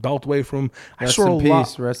took the belt away from him. Rest in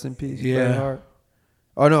peace, Bret Hart.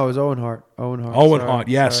 Oh, no, it was Owen Hart. Owen Hart,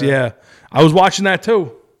 yes, yeah. I was watching that,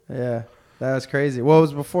 too. Yeah, that was crazy. Well, it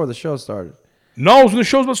was before the show started. No, it was when the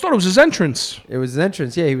show was about to start. It was his entrance. It was his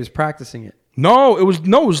entrance. Yeah, he was practicing it. No, it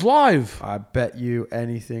was live. I bet you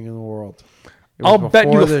anything in the world. I'll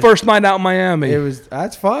bet you the first night out in Miami.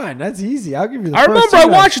 That's fine. That's easy. I'll give you the I first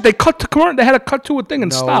remember I watched it. They had to cut to a thing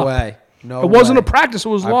and stop. No way. It wasn't a practice. It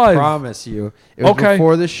was live. I promise you. It was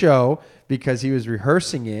before the show because he was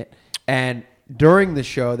rehearsing it. And during the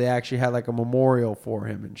show, they actually had like a memorial for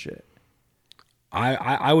him and shit.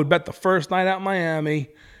 I would bet the first night out in Miami,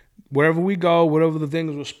 wherever we go, whatever the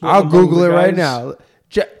things were split. I'll Google it right now.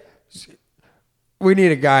 We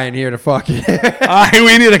need a guy in here to fucking. We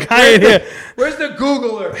need a guy in here. Where's the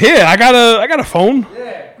Googler? Here, I got a phone.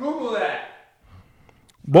 Yeah, Google that.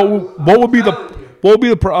 What would be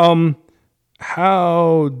the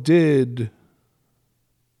how did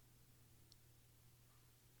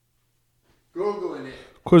Googling it.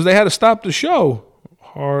 Because they had to stop the show.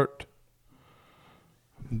 Hart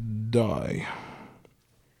die.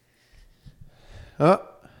 Oh.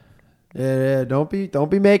 Yeah, don't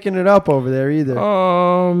be making it up over there either.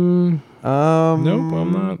 Nope,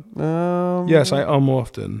 I'm not. Yes, I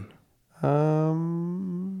often.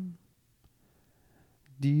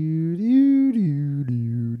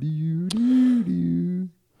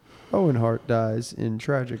 Owen Hart dies in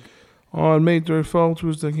tragic. On May 31st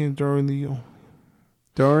was thinking during the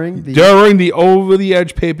Over the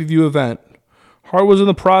Edge pay-per-view event. Hart was in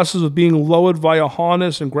the process of being lowered via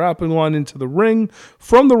harness and grappling line into the ring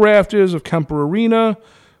from the rafters of Kemper Arena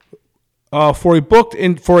for a booked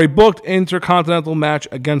intercontinental match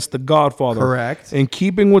against the Godfather. Correct. In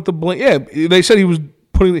keeping with they said he was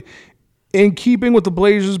in keeping with the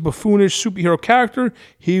Blazers' buffoonish superhero character,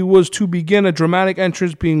 he was to begin a dramatic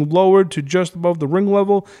entrance being lowered to just above the ring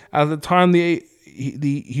level. At the time,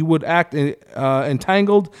 he would act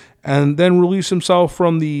entangled and then release himself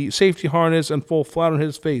from the safety harness and fall flat on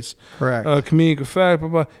his face. Correct. Comedic effect.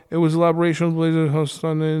 It was elaboration of the Blazers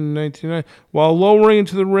hosted in 1990. While lowering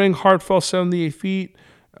into the ring, Hart fell 78 feet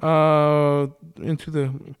into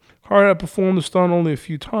the... Hart had performed the stunt only a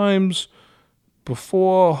few times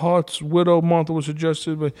before Hart's widow, Martha, was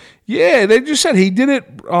suggested. But yeah, they just said he did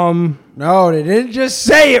it... No, they didn't just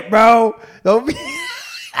say it, bro. Don't be...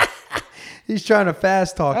 He's trying to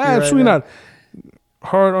fast talk. Absolutely not.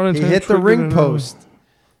 Hard unintentional. He hit the ring post.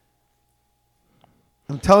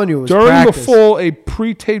 I'm telling you, it was during practice. the fall, a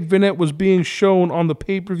pre-taped vignette was being shown on the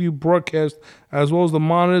pay-per-view broadcast, as well as the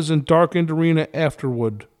monitors in darkened arena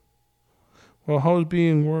afterward. Well, how is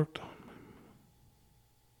being worked?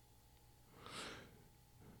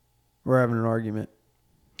 We're having an argument.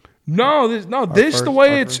 This the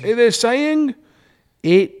way they're saying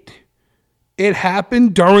it. It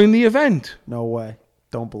happened during the event. No way.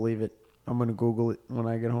 Don't believe it. I'm going to Google it when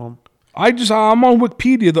I get home. I'm on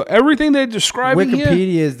Wikipedia, though. Everything they're describing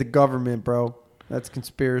Wikipedia is the government, bro. That's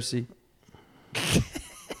conspiracy.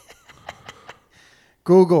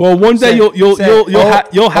 Google. Well, one day you'll have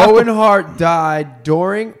Owen Hart died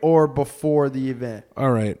during or before the event.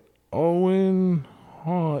 All right. Owen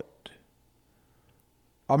Hart.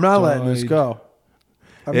 I'm not letting this go.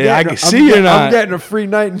 I can see you're not. I'm getting a free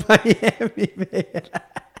night in Miami, man.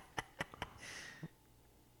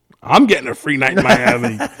 I'm getting a free night in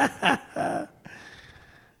Miami.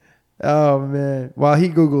 Oh, man. While he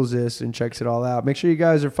Googles this and checks it all out, make sure you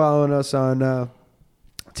guys are following us on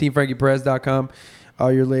TeamFrankiePerez.com.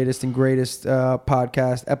 All your latest and greatest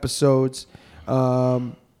podcast episodes. We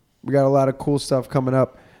got a lot of cool stuff coming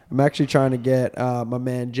up. I'm actually trying to get my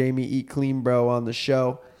man Jamie Eat Clean Bro on the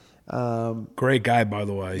show. Great guy, by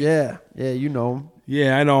the way. Yeah, you know him.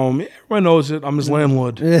 Yeah, I know him. Everyone knows it. I'm his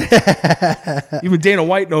landlord. Even Dana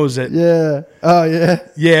White knows it. Yeah. Oh, yeah.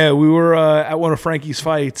 Yeah, we were at one of Frankie's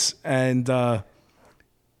fights, and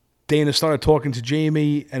Dana started talking to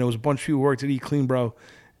Jamie, and it was a bunch of people who worked at Eat Clean Bro.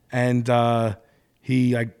 And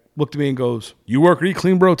he looked at me and goes, "You work at Eat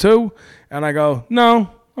Clean Bro too?" And I go, "No,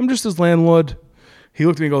 I'm just his landlord." He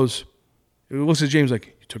looked at me and goes, he looks at James like,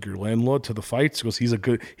 "You took your landlord to the fights?" He goes, he looked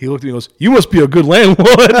at me and goes, "You must be a good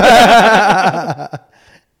landlord."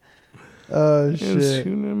 Oh, shit.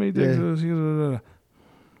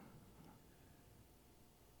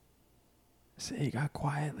 Say, he got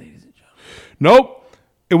quiet, ladies and gentlemen. Nope.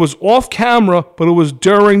 It was off camera, but it was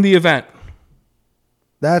during the event.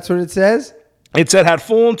 That's what it says? It said had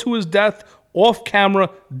fallen to his death off camera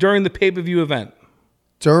during the pay-per-view event.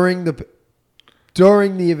 During the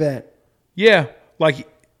event. Yeah, like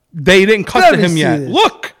they didn't cut Let to me him see yet. this.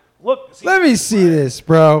 Look. See, Let me see this,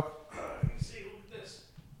 bro. see, look at this.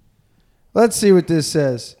 Let's see what this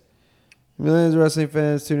says. Millions of wrestling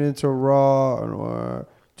fans tuned into Raw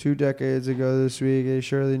 2 decades ago this week. They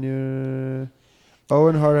surely knew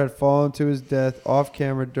Owen Hart had fallen to his death off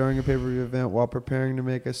camera during a pay-per-view event while preparing to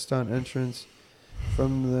make a stunt entrance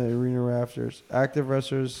from the arena rafters. Active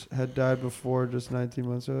wrestlers had died before just 19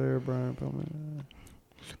 months earlier. Brian Pillman.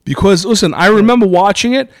 Because listen, I remember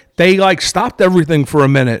watching it. They like stopped everything for a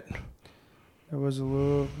minute, It was a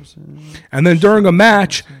little. and then during a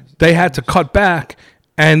match, they had to cut back,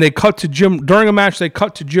 and they cut to Jim. During a match, they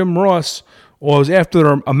cut to Jim Ross, or it was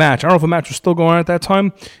after a match. I don't know if a match was still going on at that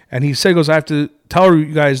time, and he said, "Goes, I have to tell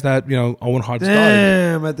you guys that Owen Hart's died."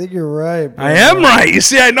 Damn, I think you're right, bro. I am right. You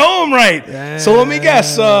see, I know I'm right. Damn. So let me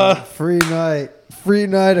guess. Free night.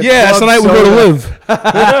 At Yeah, that's the Club night we go to Soda.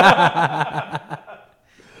 live.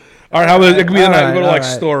 All right, how about it? Could be the night we go to all like right.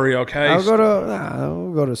 story, okay?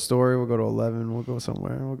 We'll go to story. We'll go to 11. We'll go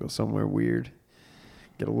somewhere weird.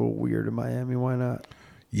 Get a little weird in Miami. Why not?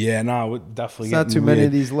 Yeah, no, we're definitely. It's not getting too many weird.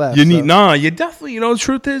 of these left. You need so. You definitely. The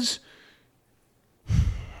truth is,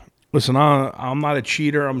 listen, I'm not a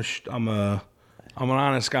cheater. I'm an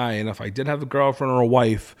honest guy, and if I did have a girlfriend or a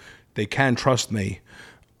wife, they can trust me.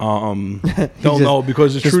 Don't know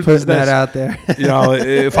because the Just truth putting is this, that out there.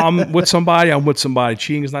 if I'm with somebody, I'm with somebody.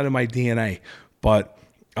 Cheating is not in my DNA. But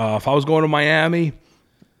if I was going to Miami,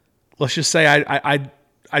 let's just say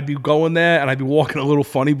I'd be going there and I'd be walking a little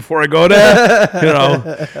funny before I go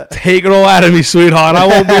there. Take it all out of me, sweetheart. I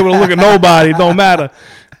won't be able to look at nobody. It don't matter.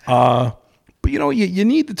 But you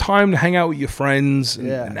need the time to hang out with your friends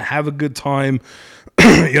and have a good time.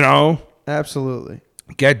 Absolutely.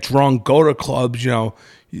 Get drunk, go to clubs.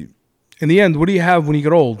 In the end, what do you have when you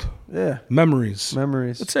get old? Yeah. Memories.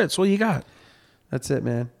 Memories. That's it. That's all you got. That's it,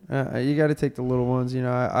 man. You got to take the little ones.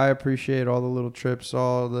 I appreciate all the little trips,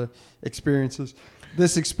 all the experiences.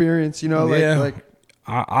 This experience, like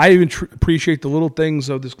I even appreciate the little things.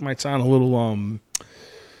 So this might sound a little I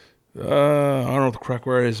don't know what the correct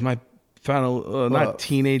word is. Might sound not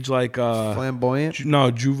teenage like flamboyant.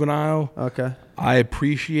 No, juvenile. Okay. I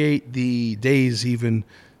appreciate the days even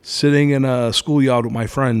sitting in a schoolyard with my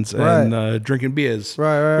friends and drinking beers.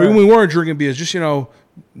 Right. Even when we weren't drinking beers, just no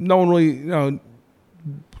one really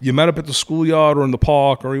you met up at the schoolyard or in the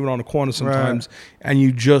park or even on the corner sometimes, and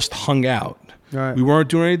you just hung out. Right. We weren't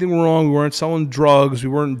doing anything wrong. We weren't selling drugs. We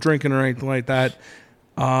weren't drinking or anything like that.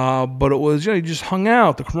 But it was, you just hung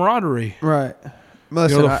out, the camaraderie. Right.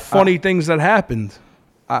 Listen, the funny things that happened.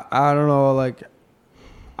 I don't know, like,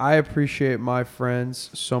 I appreciate my friends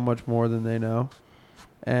so much more than they know.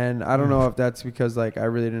 And I don't know if that's because, like, I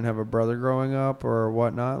really didn't have a brother growing up or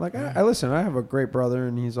whatnot. Like, I listen, I have a great brother,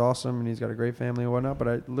 and he's awesome, and he's got a great family and whatnot, but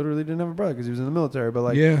I literally didn't have a brother because he was in the military. But,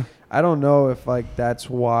 like, I don't know if, like, that's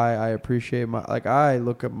why I appreciate I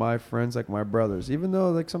look at my friends like my brothers, even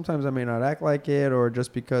though, like, sometimes I may not act like it or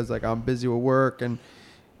just because, like, I'm busy with work and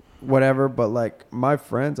whatever. But, like, my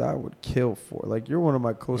friends, I would kill for. Like, you're one of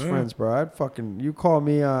my close friends, bro. You call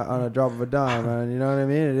me on a drop of a dime, man. You know what I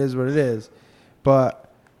mean? It is what it is. But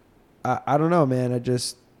I don't know, man.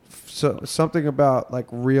 Something about like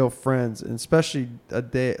real friends, and especially a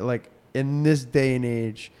day like in this day and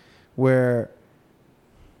age where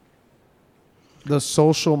the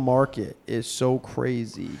social market is so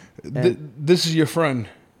crazy. This is your friend.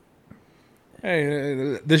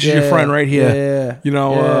 Hey, this is your friend right here.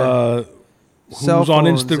 Yeah. Who's on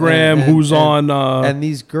Instagram? Who's on? And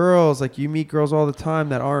these girls, like you meet girls all the time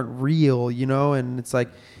that aren't real, and it's like.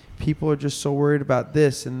 People are just so worried about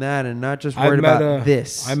this and that and not just worried about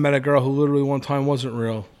this. I met a girl who literally one time wasn't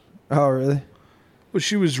real. Oh, really? Well,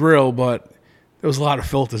 she was real, but there was a lot of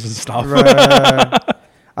filters and stuff. Right.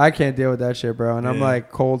 I can't deal with that shit, bro. And I'm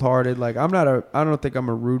like cold-hearted. Like I don't think I'm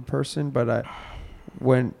a rude person, but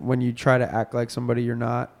when you try to act like somebody you're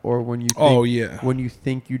not, or when you think, when you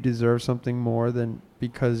think you deserve something more than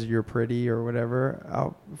because you're pretty or whatever,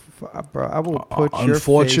 I will put your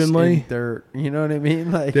face in dirt. You know what I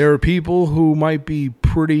mean? Like there are people who might be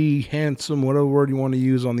pretty handsome, whatever word you want to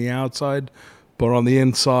use, on the outside, but on the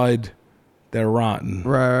inside, they're rotten.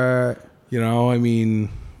 Right. I mean,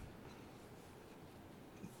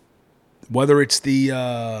 whether it's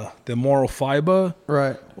the moral fiber,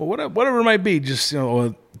 right, or whatever it might be, just they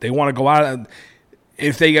want to go out.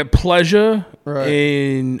 If they get pleasure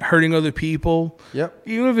in hurting other people, yep,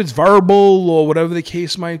 even if it's verbal or whatever the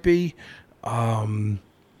case might be,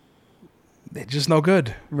 they're just no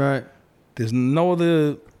good. Right. There's no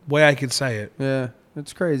other way I could say it. Yeah.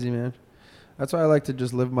 It's crazy, man. That's why I like to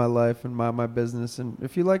just live my life and mind my business. And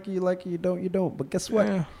if you like it, you like it. You don't, you don't. But guess what?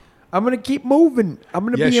 Yeah. I'm gonna keep moving. I'm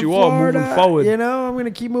gonna be in Florida. Moving forward. You know, I'm gonna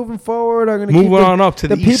keep moving forward. I'm gonna moving keep on up to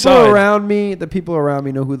the east people side. around me. The people around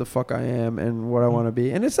me know who the fuck I am and what I want to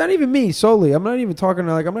be. And it's not even me solely. I'm not even talking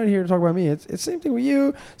like I'm not here to talk about me. It's same thing with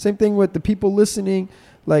you. Same thing with the people listening.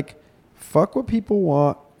 Like, fuck what people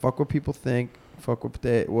want. Fuck what people think. Fuck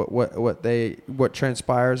what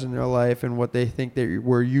transpires in their life and what they think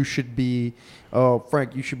where you should be. Oh,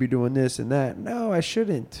 Frank, you should be doing this and that. No, I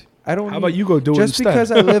shouldn't. I don't. How about you go do it just instead?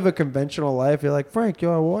 because I live a conventional life? You're like, Frank,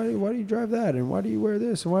 why do you drive that and why do you wear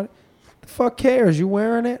this and what? The fuck cares? You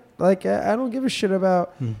wearing it? Like, I don't give a shit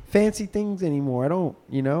about fancy things anymore. I don't.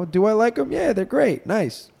 You know? Do I like them? Yeah, they're great,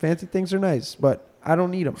 nice. Fancy things are nice, but I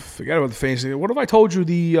don't need them. Forget about the fancy. What if I told you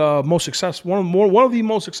the most successful one of the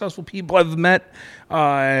most successful people I've met,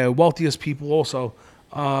 wealthiest people also,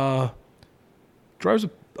 drives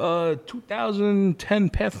a 2010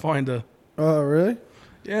 Pathfinder. Oh, really?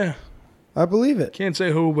 Yeah. I believe it. Can't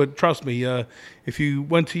say who, but trust me, if you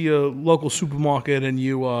went to your local supermarket and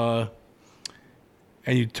you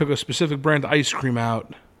took a specific brand of ice cream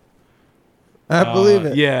out, I believe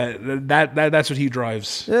it. Yeah, that's what he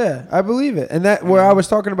drives. Yeah, I believe it. And that where I was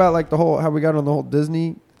talking about like the whole how we got on the whole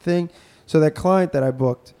Disney thing. So that client that I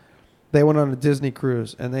booked, they went on a Disney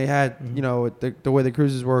cruise and they had you know the way the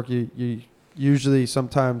cruises work. You usually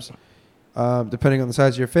sometimes. Depending on the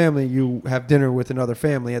size of your family, you have dinner with another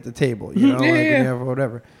family at the table, you know, like when you have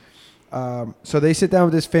whatever. So they sit down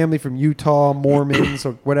with this family from Utah, Mormons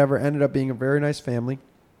or whatever, ended up being a very nice family.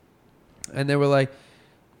 And they were like,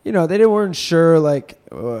 you know, they weren't sure like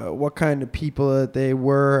what kind of people that they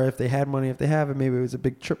were, if they had money, if they haven't, maybe it was a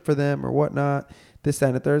big trip for them or whatnot, this, that,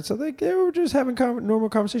 and the third. So they were just having normal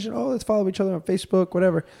conversation. Oh, let's follow each other on Facebook,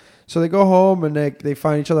 whatever. So they go home and they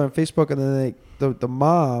find each other on Facebook and then the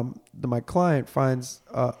mom, my client, finds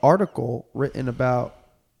an article written about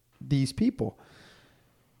these people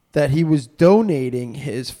that he was donating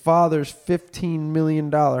his father's $15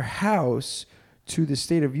 million house to the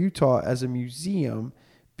state of Utah as a museum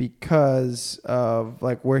because of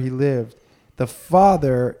like where he lived. The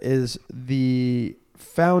father is the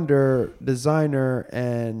founder, designer,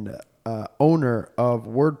 and owner of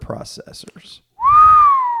word processors.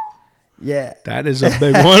 Yeah. That is a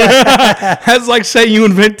big one. That's like saying you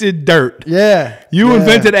invented dirt. Yeah. You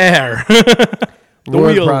invented air.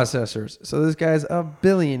 Word processors. So this guy's a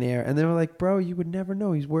billionaire. And they were like, bro, you would never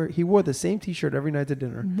know. He wore the same T-shirt every night to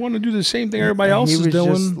dinner. Want to do the same thing everybody else is doing.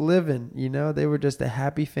 He was just living, you know. They were just a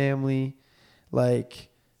happy family. Like,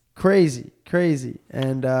 crazy.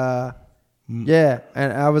 And, yeah.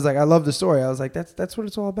 And I was like, I love the story. I was like, that's what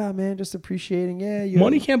it's all about, man. Just appreciating. Yeah.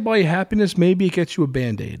 Money can't buy you happiness. Maybe it gets you a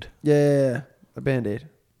Band-Aid. Yeah. A Band-Aid.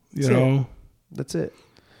 You know? That's it.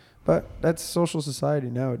 But that's social society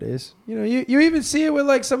nowadays. You know, you even see it with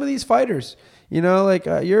like some of these fighters. You know, like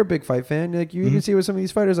you're a big fight fan. Like you even see it with some of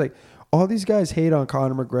these fighters. Like all these guys hate on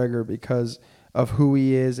Conor McGregor because of who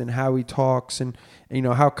he is and how he talks and you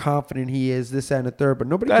know how confident he is, this, that, and the third. But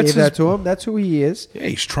nobody gave that to him. That's who he is. Yeah,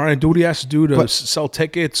 he's trying to do what he has to do to sell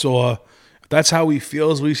tickets, or if that's how he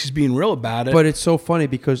feels, at least he's being real about it. But it's so funny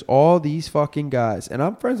because all these fucking guys, and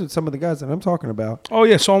I'm friends with some of the guys that I'm talking about. Oh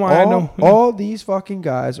yeah, so am I. I know. All these fucking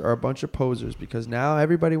guys are a bunch of posers because now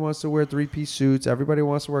everybody wants to wear 3-piece suits. Everybody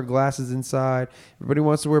wants to wear glasses inside. Everybody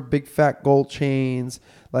wants to wear big fat gold chains.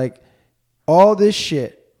 Like all this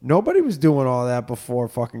shit. Nobody was doing all that before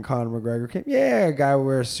fucking Conor McGregor came. Yeah, a guy would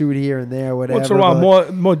wear a suit here and there, whatever. Once in a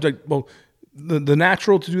while, more like, well, the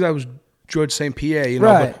natural to do that was George St. Pierre, you know,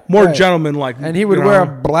 right, but more gentleman like. And he would wear a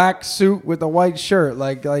black suit with a white shirt,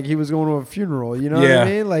 like he was going to a funeral. You know what I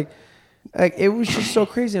mean? Like it was just so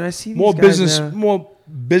crazy. And I see these more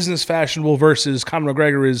business fashionable versus Conor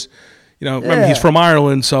McGregor is, you know, remember he's from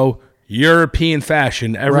Ireland, so European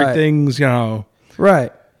fashion. Everything's you know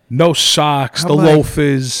right. No socks, the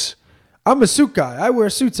loafers. I'm a suit guy. I wear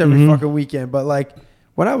suits every fucking weekend. But like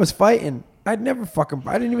when I was fighting, I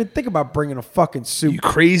didn't even think about bringing a fucking suit. You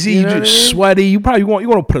crazy? You know You're just sweaty. You want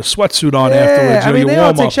to put a sweatsuit on afterwards. I mean, they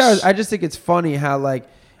all take showers. I just think it's funny how like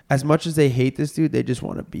as much as they hate this dude, they just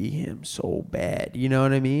want to be him so bad. You know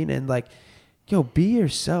what I mean? And like, yo, be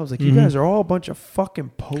yourselves. Like you guys are all a bunch of fucking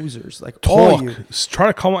posers. Like all you. Try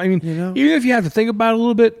to come. I mean, you know? Even if you have to think about it a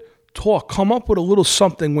little bit. Come up with a little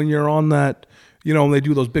something when you're on that, you know, when they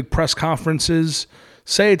do those big press conferences.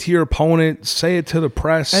 Say it to your opponent. Say it to the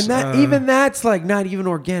press. And that even that's like not even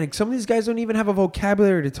organic. Some of these guys don't even have a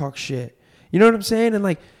vocabulary to talk shit. You know what I'm saying? And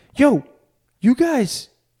like, yo, you guys,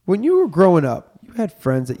 when you were growing up, you had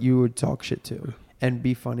friends that you would talk shit to and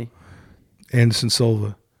be funny? Anderson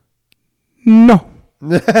Silva. No.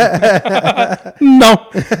 No.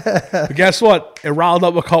 But guess what? It riled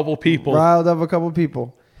up a couple people.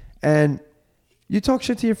 And you talk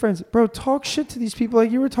shit to your friends. Bro, talk shit to these people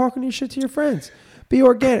like you were talking your shit to your friends. Be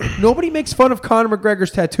organic. Nobody makes fun of Conor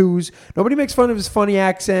McGregor's tattoos. Nobody makes fun of his funny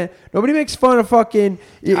accent. Nobody makes fun of fucking,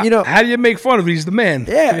 you know. How do you make fun of him? He's the man.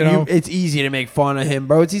 Yeah, you know? it's easy to make fun of him,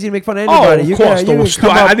 bro. It's easy to make fun of anybody. Oh, of course.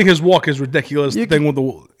 I think his walk is ridiculous. The thing with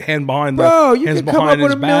the hand behind the bro, you hands can come up behind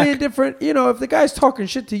with his a million back. different, you know, if the guy's talking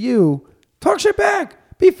shit to you, talk shit back.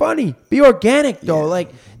 Be funny. Be organic, though. Yeah.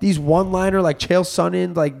 Like, these one-liner, like Chael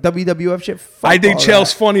Sonnen, like WWF shit. I think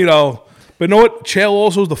Chael's funny, though. But you know what? Chael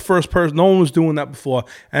also was the first person. No one was doing that before.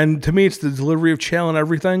 And to me, it's the delivery of Chael and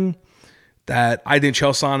everything that I think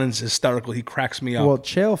Chael Sonnen's hysterical. He cracks me up. Well,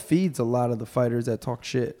 Chael feeds a lot of the fighters that talk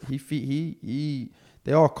shit. They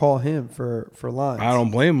all call him for lines. I don't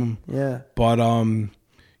blame him. Yeah. But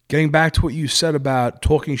getting back to what you said about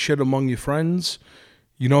talking shit among your friends,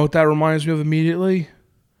 you know what that reminds me of immediately?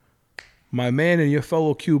 My man and your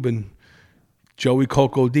fellow Cuban, Joey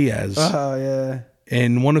Coco Diaz. Oh, yeah.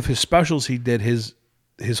 In one of his specials he did, his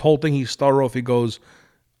whole thing, he started off, he goes,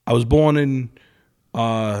 I was born in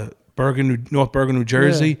North Bergen, New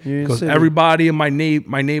Jersey. Because everybody in my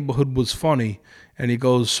neighborhood was funny. And he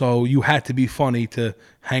goes, so you had to be funny to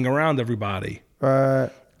hang around everybody. Right.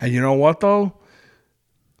 And you know what, though?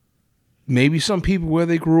 Maybe some people where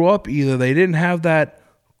they grew up, either they didn't have that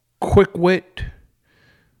quick wit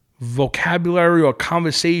vocabulary or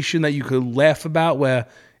conversation that you could laugh about, where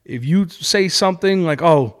if you say something like,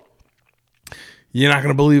 oh, you're not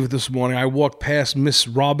going to believe it this morning, I walked past Miss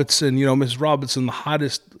Robertson, Miss Robertson, the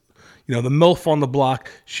hottest, the MILF on the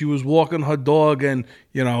block. She was walking her dog and,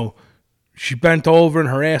 she bent over and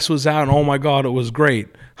her ass was out and oh my God, it was great.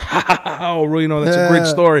 Oh, really? That's a great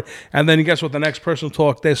story. And then guess what? The next person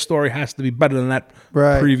talked, their story has to be better than that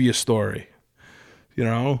previous story.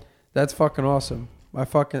 That's fucking awesome.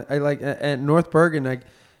 I like at North Bergen, like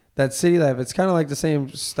that city life. It's kind of like the same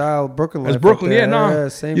style Brooklyn life. As Brooklyn, yeah,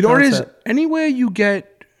 same. You know what it is? Anywhere you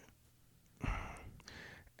get,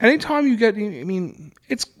 anytime you get, I mean,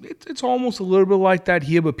 it's almost a little bit like that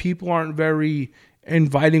here, but people aren't very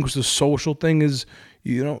inviting because the social thing is,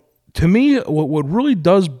 to me, what really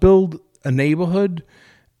does build a neighborhood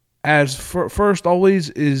as first always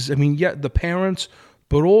is, the parents,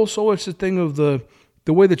 but also it's the thing of the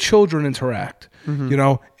way the children interact.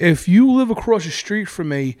 Mm-hmm. If you live across the street from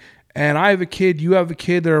me and I have a kid, you have a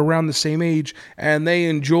kid, they're around the same age and they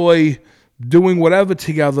enjoy doing whatever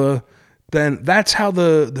together, then that's how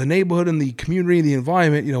the neighborhood and the community and the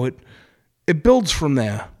environment, it builds from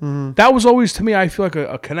there. Mm-hmm. That was always, to me, I feel like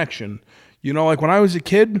a connection. Like when I was a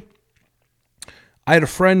kid, I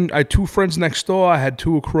had two friends next door. I had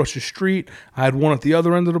two across the street. I had one at the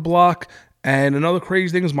other end of the block. And another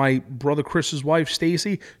crazy thing is my brother Chris's wife,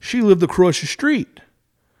 Stacy, she lived across the street.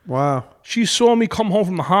 Wow. She saw me come home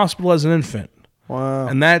from the hospital as an infant. Wow.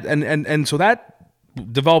 And that and so that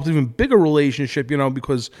developed an even bigger relationship,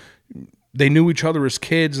 because they knew each other as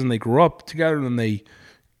kids and they grew up together and they,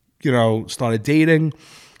 started dating.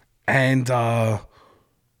 And but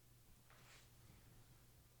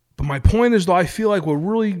my point is, though, I feel like we're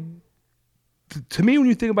really, to me, when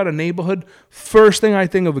you think about a neighborhood, first thing I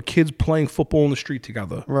think of are kids playing football in the street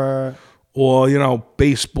together. Right. Or,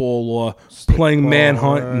 baseball or playing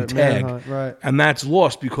manhunt and tag. Right. And that's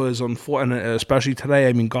lost because, and especially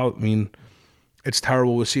today, it's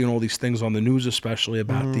terrible. We're seeing all these things on the news, especially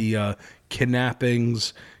about the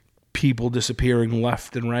kidnappings, people disappearing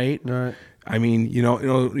left and right. Right. You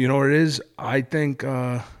know what it is? I think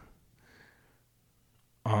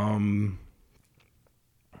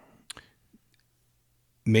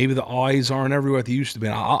maybe the eyes aren't everywhere they used to be.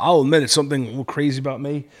 I'll admit it's something a little crazy about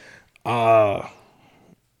me. I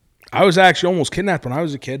was actually almost kidnapped when I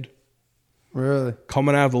was a kid. Really?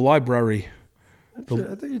 Coming out of the library. I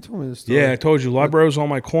think you told me this story. Yeah, I told you. The library was on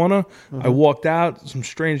my corner. I walked out. Some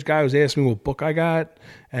strange guy was asking me what book I got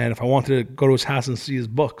and if I wanted to go to his house and see his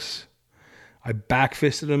books. I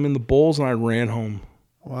backfisted him in the bowls and I ran home.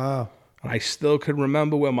 Wow. And I still could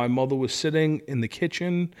remember where my mother was sitting in the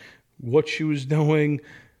kitchen, what she was doing.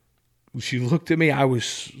 She looked at me. I was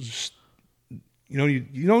just,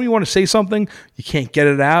 you want to say something, you can't get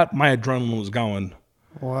it out. My adrenaline was going.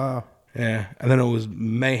 Wow. Yeah, and then it was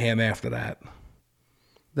mayhem after that.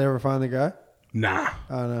 They ever find the guy? Nah.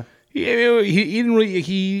 Oh, no. He didn't really.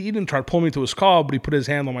 He didn't try to pull me to his car, but he put his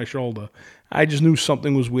hand on my shoulder. I just knew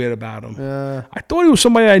something was weird about him. Yeah. I thought he was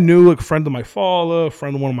somebody I knew, like a friend of my father, a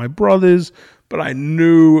friend of one of my brothers, but I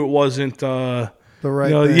knew it wasn't. the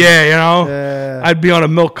right thing. Yeah, Yeah. I'd be on a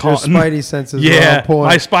milk Your carton. spidey senses Yeah, were on point.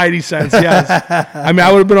 my spidey sense, yes. I mean,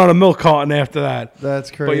 I would have been on a milk carton after that. That's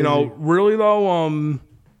crazy. But, really, though,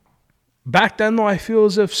 back then, though, I feel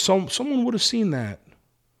as if someone would have seen that.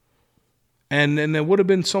 And there would have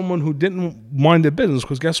been someone who didn't mind their business.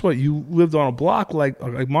 Because guess what? You lived on a block like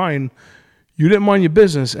mine. You didn't mind your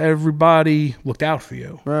business. Everybody looked out for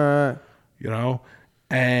you. Right.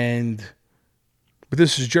 But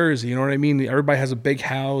this is Jersey, you know what I mean? Everybody has a big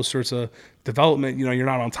house or it's a development, you're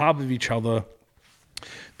not on top of each other.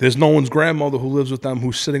 There's no one's grandmother who lives with them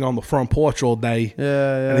who's sitting on the front porch all day.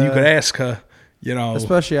 Yeah. And you could ask her,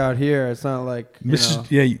 Especially out here, it's not like,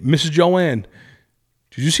 Mrs. Joanne,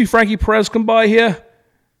 did you see Frankie Perez come by here?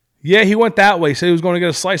 Yeah, he went that way. Said he was going to get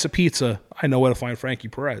a slice of pizza. I know where to find Frankie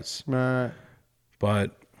Perez. Right.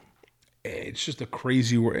 But it's just a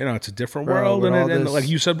crazy world. It's a different world. And like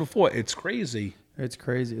you said before, it's crazy. It's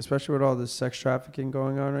crazy, especially with all this sex trafficking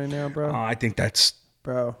going on right now, bro. I think that's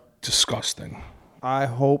bro disgusting. I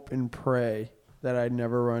hope and pray that I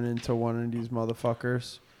never run into one of these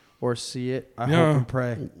motherfuckers or see it. I hope and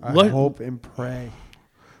pray. I hope and pray.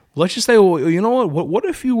 Let's just say, well, you know what? What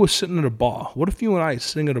if you were sitting at a bar? What if you and I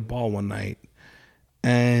sitting at a bar one night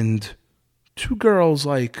and two girls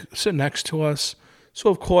like sit next to us? So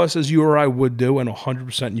of course, as you or I would do, and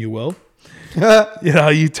 100% you will.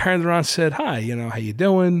 You turned around and said, hi, how you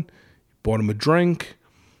doing? Bought him a drink.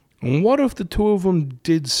 And what if the two of them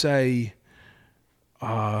did say,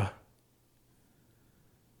 let's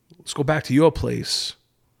go back to your place?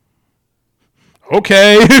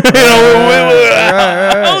 Okay.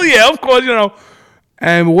 Right. Oh, yeah, of course,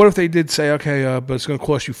 And what if they did say, okay, but it's going to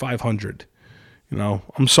cost you $500?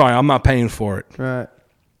 I'm sorry, I'm not paying for it. Right.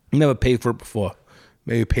 Never paid for it before.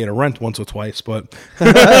 Maybe paid a rent once or twice, but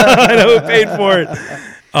I never paid for it.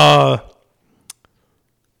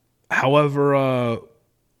 However,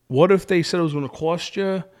 what if they said it was going to cost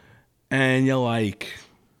you, and you're like,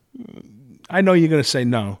 I know you're going to say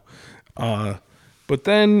no. But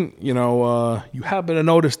then, you happen to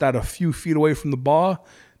notice that a few feet away from the bar,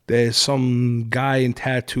 there's some guy in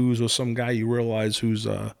tattoos or some guy you realize who's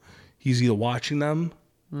he's either watching them,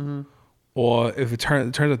 or if it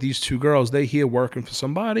turns out these two girls, they here working for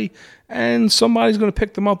somebody, and somebody's going to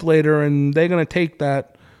pick them up later, and they're going to take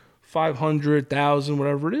that 500,000,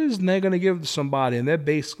 whatever it is, and they're going to give it to somebody, and they're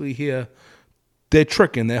basically here, they're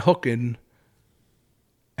tricking, they're hooking,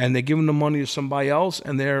 and they're giving the money to somebody else,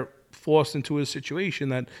 and they're forced into a situation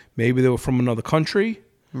that maybe they were from another country,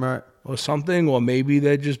 right, or something, or maybe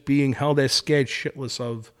they're just being held. They're scared shitless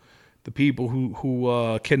of the people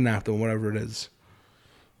who kidnapped them, whatever it is.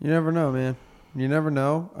 You never know, man. You never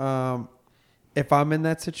know. If I'm in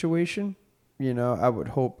that situation, I would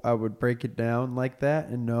hope I would break it down like that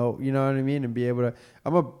and know, you know what I mean, and be able to.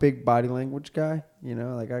 I'm a big body language guy.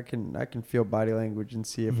 Like I can feel body language and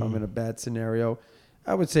see if I'm in a bad scenario.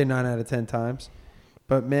 I would say 9 out of 10 times.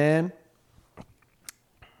 But man,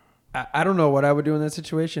 I don't know what I would do in that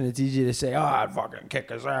situation. It's easy to say, I'd fucking kick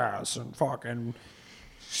his ass and fucking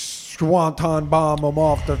swanton bomb him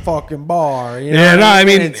off the fucking bar. I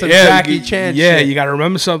mean, it's some Jackie Chan shit. You got to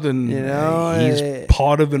remember something. He's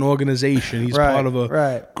part of an organization. He's part of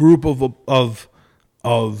a group of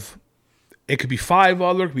it could be 5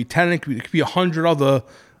 other, it could be 10, it could be 100 other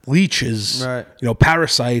leeches,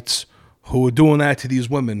 parasites who are doing that to these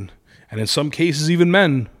women. And in some cases, even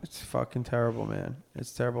men. It's fucking terrible, man.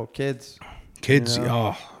 It's terrible. Kids.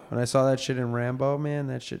 When I saw that shit in Rambo, man,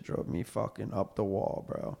 that shit drove me fucking up the wall,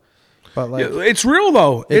 bro. But like, it's real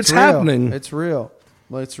though. It's happening. It's real.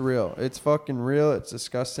 It's real. It's fucking real. It's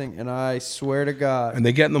disgusting. And I swear to God. And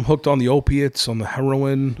they're getting them hooked on the opiates, on the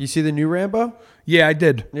heroin. You see the new Rambo? Yeah, I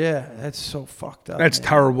did. Yeah, that's so fucked up. That's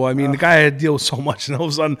terrible. I mean, the guy had to deal with so much, and all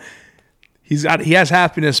of a sudden, he has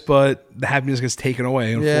happiness, but the happiness gets taken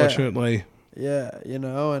away, unfortunately. Yeah,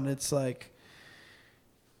 and it's like,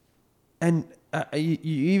 and you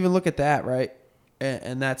even look at that, right?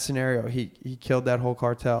 And that scenario, he killed that whole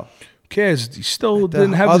cartel. Who cares? He still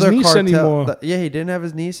didn't have his niece anymore. He didn't have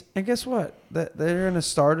his niece. And guess what? They're going to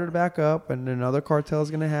start it back up, and another cartel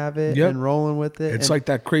is going to have it and rolling with it. It's like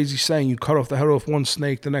that crazy saying, you cut off the head off one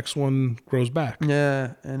snake, the next one grows back.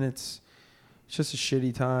 Yeah, and it's just a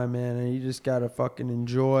shitty time, man, and you just gotta fucking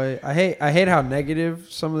enjoy. I hate how negative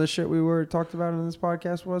some of the shit we talked about in this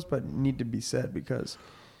podcast was, but it need to be said because,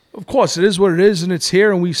 of course, it is what it is, and it's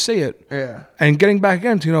here, and we see it. Yeah. And getting back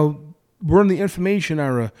into, we're in the information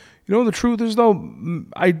era. The truth is, though,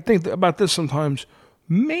 I think about this sometimes.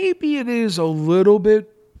 Maybe it is a little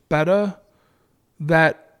bit better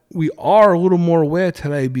that we are a little more aware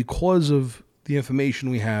today because of the information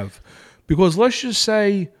we have. Because let's just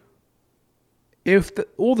say, if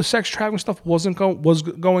all the sex trafficking stuff was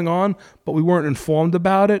going on, but we weren't informed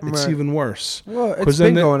about it, it's Right. even worse. Well, it's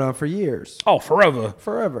been going on for years. Oh, forever.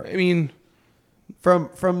 Forever. I mean, From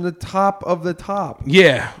the top of the top.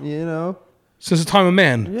 yeah, You know? since the time of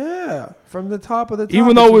man. Yeah. From the top of the top.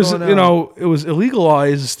 Even though it was, it's going on. it was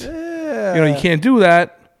illegalized. Yeah. You can't do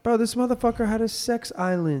that. Bro, this motherfucker had a sex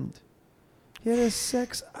island. He had a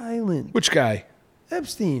sex island. Which guy?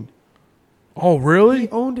 Epstein. Oh, He really?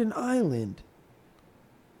 owned an island.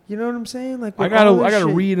 You know what I'm saying? Like I with gotta all this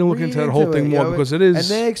shit, read and look into that whole thing more, because it is.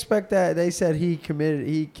 And they expect that. They said he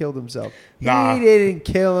killed himself. Nah. He didn't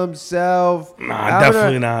kill himself. Nah,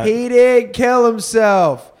 definitely not. He didn't kill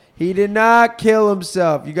himself. He did not kill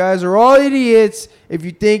himself. You guys are all idiots if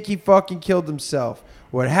you think he fucking killed himself.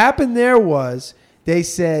 What happened there was they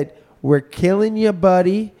said, "We're killing you,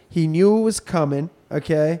 buddy." He knew it was coming.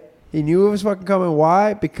 Okay, he knew it was fucking coming.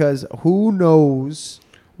 Why? Because who knows?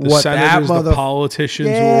 The what senators, that the politicians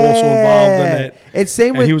were also involved in it. It's same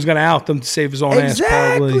And with he was going to out them to save his own ass,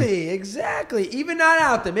 probably. Exactly. Even not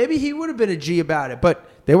out there. Maybe he would have been a G about it, but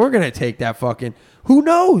they weren't going to take that fucking. Who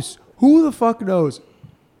knows? Who the fuck knows?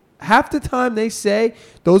 Half the time they say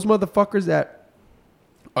those motherfuckers that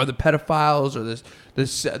are the pedophiles or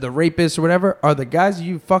the rapists or whatever are the guys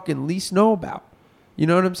you fucking least know about. You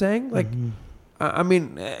know what I'm saying? Like, I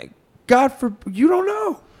mean, God you don't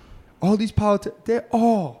know. All these politicians, they're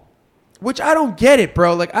all, which I don't get it,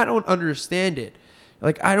 bro. Like, I don't understand it.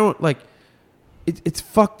 Like, I don't, like, it's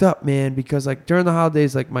fucked up, man, because, like, during the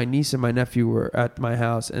holidays, like, my niece and my nephew were at my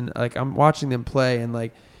house, and, like, I'm watching them play, and,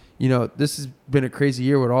 like, you know, this has been a crazy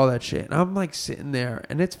year with all that shit. And I'm, like, sitting there,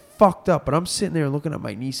 and it's fucked up, but I'm sitting there looking at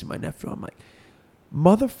my niece and my nephew. I'm like,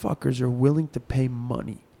 motherfuckers are willing to pay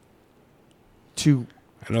money to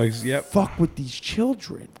I know, yep. fuck with these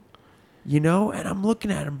children. You know, and I'm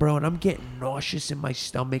looking at him, bro, and I'm getting nauseous in my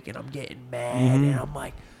stomach, and I'm getting mad, and I'm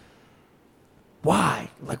like,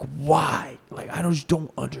 why? Like, why? Like, I just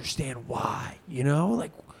don't understand why. You know,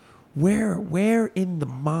 like, where in the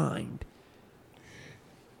mind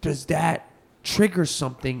does that trigger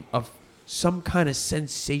something of some kind of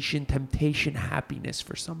sensation, temptation, happiness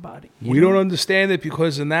for somebody? We don't understand it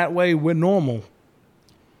because in that way we're normal.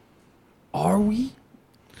 Are we?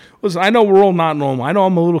 Listen, I know we're all not normal. I know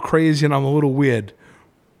I'm a little crazy and I'm a little weird.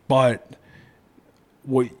 But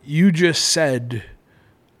what you just said,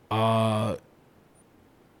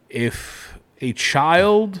 if a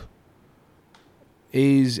child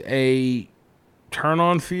is a turn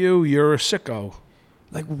on for you, you're a sicko.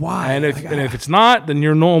 Like, why? And if it's not, then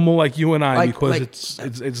you're normal like you and I, because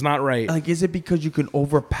like, it's not right. Like, is it because you can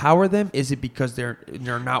overpower them? Is it because they're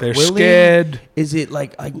not They're willing? scared. Is it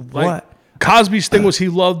like what? Cosby's thing was he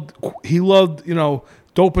loved,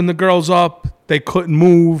 doping the girls up. They couldn't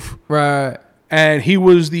move. Right. And he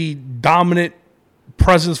was the dominant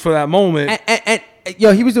presence for that moment. And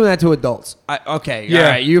yo, he was doing that to adults. Okay, Yeah, all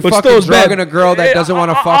right. You're but fucking still it's drugging bad. a girl that doesn't want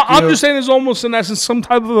to fuck you. I'm just saying there's almost in essence some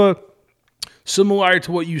type of a similarity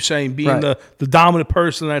to what you're saying, being Right. the dominant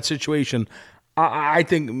person in that situation. I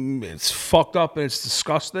think it's fucked up and it's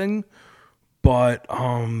disgusting. But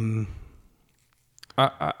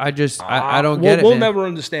I don't get it. We'll man. never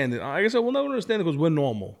understand it. Like I said, we'll never understand it because we're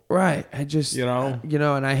normal. Right. I just You know?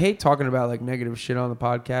 and I hate talking about like negative shit on the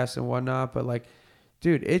podcast and whatnot, but like,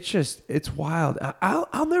 dude, it's wild.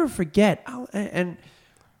 I'll never forget. And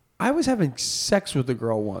I was having sex with a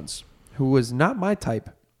girl once who was not my type.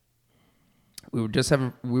 We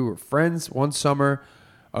were friends one summer.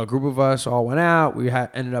 A group of us all went out. We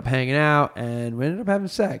ended up hanging out, and we ended up having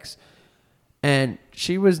sex. And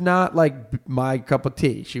she was not like my cup of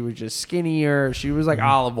tea. She was just skinnier. She was like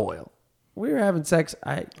olive oil. We were having sex.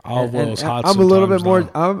 Olive oil is hot. I'm a little bit more.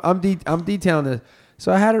 sometimes, I'm detailing this.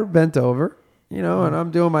 So I had her bent over, and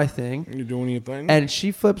I'm doing my thing. though. You're doing your thing. And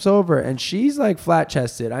she flips over, and she's like flat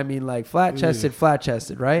chested. I mean, like flat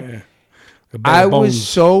chested, right? Yeah. I Bones. was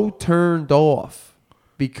so turned off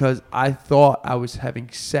because I thought I was having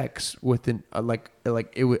sex with I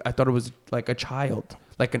thought it was like a child,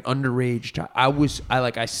 like an underage child.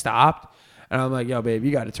 I stopped and I'm like, yo, babe,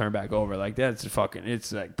 you got to turn back over. Like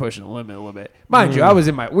it's like pushing the limit a little bit. Mind you,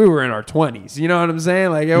 we were in our 20s. You know what I'm saying?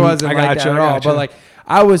 Like it wasn't like that at all. But like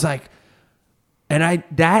I was like, and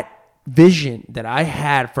that vision that I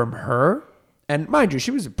had from her. And mind you,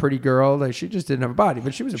 she was a pretty girl. Like she just didn't have a body,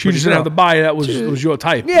 but she was a pretty girl. She just didn't have the body that was your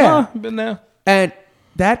type. Yeah. Been there. And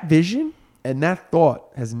that vision and that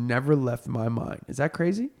thought has never left my mind. Is that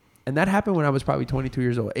crazy? And that happened when I was probably 22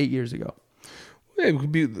 years old, 8 years ago. It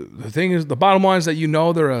could be, the thing is, the bottom line is that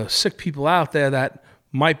there are sick people out there that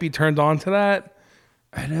might be turned on to that.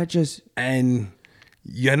 And I just... And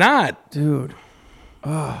you're not. Dude.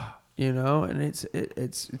 you know, and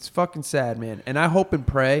it's fucking sad, man. And I hope and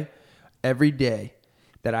pray every day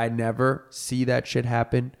that I never see that shit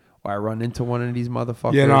happen or I run into one of these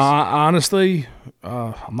motherfuckers. Yeah, no, honestly,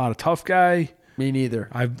 I'm not a tough guy. Me neither.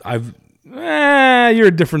 You're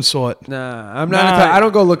a different sort. Nah, I'm not. I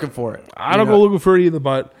don't go looking for it. I don't go looking for it either.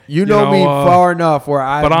 But you know me far enough where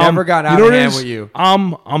I've never got out of hand with you.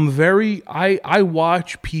 I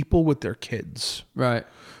watch people with their kids. Right.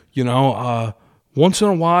 You know, once in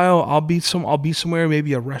a while I'll be somewhere,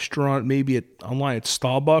 maybe a restaurant, maybe online at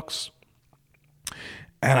Starbucks,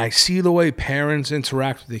 and I see the way parents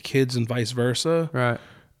interact with their kids and vice versa. Right.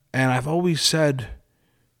 And I've always said,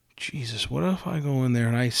 Jesus, what if I go in there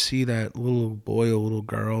and I see that little boy or little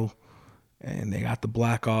girl and they got the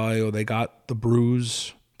black eye or they got the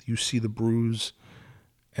bruise? You see the bruise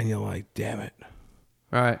and you're like, damn it.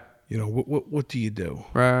 Right. You know, what do you do?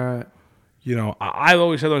 Right. You know, I've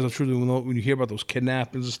always said that was true when you hear about those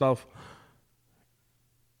kidnappings and stuff.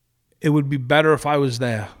 It would be better if I was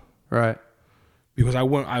there. Right. Because I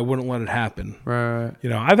wouldn't let it happen. Right. You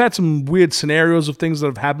know, I've had some weird scenarios of things that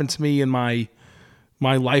have happened to me in my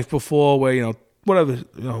life before where, you know, whatever, you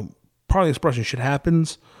know, part of the expression shit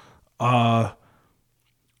happens. But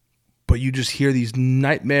you just hear these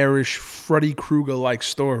nightmarish Freddy Krueger-like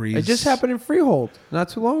stories. It just happened in Freehold not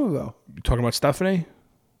too long ago. You talking about Stephanie?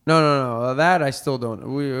 No. That I still don't.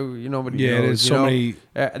 Nobody knows. Yeah, there's so many.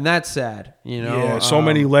 And that's sad, you know. Yeah, so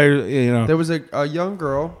many layers, you know. There was a young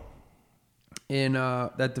girl in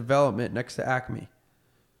that development next to Acme.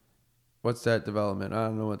 What's that development? I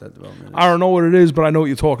don't know what that development is. I don't know what it is, but I know what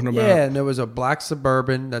you're talking about. Yeah, and there was a black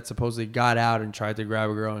Suburban that supposedly got out and tried to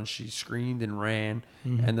grab a girl, and she screamed and ran,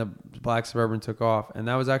 and the black Suburban took off. And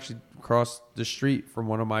that was actually across the street from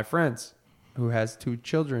one of my friends who has 2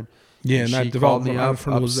 children. Yeah, and that she development, called me up,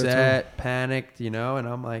 friend was there too. upset, panicked, you know, and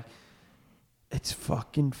I'm like, it's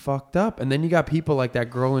fucking fucked up. And then you got people like that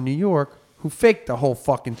girl in New York who faked the whole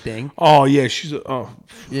fucking thing. Oh, yeah, she's you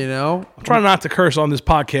know? I'm trying not to curse on this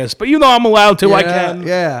podcast, but you know I'm allowed to. Yeah, I can.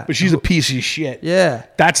 yeah. But she's a piece of shit. Yeah.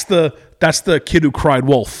 That's the kid who cried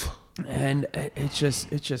wolf. And it's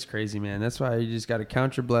just crazy, man. That's why you just got to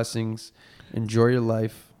count your blessings, enjoy your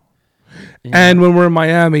life. And when we're in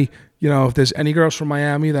Miami, you know, if there's any girls from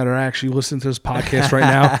Miami that are actually listening to this podcast right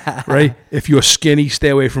now, right? If you're skinny, stay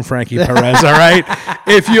away from Frankie Perez, all right?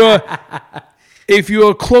 If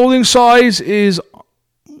your clothing size is,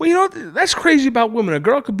 well, you know, that's crazy about women. A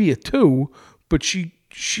girl could be a 2, but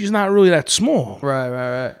she's not really that small. Right. All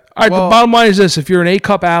right, the bottom line is this: if you're an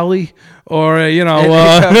A-cup alley or listen,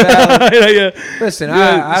 yeah,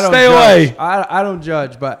 I don't stay judge. away. I don't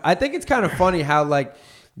judge, but I think it's kind of funny how like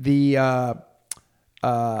the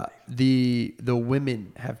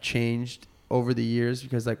women have changed over the years,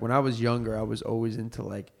 because like when I was younger, I was always into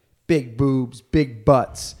like big boobs, big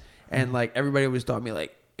butts, and like everybody always thought me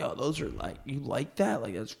like, yo, those are like, you like that?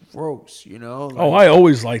 Like that's gross, you know? Like, I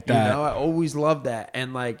always liked that. You know, I always loved that.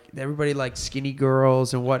 And like everybody liked skinny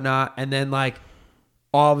girls and whatnot. And then like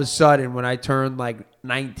all of a sudden when I turned like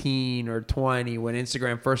 19 or 20, when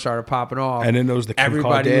Instagram first started popping off, and then there was the Kim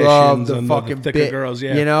everybody Kardashians loved the and fucking thicker girls,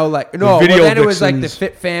 yeah. You know, like The video then it was like the vixens.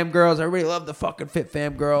 fit fam girls. Everybody loved the fucking fit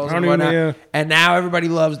fam girls I and don't even- whatnot. yeah. And now everybody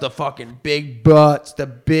loves the fucking big butts, the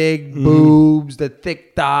big boobs, the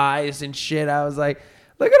thick thighs and shit. I was like,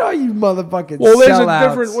 look at all you motherfucking Well, there's sellouts. a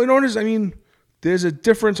difference. Well, you know what it is? I mean, there's a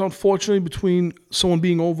difference, unfortunately, between someone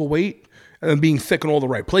being overweight and then being thick in all the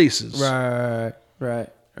right places. Right.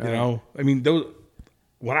 You know, I mean,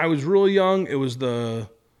 when I was really young, it was the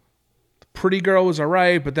pretty girl was all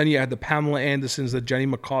right, but then you had the Pamela Andersons, the Jenny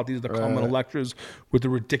McCarthy's, the Carmen Electras with the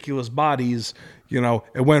ridiculous bodies. You know,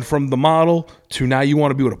 it went from the model to now you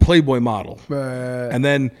want to be with a Playboy model. Right. And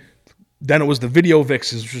then it was the video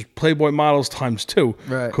vixens, which was Playboy models times 2.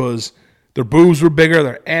 Right. Because their boobs were bigger,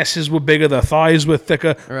 their asses were bigger, their thighs were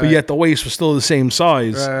thicker, Right. but yet the waist was still the same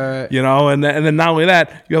size. Right. You know, and then not only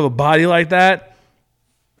that, you have a body like that,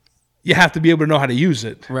 you have to be able to know how to use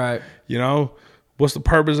it. Right. You know, what's the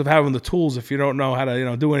purpose of having the tools if you don't know how to, you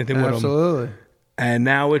know, do anything with them? Absolutely. And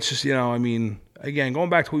now it's just, you know, I mean, again, going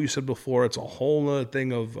back to what you said before, it's a whole other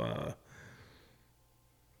thing of,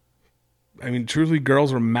 I mean, truthfully,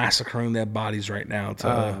 girls are massacring their bodies right now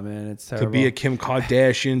Man, it's terrible. to be a Kim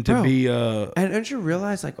Kardashian, to Bro, be And don't you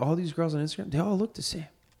realize, like, all these girls on Instagram, they all look the same.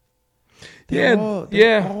 They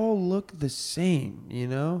all look the same, you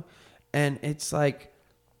know? And it's like,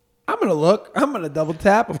 I'm going to double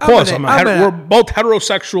tap. Of course, we're both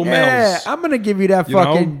heterosexual males. I'm going to give you that You know?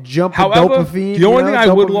 fucking jump However, of dopamine. the only thing I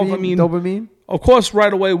would love, I mean, dopamine. Of course,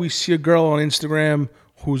 right away we see a girl on Instagram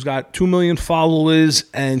who's got 2 million followers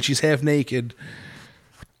and she's half naked.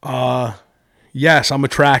 You Yes, I'm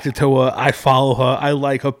attracted to her. I follow her. I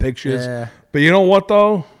like her pictures. Yeah. But you know what,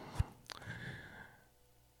 though?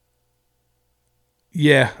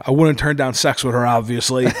 Yeah, I wouldn't turn down sex with her,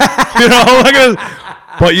 obviously.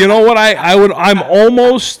 But you know what? I'm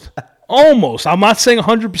almost, I'm not saying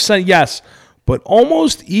 100% yes, but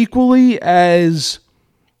almost equally as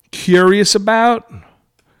curious about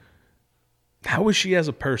how is she as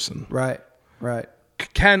a person. Right.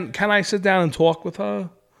 Can I sit down and talk with her?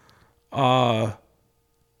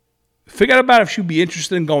 Forget about if she'd be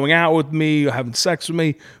interested in going out with me or having sex with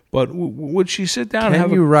me, but would she sit down and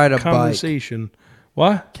have ride a conversation? Bike?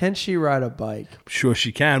 What? Can she ride a bike? Sure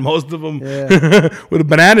she can. Most of them with a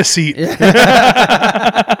banana seat. You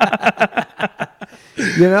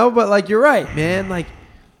know, but like you're right, man. Like,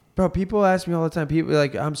 bro, people ask me all the time. People are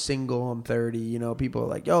like, I'm single, I'm 30. You know, people are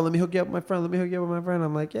like, yo, let me hook you up with my friend.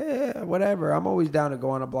 I'm like, yeah, whatever. I'm always down to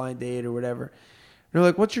go on a blind date or whatever. And they're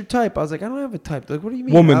like, what's your type? I was like, I don't have a type. They're like, what do you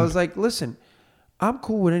mean? Woman. I was like, listen, I'm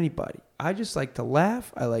cool with anybody. I just like to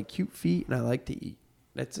laugh. I like cute feet, and I like to eat.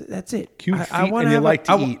 That's it. Cute feet, I and you like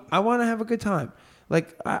to eat. I want to have a good time.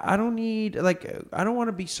 Like, I don't need, like, I don't want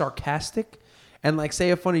to be sarcastic and, like, say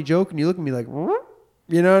a funny joke, and you look at me like, what?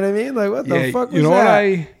 You know what I mean? Like, what the fuck was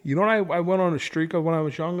that? You know what I went on a streak of when I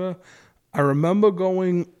was younger? I remember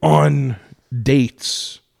going on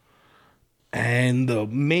dates, and the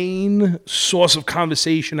main source of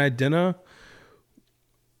conversation at dinner,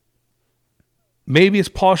 maybe it's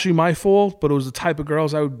partially my fault, but it was the type of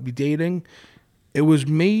girls I would be dating. It was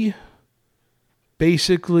me,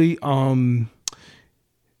 basically, it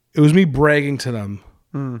was me bragging to them.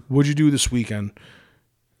 What'd you do this weekend?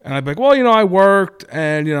 And I'd be like, well, you know, I worked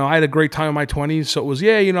and, you know, I had a great time in my 20s. So it was,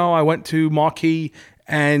 yeah, you know, I went to Marquee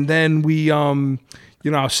and then we, you know,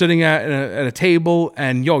 I was sitting at a table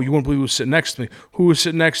and, yo, you wouldn't believe who was sitting next to me. Who was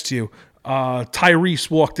sitting next to you? Tyrese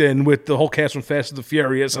walked in with the whole cast from Fast and the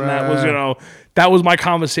Furious. And that was, you know, that was my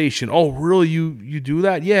conversation. Oh, really? You do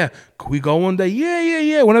that? Yeah. Could we go one day?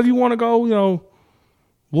 Yeah. Whenever you want to go, you know,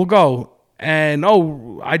 we'll go. And,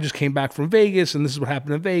 oh, I just came back from Vegas, and this is what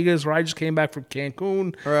happened in Vegas, or I just came back from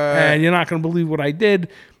Cancun, and you're not going to believe what I did.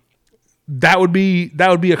 That would be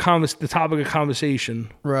the topic of conversation.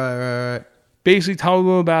 Right. Basically telling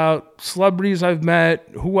them about celebrities I've met,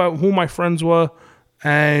 who my friends were,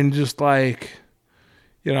 and just like,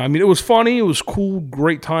 you know, I mean, it was funny, it was cool,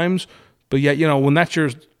 great times, but yet, you know, when that's your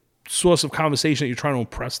source of conversation that you're trying to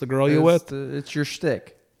impress the girl you're with. It's your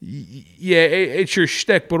shtick. Yeah, it's your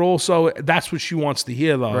shtick, but also that's what she wants to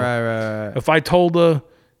hear, though. Right. If I told her,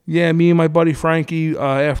 yeah, me and my buddy Frankie,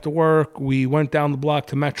 after work, we went down the block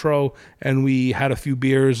to Metro and we had a few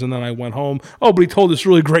beers and then I went home. Oh, but he told this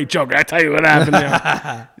really great joke. I tell you what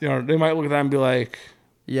happened. You know, they might look at that and be like,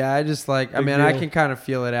 yeah, I just like, I mean, I can kind of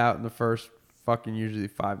feel it out in the first fucking usually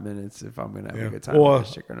 5 minutes if I'm going to have a good time with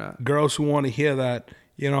this chick or not. Girls who want to hear that,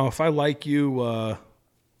 you know, if I like you,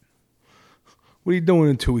 what are you doing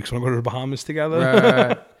in 2 weeks? Want to go to the Bahamas together?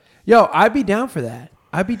 Right. Yo, I'd be down for that.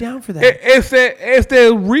 If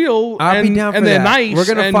they're real and they're nice. We're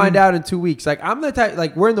gonna find out in 2 weeks. Like I'm the type.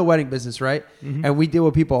 Like we're in the wedding business, right? Mm-hmm. And we deal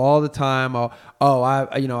with people all the time.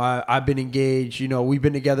 I've been engaged. You know, we've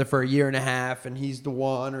been together for 1.5 years, and he's the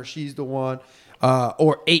one or she's the one.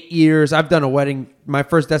 Or 8 years. I've done a wedding. My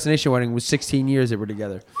first destination wedding was 16 years that we're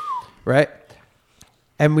together, right?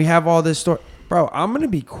 And we have all this story. Bro, I'm gonna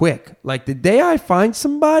be quick. Like the day I find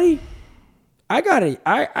somebody,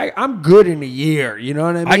 I'm good in a year. You know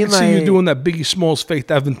what I mean? I can see you doing that Biggie Smalls Faith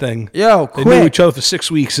Evans thing. Yo, quick. They knew each other for 6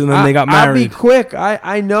 weeks and then they got married. I'll be quick.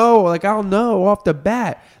 I know. Like I'll know off the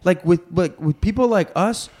bat. Like with people like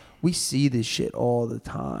us, we see this shit all the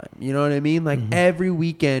time. You know what I mean? Like every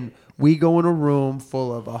weekend we go in a room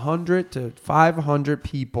full of 100 to 500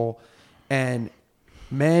 people, and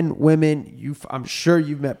men, women, I'm sure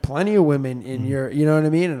you've met plenty of women in your, you know what I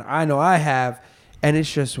mean? And I know I have. And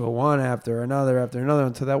it's just one after another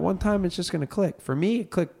until that one time it's just going to click. For me,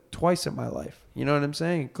 it clicked twice in my life. You know what I'm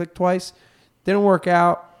saying? It clicked twice. Didn't work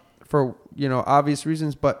out for, you know, obvious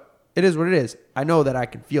reasons, but it is what it is. I know that I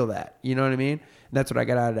can feel that. You know what I mean? And that's what I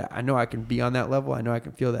got out of that. I know I can be on that level. I know I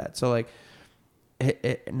can feel that. So, like,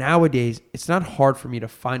 nowadays, it's not hard for me to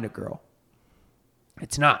find a girl.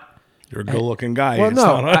 It's not. You're a good-looking guy. Well,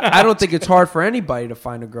 no, I don't think it's hard for anybody to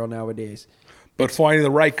find a girl nowadays. But finding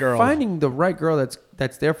the right girl. Finding the right girl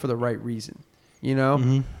that's there for the right reason, you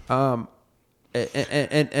know? And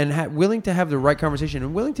willing to have the right conversation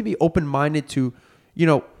and willing to be open-minded to, you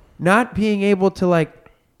know, not being able to,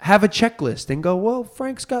 like, have a checklist and go, well,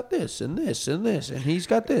 Frank's got this and this and this and he's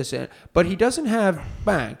got this. But he doesn't have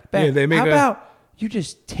bang. Yeah, How about you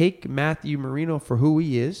just take Matthew Marino for who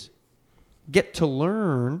he is, get to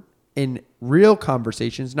learn and real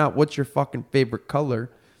conversations, not what's your fucking favorite color.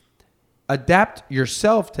 Adapt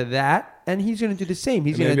yourself to that, and he's going to do the same.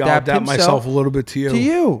 He's going to adapt myself a little bit to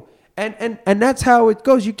you. And that's how it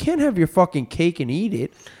goes. You can't have your fucking cake and eat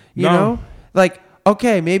it. You know? Like,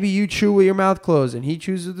 okay, maybe you chew with your mouth closed and he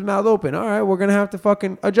chews with his mouth open. All right, we're going to have to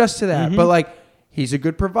fucking adjust to that. But like, he's a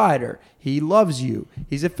good provider. He loves you.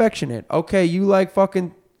 He's affectionate. Okay, you like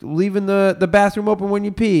fucking leaving the bathroom open when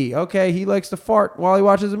you pee. Okay, he likes to fart while he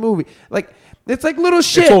watches a movie. Like, it's like little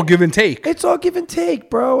shit. It's all give and take. It's all give and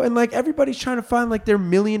take, bro. And like everybody's trying to find like their $1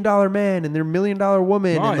 million man and their $1 million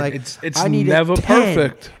woman. No, and like it's I need never a 10.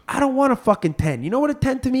 perfect. I don't want a fucking 10. You know what a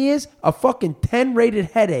 10 to me is? A fucking 10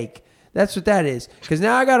 rated headache. That's what that is. Because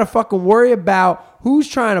now I got to fucking worry about who's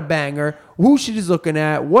trying to bang her, who she's looking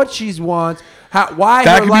at, what she wants, why that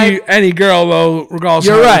her could life. be any girl though, regardless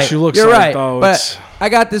You're of how right. she looks You're like right. though. But I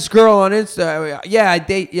got this girl on Insta. Yeah, I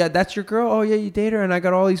date. Yeah, that's your girl. Oh yeah, you date her. And I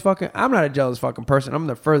got all these fucking. I'm not a jealous fucking person. I'm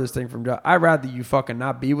the furthest thing from jealous. I'd rather you fucking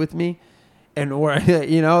not be with me, and or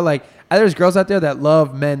you know like there's girls out there that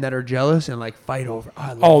love men that are jealous and like fight over. Oh,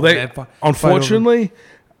 I love they men, unfortunately,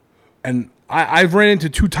 and I've ran into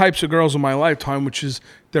two types of girls in my lifetime, which is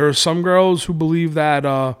there are some girls who believe that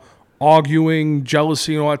arguing,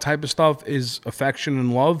 jealousy, and all that type of stuff is affection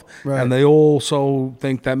and love. Right. And they also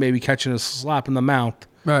think that maybe catching a slap in the mouth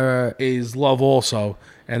right. is love also.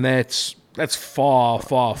 And that's far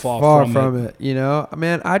from it. You know,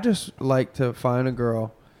 man, I just like to find a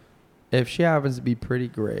girl, if she happens to be pretty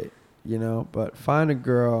great, you know, but find a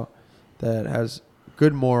girl that has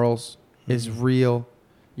good morals, is real.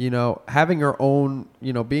 You know, having her own,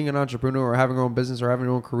 you know, being an entrepreneur or having her own business or having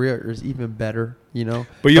her own career is even better, you know.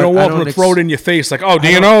 But you don't want to throw it in your face like, oh, do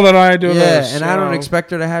you know that I do this? Yeah, and I don't expect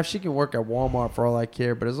her to have, she can work at Walmart for all I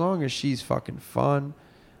care, but as long as she's fucking fun,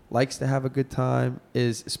 likes to have a good time,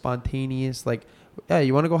 is spontaneous, like, hey,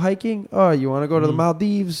 you want to go hiking? Oh, you want to go to the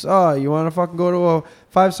Maldives? Oh, you want to fucking go to a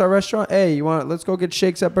 5-star restaurant? Hey, let's go get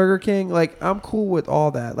shakes at Burger King? Like, I'm cool with all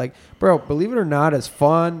that. Like, bro, believe it or not, as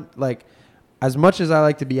fun, like, as much as I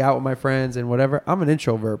like to be out with my friends and whatever, I'm an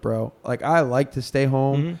introvert, bro. Like, I like to stay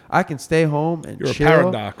home. I can stay home and You're chill. a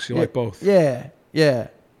paradox. You like both. Yeah.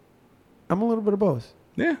 I'm a little bit of both.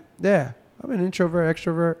 Yeah. I'm an introvert,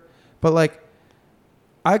 extrovert. But, like,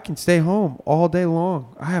 I can stay home all day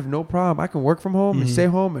long. I have no problem. I can work from home and stay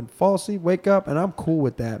home and fall asleep, wake up, and I'm cool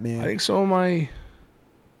with that, man. I think so am I.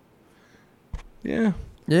 Yeah.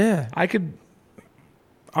 Yeah.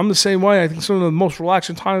 I'm the same way. I think some of the most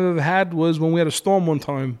relaxing time I've ever had was when we had a storm one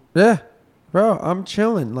time. Yeah. Bro, I'm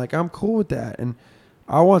chilling. Like, I'm cool with that. And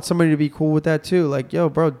I want somebody to be cool with that, too. Like, yo,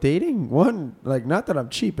 bro, dating, like, not that I'm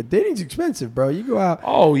cheap, but dating's expensive, bro. You go out.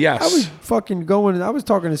 Oh, yes. I was fucking I was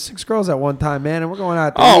talking to 6 girls at one time, man, and we're going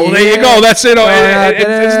out. Oh, there you go. That's it.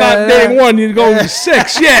 It's not dating one. You go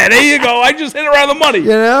 6. Yeah, there you go. I just hit around the money. You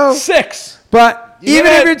know? 6. But even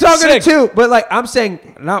if you're talking to 2, but like I'm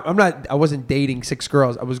saying, I wasn't dating 6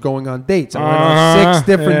 girls. I was going on dates. I went on 6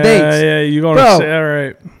 different dates. Yeah, you're going Bro, to say, all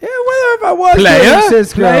right. Yeah, whether if I was dating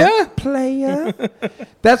 6 girls. Player.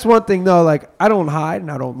 That's one thing, though. Like, I don't hide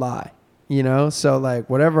and I don't lie. You know? So, like,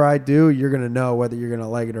 whatever I do, you're going to know whether you're going to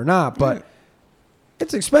like it or not. But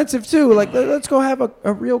it's expensive, too. Like, let's go have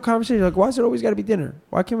a real conversation. Like, why is it always got to be dinner?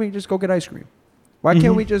 Why can't we just go get ice cream? Why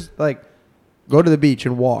can't we just, like, go to the beach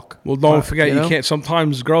and walk? Well, don't forget, you can't.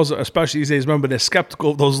 Sometimes girls, especially these days, remember, they're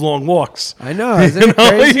skeptical of those long walks. I know. Isn't it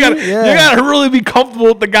crazy? You gotta really be comfortable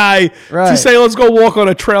with the guy to say, let's go walk on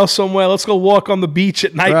a trail somewhere. Let's go walk on the beach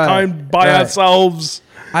at nighttime by ourselves.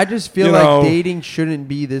 I just feel like dating shouldn't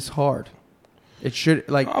be this hard. It should,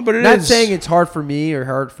 like, not saying it's hard for me or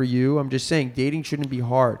hard for you. I'm just saying dating shouldn't be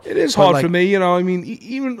hard. It is hard for me. You know, I mean,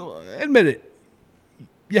 even admit it.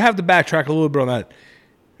 You have to backtrack a little bit on that.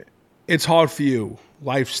 It's hard for you,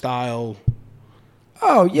 lifestyle.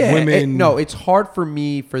 Oh yeah, women. It's hard for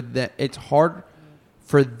me for that. It's hard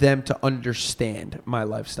for them to understand my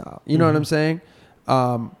lifestyle. You know what I'm saying?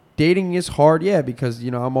 Dating is hard, because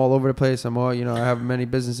I'm all over the place. I have many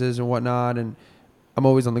businesses and whatnot, and I'm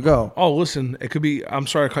always on the go. Oh, listen, it could be. I'm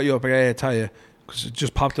sorry to cut you off. I gotta tell you because it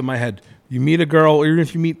just popped in my head. You meet a girl, or even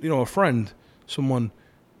if you meet, a friend, someone.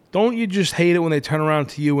 Don't you just hate it when they turn around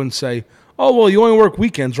to you and say, oh, well, you only work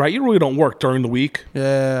weekends, right? You really don't work during the week.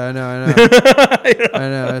 Yeah, I know. I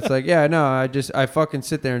know. It's like, I fucking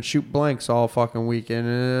sit there and shoot blanks all fucking weekend.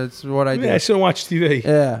 And that's what I do. Yeah, I still watch TV.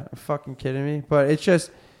 Yeah, fucking kidding me? But it's just,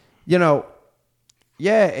 it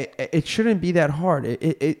shouldn't be that hard.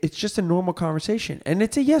 It's just a normal conversation. And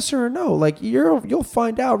it's a yes or a no. Like, you'll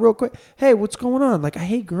find out real quick. Hey, what's going on? Like, I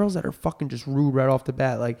hate girls that are fucking just rude right off the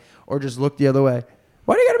bat. Like, or just look the other way.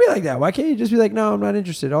 Why do you gotta be like that? Why can't you just be like, no, I'm not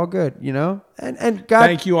interested. All good, you know? And God,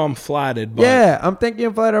 Thank you. I'm flattered. But yeah, I'm thinking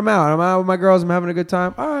I'm flattered. I'm out with my girls. I'm having a good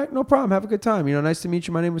time. All right, no problem. Have a good time. You know, nice to meet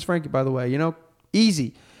you. My name was Frankie, by the way. You know,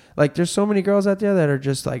 easy. Like, there's so many girls out there that are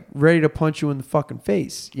just like ready to punch you in the fucking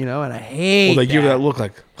face, you know, and I hate. Well, they give you that look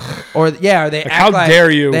like, or yeah, or they like, act how like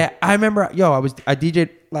dare you? I remember, I DJ'd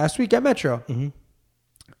last week at Metro. Mm-hmm.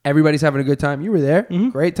 Everybody's having a good time. You were there. Mm-hmm.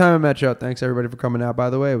 Great time at Metro. Thanks everybody for coming out. By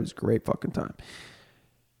the way, it was a great fucking time.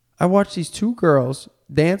 I watched these two girls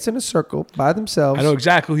dance in a circle by themselves. I know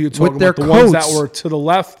exactly who you're talking with their about. The ones that coats. were to the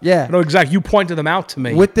left. Yeah. I know exactly. You pointed them out to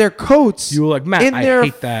me. With their coats. You were like, Matt, in I their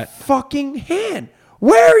hate that. fucking hand.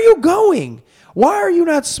 Where are you going? Why are you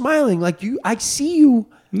not smiling? Like I see you.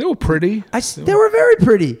 They were pretty. They were very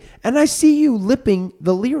pretty. And I see you lipping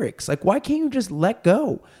the lyrics. Like, why can't you just let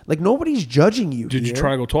go? Like, nobody's judging you. Did you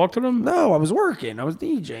try to go talk to them? No, I was working. I was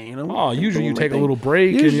DJing. Oh, usually you take a little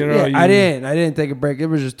break. And, you know, I didn't take a break. It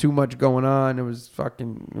was just too much going on. It was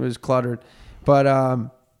cluttered. But,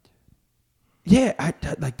 yeah,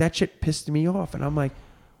 like, that shit pissed me off. And I'm like,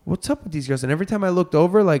 what's up with these girls? And every time I looked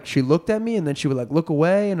over, like, she looked at me and then she would, like, look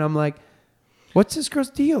away. And I'm like, what's this girl's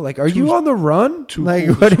deal? Like, are you on the run? Like,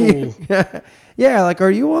 cool, what are you? Yeah, like,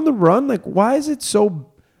 are you on the run? Like, why is it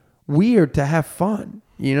so weird to have fun?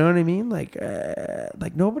 You know what I mean? Like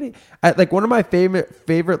nobody. Like, one of my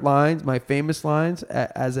favorite lines, my famous lines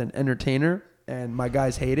as an entertainer, and my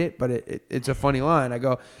guys hate it, but it's a funny line. I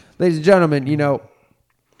go, ladies and gentlemen, you know,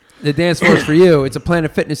 the dance floor is for you. It's a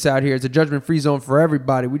Planet Fitness out here. It's a judgment-free zone for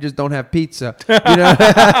everybody. We just don't have pizza. You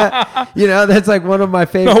know, you know, that's like one of my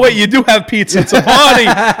favorite. No, wait, you do have pizza. It's a party.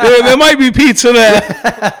 there might be pizza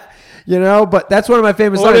there. You know, but that's one of my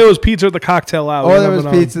famous lines. There was pizza at the cocktail hour. There was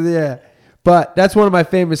pizza, yeah. But that's one of my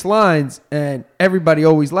famous lines, and everybody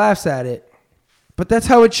always laughs at it. But that's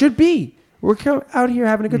how it should be. We're out here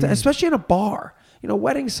having a good time, especially in a bar. You know,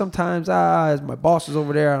 weddings sometimes, my boss is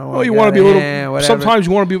over there. I don't you want to be a little, sometimes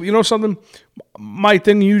you want to be, you know something? My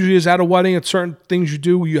thing usually is at a wedding, at certain things you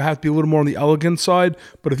do, you have to be a little more on the elegant side.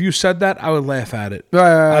 But if you said that, I would laugh at it.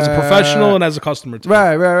 Right, as a professional and as a customer too.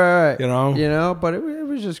 Right. You know, but it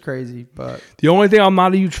was just crazy. But the only thing I'm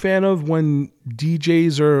not a huge fan of when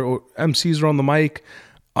DJs or MCs are on the mic,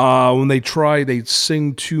 when they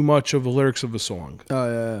sing too much of the lyrics of a song.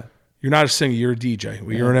 Oh, yeah. You're not a singer, you're a DJ.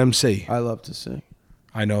 You're an MC. I love to sing.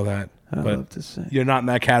 I know that. I love to sing. You're not in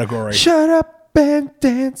that category. Shut up and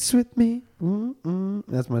dance with me. Mm-mm.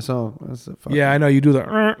 That's my song. That's I know you do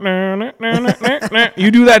that.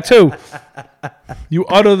 You do that too. You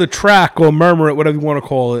utter the track or murmur it, whatever you want to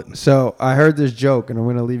call it. So I heard this joke, and I'm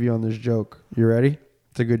going to leave you on this joke. You ready?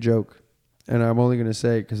 It's a good joke. And I'm only going to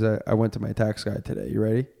say it because I went to my tax guy today. You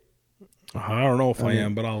ready? I don't know if I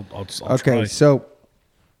am, but I'll okay, try. So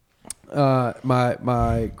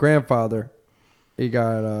my grandfather, he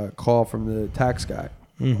got a call from the tax guy.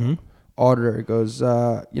 Mm-hmm. Auditor. He goes,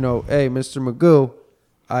 hey, Mr. Magoo,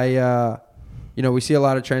 we see a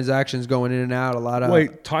lot of transactions going in and out.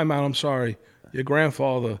 Wait, time out. I'm sorry. Your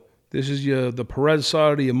grandfather. This is the Perez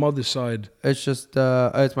side or your mother's side? It's just,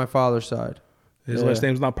 it's my father's side. His last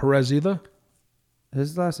name's not Perez either?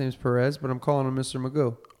 His last name's Perez, but I'm calling him Mr.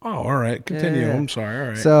 Magoo. Oh, all right. Continue. Yeah. I'm sorry. All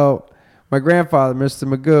right. So my grandfather, Mr.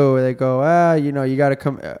 Magoo, they go, you got to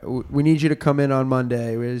come. We need you to come in on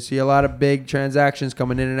Monday. We see a lot of big transactions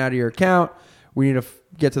coming in and out of your account. We need to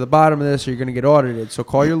get to the bottom of this or you're going to get audited. So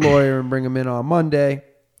call your lawyer and bring him in on Monday.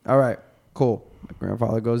 All right, cool. My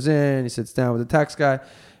grandfather goes in. He sits down with the tax guy.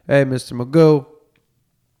 Hey, Mr. Magoo,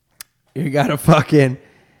 we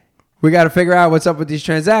got to figure out what's up with these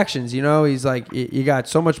transactions. You know, he's like, you got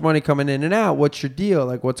so much money coming in and out. What's your deal?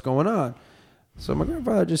 Like, what's going on? So my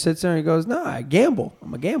grandfather just sits there and he goes, no, I gamble.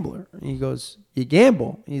 I'm a gambler. And he goes, you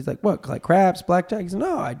gamble? And he's like, what, like craps, blackjack? He's like,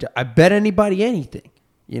 no, I bet anybody anything.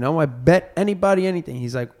 You know, I bet anybody anything.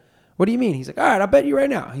 He's like, what do you mean? He's like, all right, I'll bet you right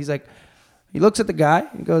now. He's like, he looks at the guy.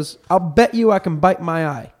 He goes, I'll bet you I can bite my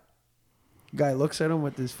eye. The guy looks at him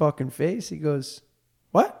with his fucking face. He goes,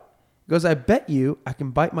 what? He goes, I bet you I can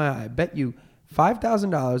bite my eye. I bet you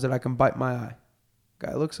 $5,000 that I can bite my eye.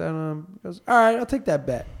 Guy looks at him. He goes, all right, I'll take that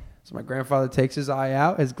bet. So my grandfather takes his eye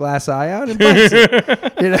out, his glass eye out, and bites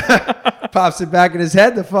it. You know, pops it back in his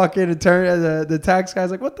head. The fucking attorney, the tax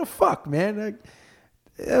guy's like, "What the fuck, man? Like,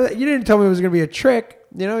 you didn't tell me it was gonna be a trick."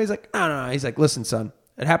 You know, he's like, "No." He's like, "Listen, son,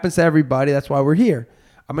 it happens to everybody. That's why we're here.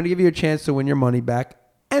 I'm gonna give you a chance to win your money back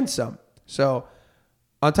and some. So,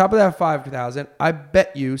 on top of that $5,000, I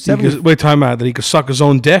bet you wait, time out. That he could suck his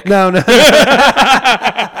own dick? No.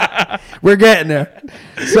 We're getting there.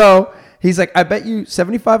 So." He's like, I bet you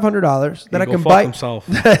 $7,500 that I can bite himself.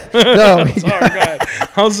 No,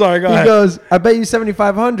 I'm sorry, go ahead. He goes, I bet you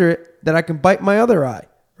 $7,500 that I can bite my other eye,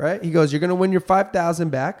 right? He goes, you're going to win your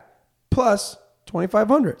 $5,000 back plus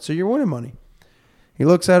 $2,500. So you're winning money. He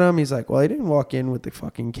looks at him. He's like, well, he didn't walk in with the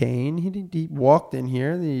fucking cane. He walked in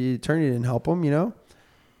here. The attorney didn't help him, you know.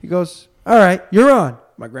 He goes, all right, you're on.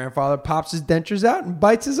 My grandfather pops his dentures out and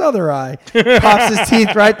bites his other eye. Pops his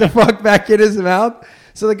teeth right the fuck back in his mouth.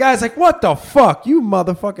 So the guy's like, what the fuck? You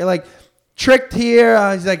motherfucker. Like, tricked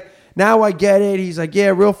here. He's like, now I get it. He's like, yeah,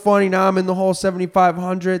 real funny. Now I'm in the hole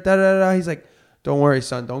 7,500. Da, da, da. He's like, don't worry,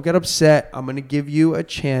 son. Don't get upset. I'm going to give you a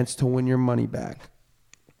chance to win your money back.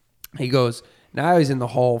 He goes, now he's in the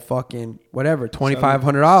hole fucking whatever, $2,500.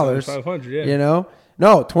 $2,500, yeah. You know?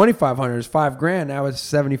 No, $2,500 is $5,000. Now it's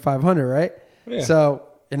 $7,500, right? Yeah. So,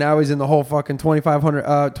 and now he's in the whole fucking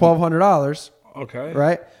 $1,200. Okay.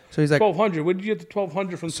 Right? So he's like, $1,200. Where did you get the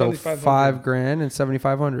 $1,200 from? so $7,500. $5,000 and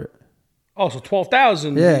 $7,500. Oh, so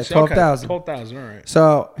 $12,000. Yeah, $12,000. Okay, $12,000. All right.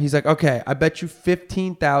 So he's like, okay, I bet you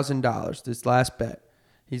 $15,000 this last bet.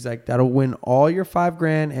 He's like, that'll win all your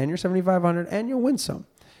 $5,000 and your $7,500, and you'll win some.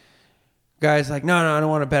 Guy's like, no, I don't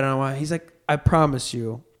want to bet. I don't want. He's like, I promise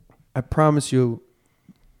you,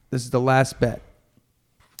 this is the last bet.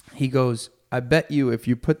 He goes, I bet you if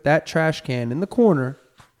you put that trash can in the corner,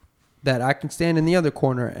 that I can stand in the other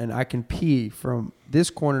corner and I can pee from this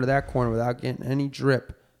corner to that corner without getting any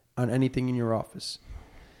drip on anything in your office.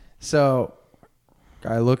 So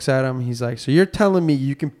guy looks at him. He's like, so you're telling me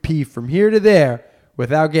you can pee from here to there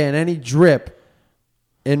without getting any drip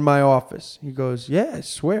in my office? He goes, yeah, I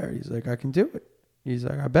swear. He's like, I can do it. He's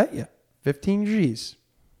like, I bet you 15 G's.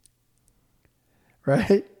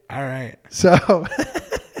 Right? All right.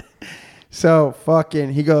 So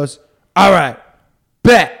fucking, he goes, all right,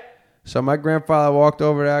 bet. So my grandfather walked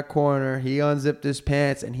over that corner. He unzipped his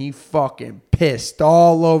pants and he fucking pissed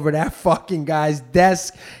all over that fucking guy's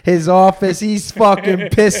desk, his office. He's fucking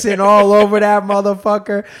pissing all over that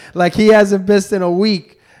motherfucker like he hasn't pissed in a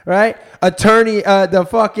week. Right? Attorney, the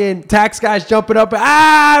fucking tax guy's jumping up.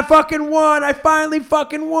 I fucking won. I finally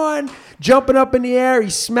fucking won. Jumping up in the air. He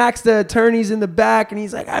smacks the attorneys in the back and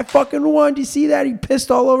he's like, I fucking won. Do you see that? He pissed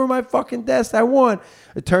all over my fucking desk. I won.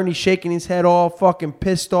 Attorney shaking his head all fucking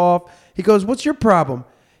pissed off. He goes, what's your problem?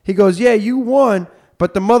 He goes, yeah, you won,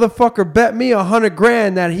 but the motherfucker bet me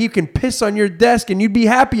 $100,000 that he can piss on your desk and you'd be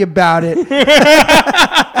happy about it.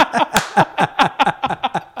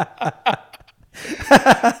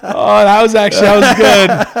 Oh, that was good.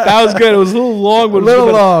 That was good. It was a little long, but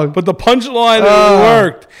long. But the punchline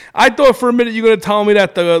worked. I thought for a minute you were going to tell me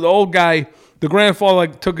that the old guy, the grandfather,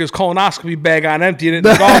 like took his colonoscopy bag out and emptied it in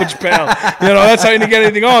the garbage pail. You know, that's how you didn't get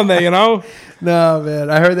anything on there. You know. No, man.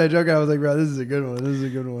 I heard that joke. I was like, bro, this is a good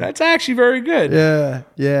one. That's actually very good.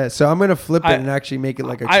 Yeah. So I'm gonna flip it and actually make it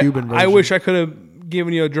like a Cuban version. I wish I could have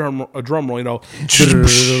given you a drum roll. You know.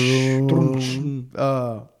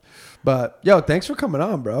 But yo, thanks for coming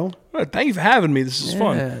on, bro. Well, thank you for having me. This is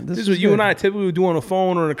fun. This is what you and I typically would do on a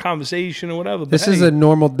phone or in a conversation or whatever. This is a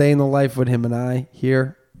normal day in the life with him and I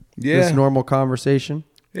here. Yeah. This normal conversation.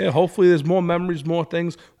 Yeah, hopefully there's more memories, more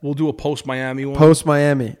things. We'll do a post-Miami one.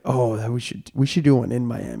 Post-Miami. Oh, we should do one in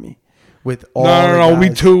Miami. With all No,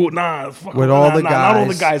 me too. Nah, fuck with all the guys. Not all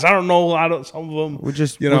the guys. I don't know. Some of them.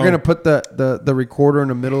 We're gonna put the recorder in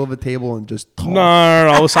the middle of a table and just talk.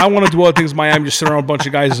 No. Listen, I want to do other things in Miami, just sit around a bunch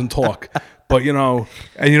of guys and talk. But you know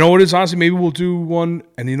what it is, honestly, maybe we'll do one.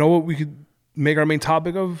 And you know what we could make our main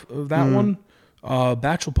topic of that one?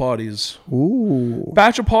 Bachelor parties. Ooh.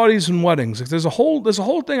 Bachelor parties and weddings. Like, there's a whole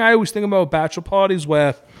thing I always think about bachelor parties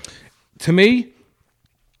where, to me,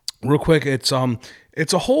 real quick, it's a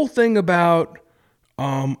whole thing about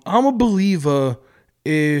I'm a believer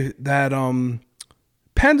that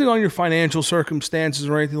depending on your financial circumstances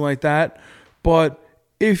or anything like that, but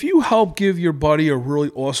if you help give your buddy a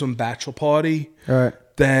really awesome bachelor party, All right.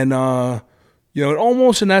 then it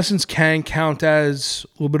almost in essence can count as a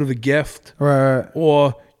little bit of a gift, Right.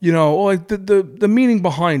 or like the meaning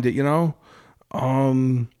behind it,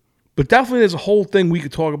 But definitely, there's a whole thing we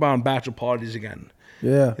could talk about on bachelor parties again.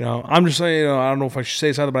 Yeah. I'm just saying, I don't know if I should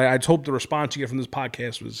say something, but I hope the response you get from this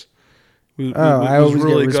podcast was always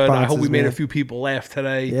really get good. I hope we made man. a few people laugh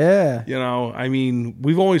today. Yeah. I mean,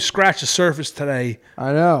 we've only scratched the surface today.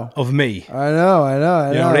 I know. Of me. I know.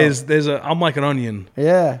 I'm like an onion.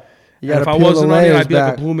 Yeah. And if I was an onion, I'd be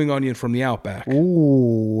like a blooming onion from the Outback.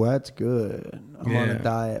 Ooh, that's good. I'm on a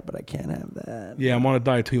diet, but I can't have that. Yeah, I'm on a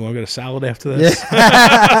diet too. You want to get a salad after this?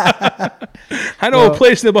 Yeah. I know a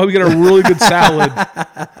place nearby we get a really good salad.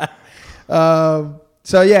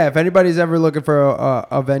 So yeah, if anybody's ever looking for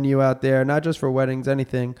a venue out there, not just for weddings,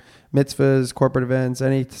 anything, mitzvahs, corporate events,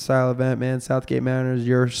 any style event, man, Southgate Manor is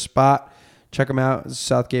your spot. Check them out,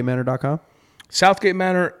 southgatemanor.com.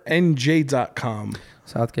 SouthgateManorNJ.com.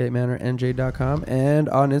 SouthgateManorNJ.com. And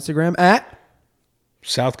on Instagram at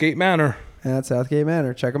Southgate Manor. Southgate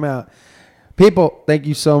Manor. Check them out. People, thank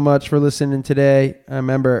you so much for listening today.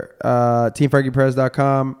 Remember,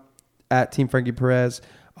 TeamFrankiePerez.com, at Team Frankie Perez,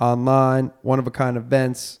 online, one-of-a-kind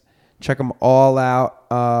events. Check them all out.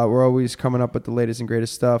 We're always coming up with the latest and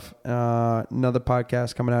greatest stuff. Another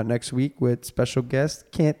podcast coming out next week with special guests.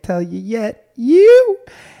 Can't tell you yet.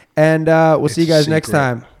 And we'll see you guys next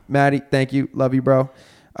time. Maddie, thank you. Love you, bro.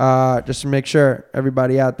 Just to make sure,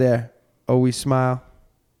 everybody out there, always smile.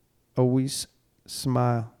 Always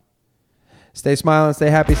smile. Stay smiling, stay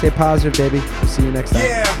happy, stay positive, baby. We'll see you next time.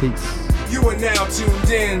 Yeah. Peace. You are now tuned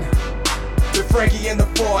in to Frankie and the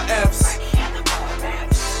 4Fs.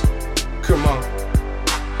 Come on.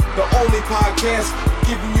 The only podcast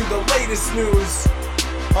giving you the latest news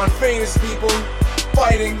on famous people,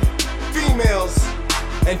 fighting, females,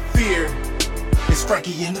 and fear. It's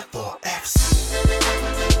Frankie and the 4Fs.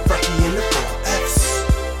 Frankie and the 4Fs.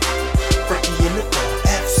 Frankie and the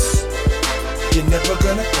 4Fs. You're never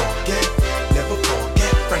gonna forget, never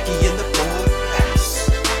forget Frankie and the